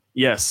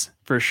 yes,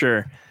 for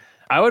sure.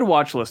 I would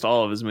watch list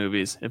all of his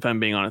movies if I'm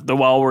being honest. The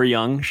While We're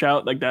Young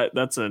shout, like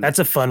that's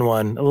a fun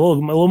one. A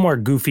little more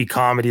goofy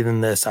comedy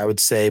than this, I would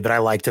say, but I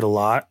liked it a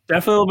lot.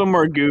 Definitely a little bit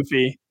more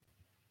goofy.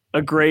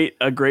 A great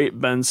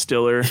Ben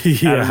Stiller,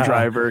 Adam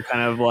Driver,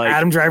 kind of like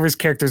Adam Driver's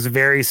character is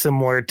very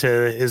similar to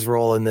his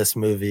role in this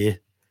movie.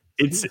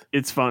 It's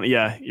fun.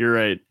 Yeah, you're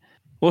right.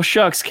 Well,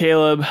 shucks,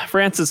 Caleb.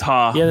 Frances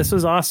Ha. Yeah, this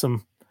was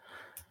awesome.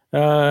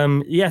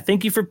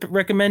 Thank you for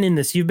recommending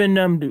this. You've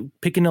been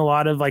picking a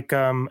lot of like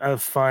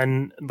of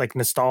fun, like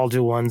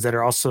nostalgia ones that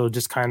are also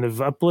just kind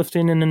of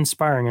uplifting and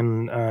inspiring,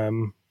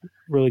 and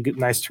really good,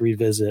 nice to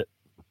revisit.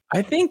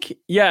 I think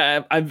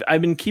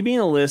I've been keeping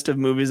a list of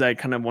movies I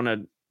kind of want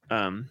to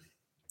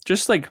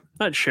just like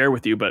not share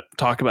with you, but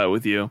talk about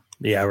with you.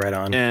 Yeah, right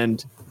on.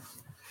 And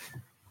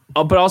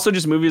but also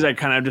just movies I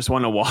kind of just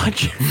want to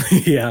watch.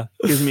 Yeah,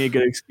 gives me a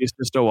good excuse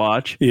just to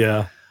watch.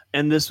 Yeah,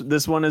 and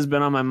this one has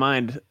been on my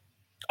mind.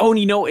 Oh, and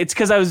you know, it's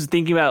because I was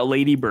thinking about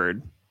Lady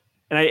Bird,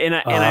 and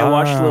I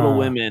watched Little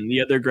Women,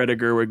 the other Greta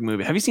Gerwig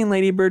movie. Have you seen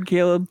Lady Bird,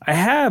 Caleb? I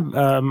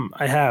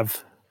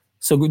have.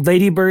 So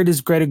Lady Bird is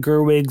Greta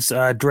Gerwig's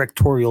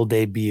directorial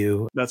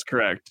debut. That's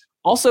correct.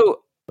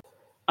 Also,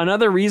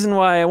 another reason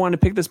why I wanted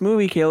to pick this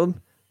movie,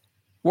 Caleb,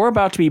 we're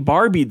about to be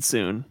Barbied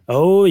soon.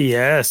 Oh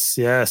yes.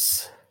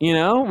 You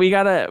know, we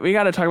gotta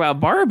talk about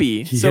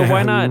Barbie. So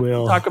why not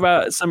talk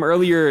about some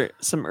earlier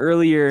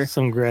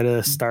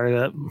Greta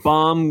startup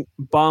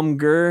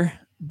Baumgart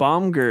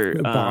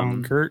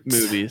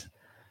movies.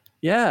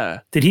 Yeah.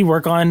 Did he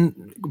work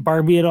on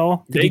Barbie at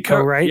all? Did he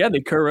co-write? Yeah,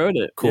 they co-wrote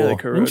it. Cool.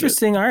 Yeah,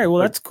 interesting. All right.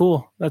 Well, that's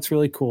cool. That's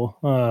really cool.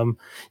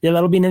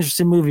 That'll be an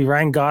interesting movie.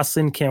 Ryan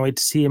Gosling. Can't wait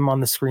to see him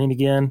on the screen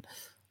again.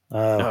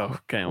 Can't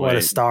wait. What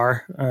a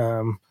star.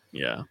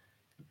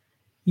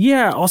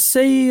 Yeah, I'll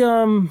say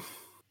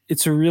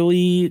it's a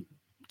really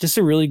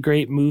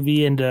great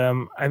movie, and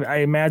I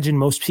imagine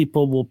most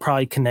people will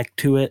probably connect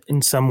to it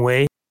in some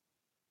way.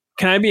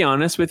 Can I be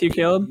honest with you,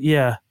 Caleb?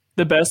 Yeah.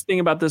 The best thing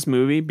about this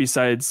movie,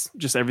 besides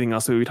just everything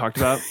else that we talked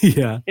about,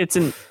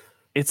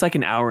 it's like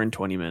an hour and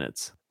 20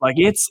 minutes. Like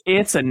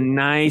it's a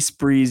nice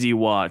breezy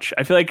watch.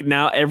 I feel like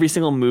now every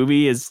single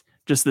movie is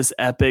just this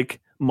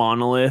epic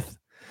monolith.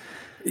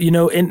 You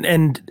know,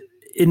 and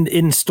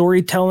in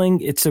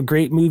storytelling, it's a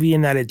great movie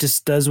in that it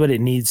just does what it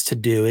needs to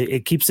do.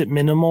 It keeps it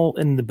minimal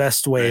in the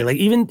best way. Like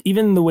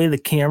even the way the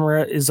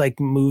camera is like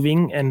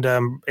moving and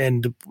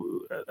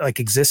like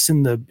exists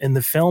in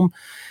the film.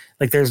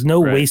 Like there's no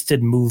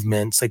wasted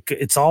movements. Like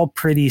it's all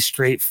pretty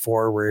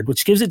straightforward,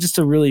 which gives it just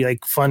a really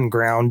like fun,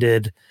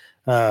 grounded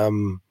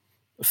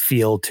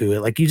feel to it.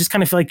 Like you just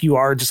kind of feel like you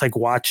are just like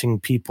watching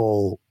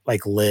people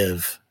like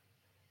live.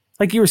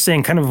 Like you were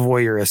saying, kind of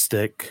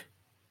voyeuristic.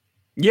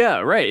 Yeah,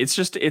 right. It's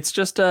just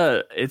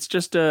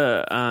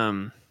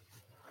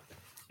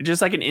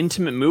like an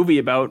intimate movie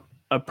about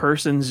a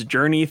person's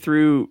journey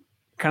through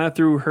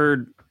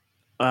her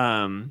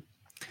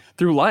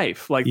through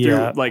life, like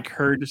through like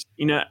her, just,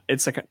 you know,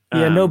 it's like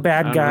no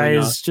bad guys,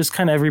 really just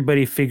kind of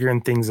everybody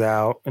figuring things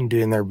out and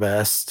doing their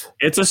best.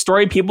 It's a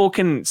story people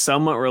can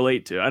somewhat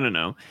relate to. I don't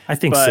know. I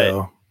think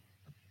so.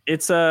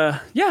 It's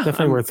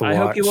definitely worth a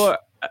watch.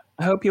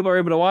 I hope people are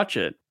able to watch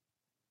it.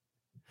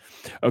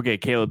 Okay,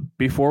 Caleb,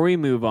 before we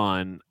move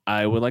on,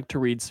 I would like to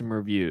read some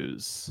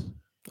reviews.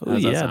 Oh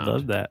yeah, I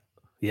love that.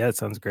 Yeah, it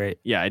sounds great.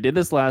 Yeah, I did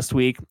this last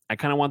week. I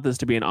kind of want this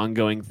to be an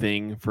ongoing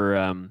thing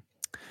for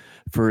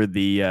for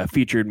the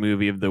featured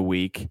movie of the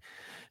week.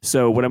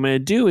 So what I'm going to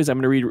do is I'm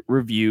going to read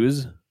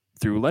reviews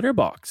through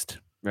Letterboxd,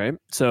 right?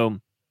 So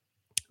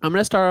I'm going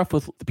to start off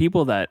with the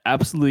people that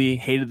absolutely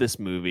hated this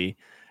movie,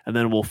 and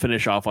then we'll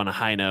finish off on a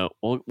high note.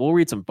 We'll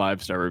read some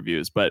 5-star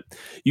reviews, but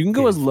you can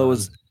go as low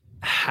as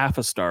half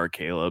a star,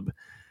 Caleb.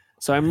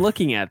 So I'm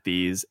looking at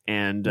these,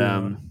 and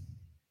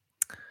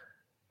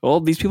well,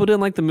 these people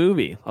didn't like the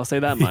movie. I'll say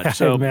that much. Yeah,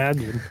 so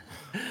imagine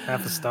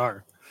half a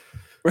star.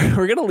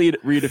 We're gonna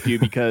read a few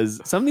because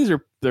some of these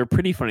they're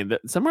pretty funny.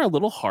 Some are a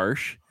little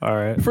harsh. All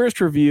right. First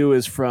review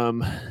is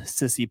from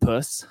Sissy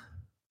Puss,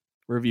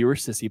 reviewer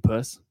Sissy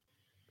Puss,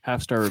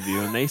 5-star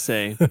review, and they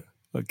say,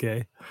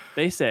 okay,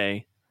 they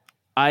say,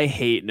 I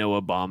hate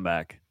Noah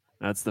Baumbach.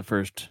 That's the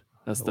first.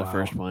 That's the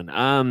first one.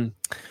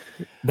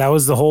 That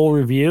was the whole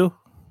review.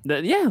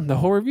 The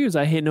whole review is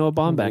I hate Noah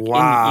Baumbach.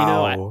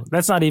 Wow, and,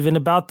 that's not even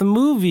about the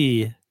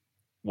movie.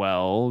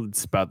 Well,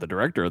 it's about the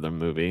director of the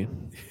movie.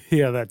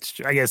 Yeah, that's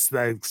true. I guess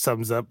that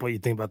sums up what you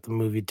think about the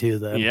movie too.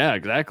 Then. Yeah,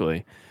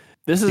 exactly.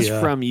 This is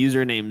from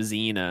username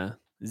Xena,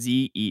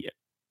 Zeina.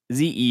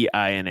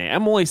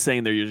 I'm only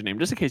saying their username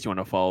just in case you want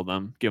to follow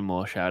them. Give them a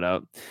little shout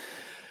out.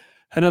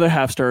 Another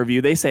 5-star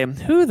review. They say,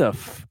 "Who the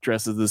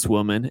dresses this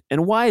woman,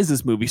 and why is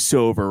this movie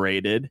so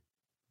overrated?"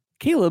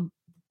 Caleb,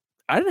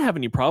 I didn't have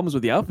any problems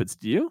with the outfits.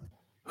 Do you?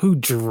 Who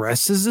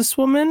dresses this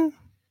woman?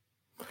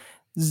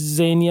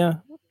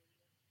 Xenia.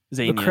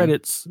 The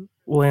credits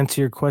will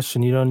answer your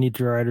question. You don't need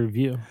to write a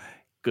review.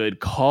 Good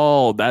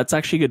call. That's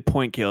actually a good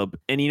point, Caleb.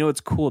 And you know what's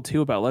cool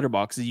too about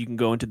Letterboxd is you can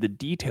go into the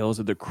details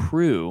of the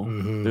crew.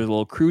 Mm-hmm. There's a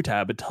little crew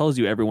tab. It tells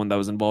you everyone that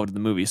was involved in the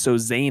movie. So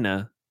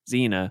Xena,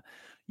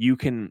 you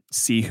can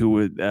see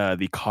who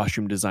the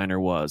costume designer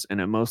was, and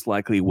it most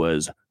likely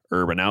was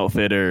Urban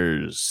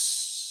Outfitters.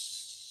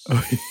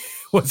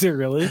 Was it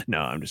really? No,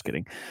 I'm just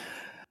kidding.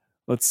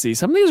 Let's see.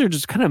 Some of these are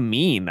just kind of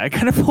mean. I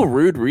kind of feel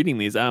rude reading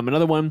these.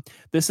 Another one.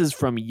 This is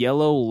from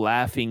Yellow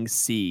Laughing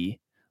C,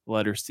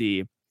 letter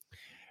C.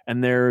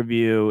 And their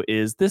review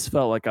is, this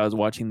felt like I was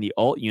watching the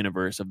alt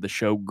universe of the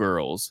show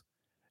Girls.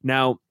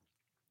 Now,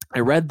 I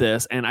read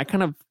this and I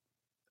kind of,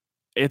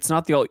 it's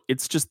not the alt,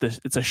 it's just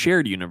it's a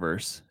shared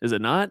universe. Is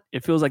it not?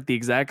 It feels like the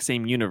exact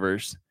same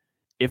universe.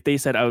 If they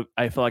said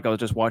I felt like I was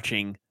just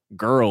watching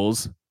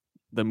Girls,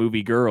 the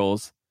movie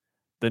Girls,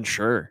 then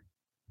sure.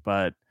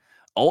 But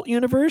alt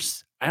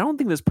universe? I don't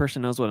think this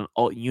person knows what an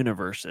alt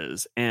universe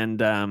is.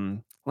 And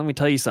let me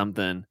tell you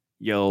something,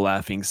 Yellow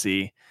Laughing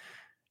C.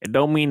 It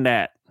don't mean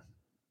that.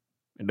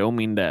 It don't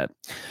mean that.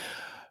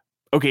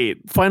 Okay,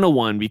 final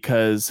one,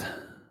 because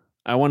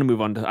I want to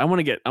move on to I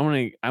want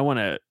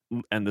to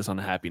end this on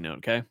a happy note,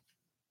 okay?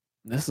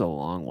 This is a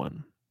long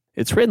one.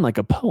 It's written like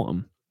a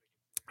poem.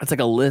 It's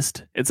like a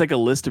list. It's like a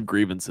list of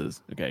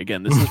grievances. Okay,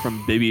 again, this is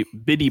from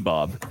Biddy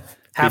Bob.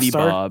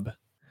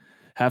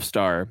 Half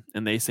star,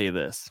 and they say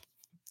this: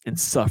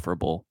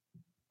 insufferable,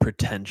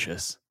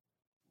 pretentious,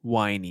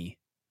 whiny,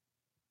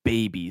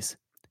 babies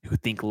who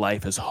think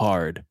life is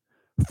hard,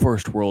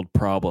 first world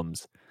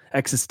problems,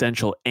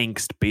 existential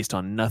angst based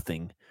on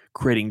nothing,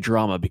 creating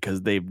drama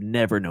because they've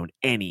never known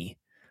any.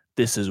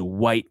 This is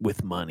white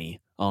with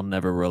money. I'll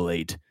never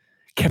relate.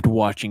 Kept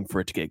watching for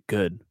it to get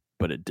good,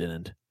 but it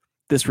didn't.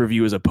 This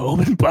review is a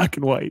poem in black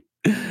and white,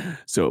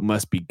 so it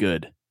must be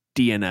good.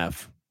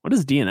 DNF. What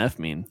does DNF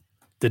mean?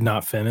 Did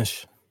not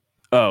finish.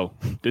 Oh,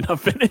 did not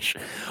finish.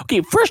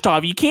 Okay, first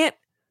off, you can't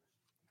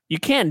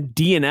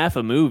DNF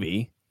a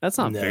movie. That's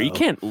not fair. You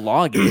can't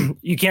log it.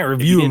 You can't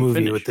review a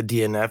movie with the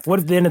DNF. What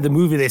if at the end of the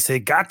movie they say,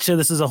 "Gotcha,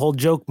 this is a whole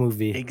joke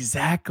movie"?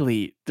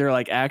 Exactly. They're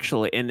like,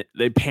 actually, and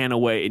they pan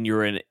away, and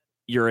you're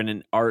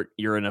in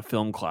a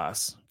film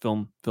class,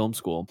 film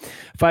school.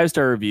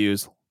 5-star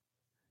reviews.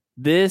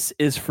 This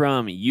is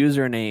from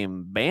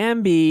username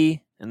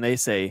Bambi, and they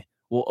say,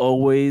 "Will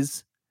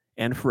always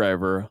and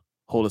forever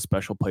hold a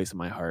special place in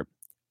my heart.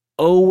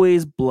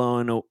 Always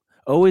blown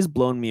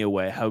me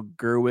away how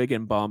Gerwig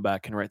and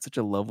Baumbach can write such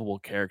a lovable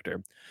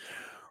character.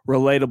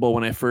 Relatable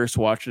when I first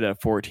watched it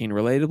at 14.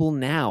 Relatable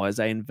now as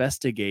I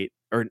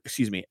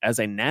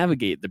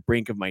navigate the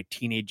brink of my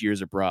teenage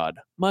years abroad.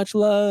 Much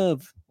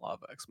love." A lot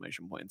of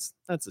exclamation points.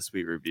 That's a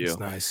sweet review. That's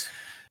nice.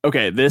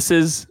 Okay, this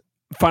is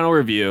final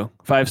review,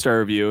 5-star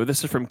review.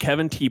 This is from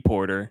Kevin T.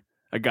 Porter,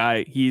 a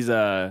guy. He's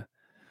a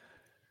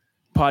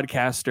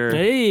podcaster,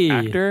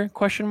 actor, ?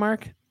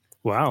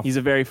 Wow. He's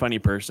a very funny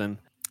person.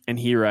 And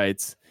he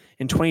writes,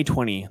 "In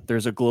 2020,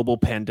 there's a global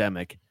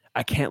pandemic.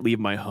 I can't leave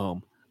my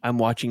home. I'm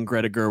watching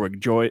Greta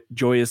Gerwig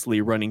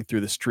joyously running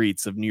through the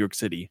streets of New York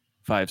City.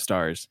 5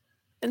 stars."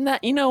 And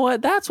that, you know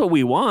what? That's what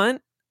we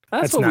want.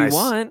 That's what nice. We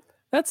want.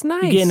 That's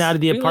nice. You're getting out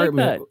of the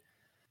apartment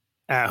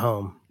at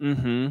home.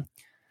 Mm-hmm.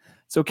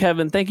 So,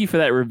 Kevin, thank you for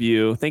that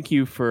review. Thank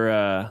you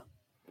for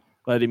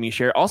letting me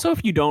share. Also, if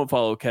you don't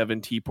follow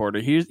Kevin T. Porter,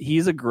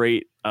 he's a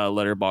great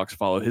Letterboxd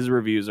follow. His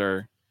reviews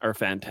are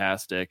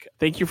fantastic.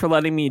 Thank you for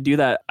letting me do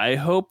that. I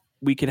hope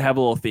we could have a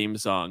little theme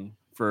song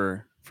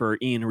for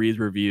Ian Reed's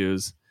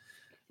reviews.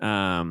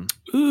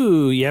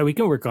 Ooh, yeah, we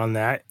can work on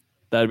that.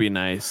 That'd be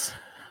nice.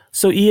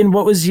 So, Ian,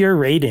 what was your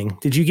rating?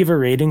 Did you give a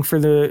rating for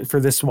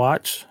this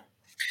watch?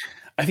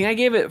 I think I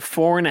gave it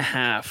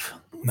 4.5.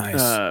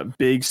 Nice.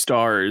 Big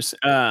stars.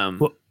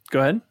 Go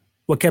ahead.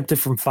 What kept it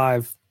from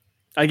 5?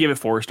 I gave it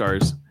 4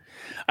 stars.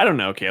 I don't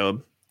know,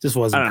 Caleb. Just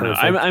wasn't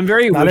perfect. I'm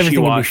very Not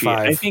wishy-washy.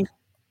 I think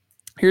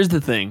here's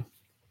the thing.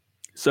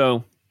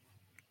 So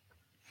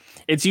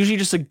it's usually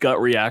just a gut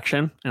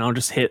reaction,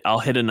 and I'll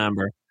hit a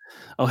number.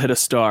 I'll hit a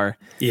star.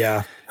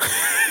 Yeah.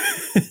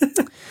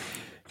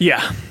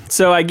 Yeah.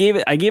 So I gave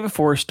it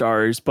 4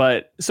 stars,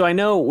 but so I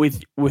know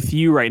with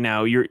you right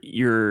now,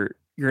 you're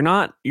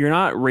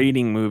not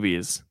rating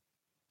movies.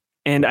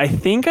 And I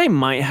think I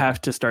might have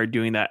to start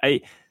doing that.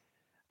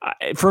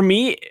 For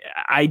me,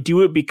 I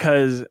do it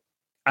because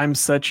I'm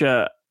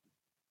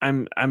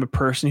a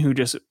person who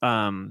just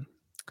I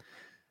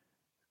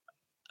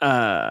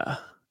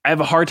have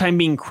a hard time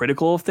being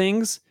critical of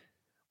things,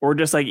 or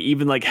just like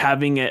even like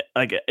having it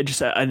like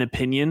just an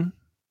opinion,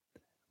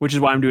 which is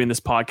why I'm doing this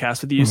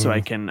podcast with you, so I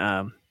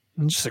can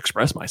just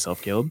express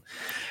myself, Caleb.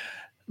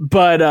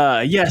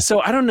 But yeah,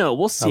 so I don't know.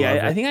 We'll see.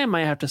 I think I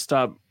might have to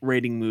stop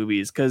rating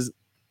movies, because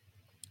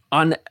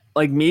on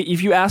like me,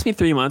 if you ask me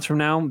 3 months from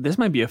now, this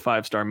might be a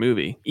 5-star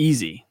movie,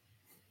 easy.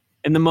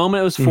 In the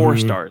moment, it was 4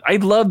 stars. I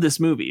love this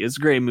movie. It's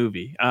a great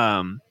movie.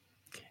 And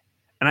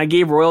I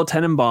gave Royal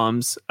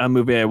Tenenbaums, a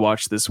movie I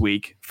watched this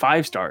week,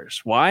 5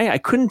 stars. Why? I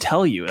couldn't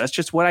tell you. That's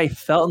just what I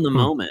felt in the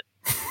moment.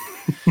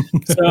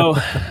 So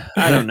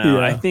I don't know.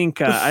 Yeah. I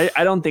think I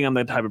don't think I'm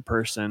the type of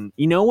person.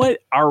 You know what?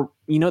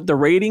 The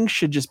rating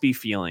should just be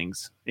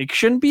feelings. It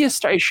shouldn't be a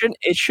star.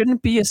 It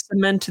shouldn't be a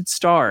cemented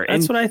star.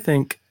 That's what I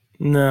think.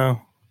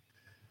 No.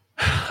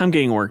 I'm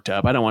getting worked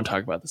up. I don't want to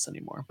talk about this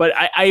anymore. But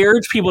I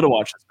urge people to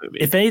watch this movie.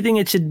 If anything,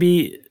 it should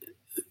be.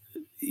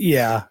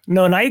 Yeah.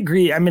 No, and I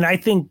agree. I mean, I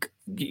think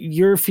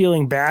you're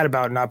feeling bad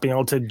about not being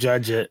able to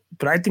judge it,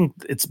 but I think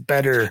it's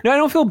better. No, I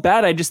don't feel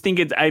bad. I just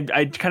think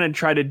I kind of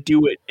try to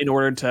do it in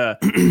order to,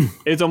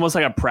 it's almost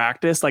like a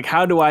practice. Like,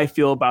 how do I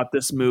feel about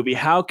this movie?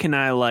 How can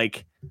I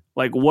like,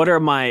 what are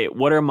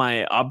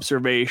my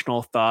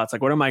observational thoughts?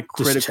 Like, what are my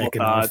critical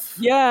thoughts?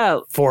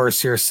 Yeah.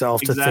 Force yourself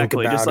to think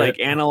about it. Just like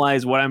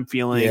analyze what I'm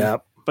feeling. Yeah.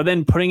 But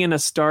then putting in a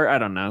star, I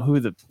don't know.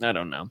 I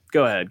don't know.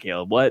 Go ahead,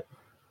 Caleb. What?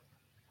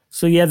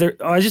 So yeah,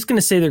 I was just going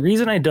to say the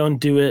reason I don't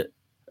do it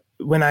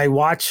when I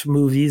watch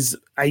movies,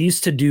 I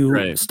used to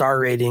do star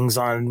ratings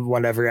on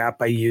whatever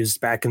app I used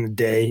back in the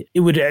day.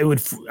 I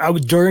would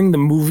during the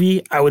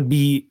movie, I would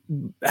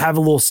have a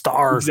little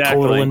star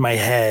total in my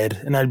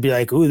head, and I'd be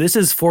like, "Ooh, this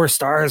is 4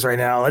 stars right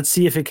now. Let's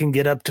see if it can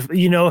get up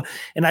to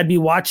And I'd be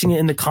watching it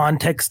in the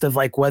context of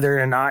like whether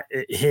or not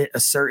it hit a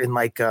certain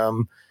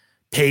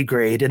pay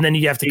grade, and then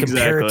you have to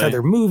compare it to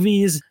other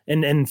movies.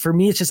 And for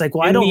me, it's just like,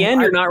 well, in the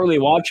end, you're not really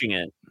watching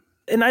it.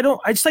 And I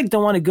just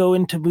don't want to go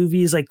into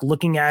movies like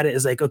looking at it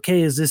as like,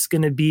 okay, is this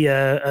going to be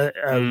a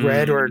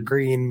red or a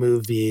green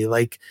movie?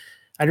 Like,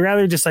 I'd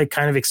rather just like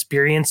kind of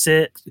experience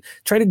it,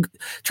 try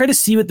to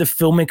see what the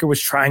filmmaker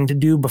was trying to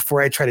do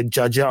before I try to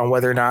judge it on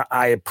whether or not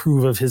I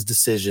approve of his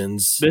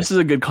decisions. This is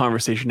a good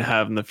conversation to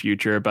have in the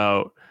future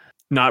about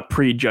not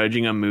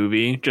prejudging a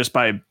movie just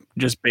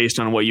based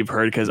on what you've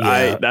heard, because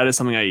that is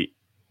something I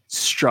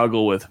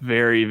struggle with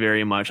very,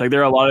 very much. Like, there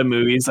are a lot of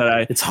movies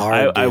that it's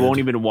hard. I won't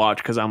even watch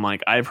because I'm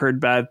like, I've heard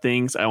bad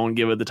things. I won't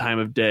give it the time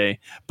of day.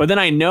 But then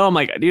I know, I'm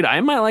like, dude,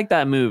 I might like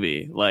that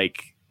movie.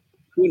 Like,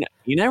 you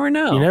never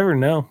know. You never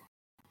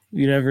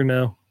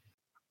know.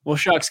 Well,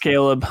 shucks,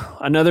 Caleb.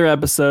 Another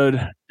episode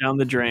down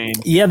the drain.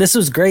 Yeah, this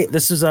was great.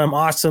 This was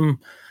awesome.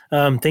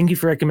 Thank you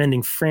for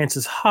recommending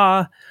Frances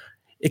Ha.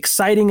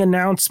 Exciting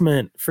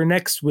announcement for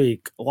next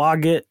week.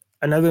 Log it.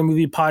 Another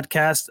movie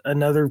podcast,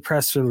 another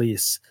press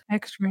release.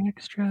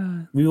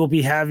 Extra. We will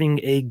be having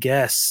a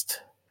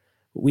guest.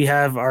 We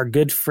have our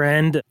good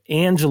friend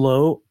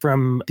Angelo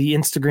from the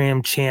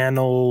Instagram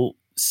channel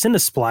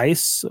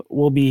Cinesplice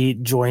will be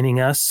joining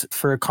us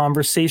for a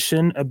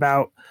conversation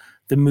about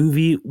the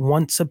movie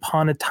Once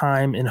Upon a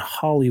Time in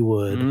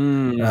Hollywood.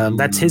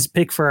 That's his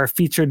pick for our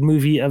featured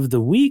movie of the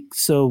week.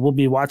 So we'll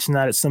be watching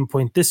that at some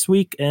point this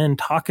week and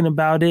talking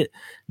about it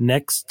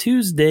next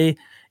Tuesday.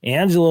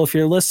 Angelo, if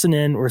you're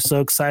listening, we're so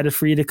excited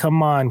for you to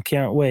come on.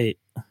 Can't wait.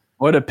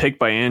 What a pick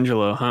by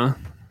Angelo, huh?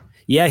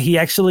 Yeah, he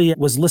actually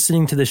was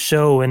listening to the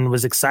show and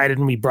was excited,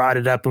 and we brought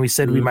it up and we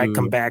said we might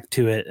come back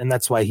to it, and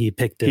that's why he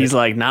picked it. He's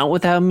like, not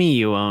without me,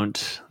 you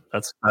won't.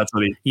 That's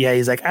what he... Yeah,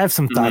 he's like, I have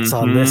some thoughts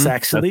on this,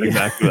 actually.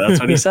 That's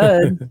what he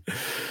said.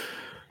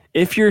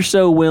 If you're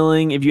so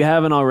willing, if you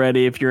haven't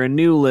already, if you're a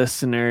new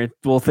listener,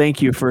 well, thank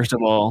you, first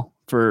of all,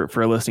 for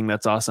listening.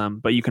 That's awesome.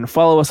 But you can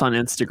follow us on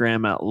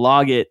Instagram at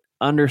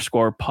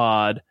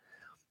logit_pod.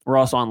 We're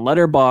also on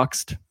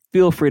Letterboxd.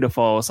 Feel free to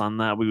follow us on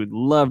that. We would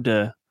love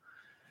to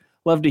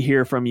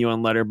hear from you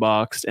on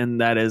Letterboxd,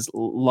 and that is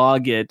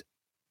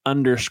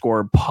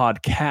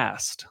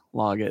logit_podcast.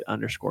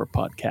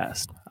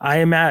 Logit_podcast. I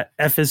am at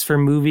F is for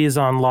movies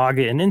on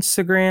Logit and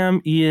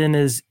Instagram. Ian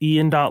is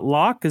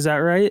Ian.lock. Is that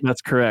right?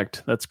 That's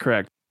correct.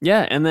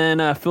 Yeah, and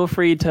then feel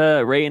free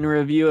to rate and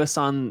review us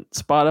on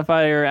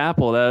Spotify or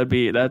Apple.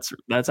 That's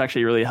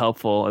actually really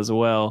helpful as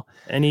well.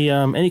 Any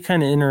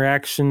kind of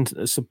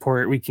interaction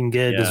support we can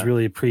get is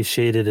really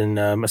appreciated, and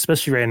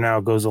especially right now,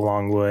 it goes a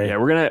long way. Yeah,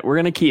 we're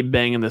gonna keep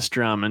banging this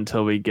drum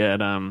until we get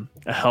a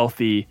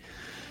healthy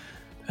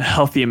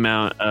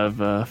amount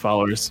of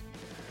followers.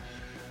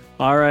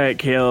 All right,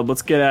 Caleb,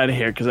 let's get out of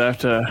here because I have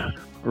to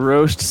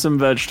roast some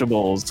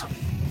vegetables.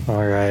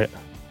 All right.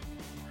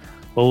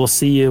 Well, we'll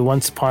see you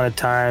once upon a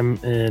time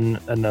in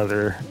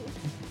another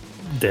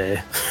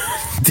day.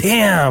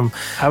 Damn.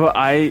 How about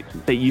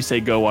that you say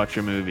go watch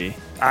a movie?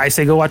 I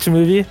say go watch a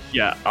movie?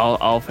 Yeah,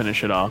 I'll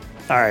finish it off.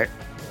 All right.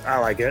 I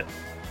like it.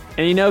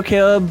 And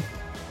Caleb,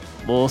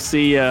 we'll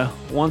see you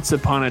once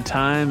upon a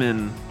time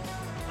in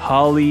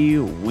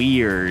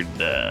Hollyweird.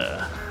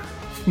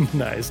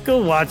 Nice.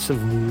 Go watch a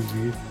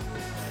movie.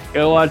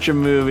 Go watch a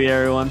movie,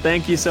 everyone.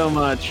 Thank you so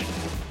much.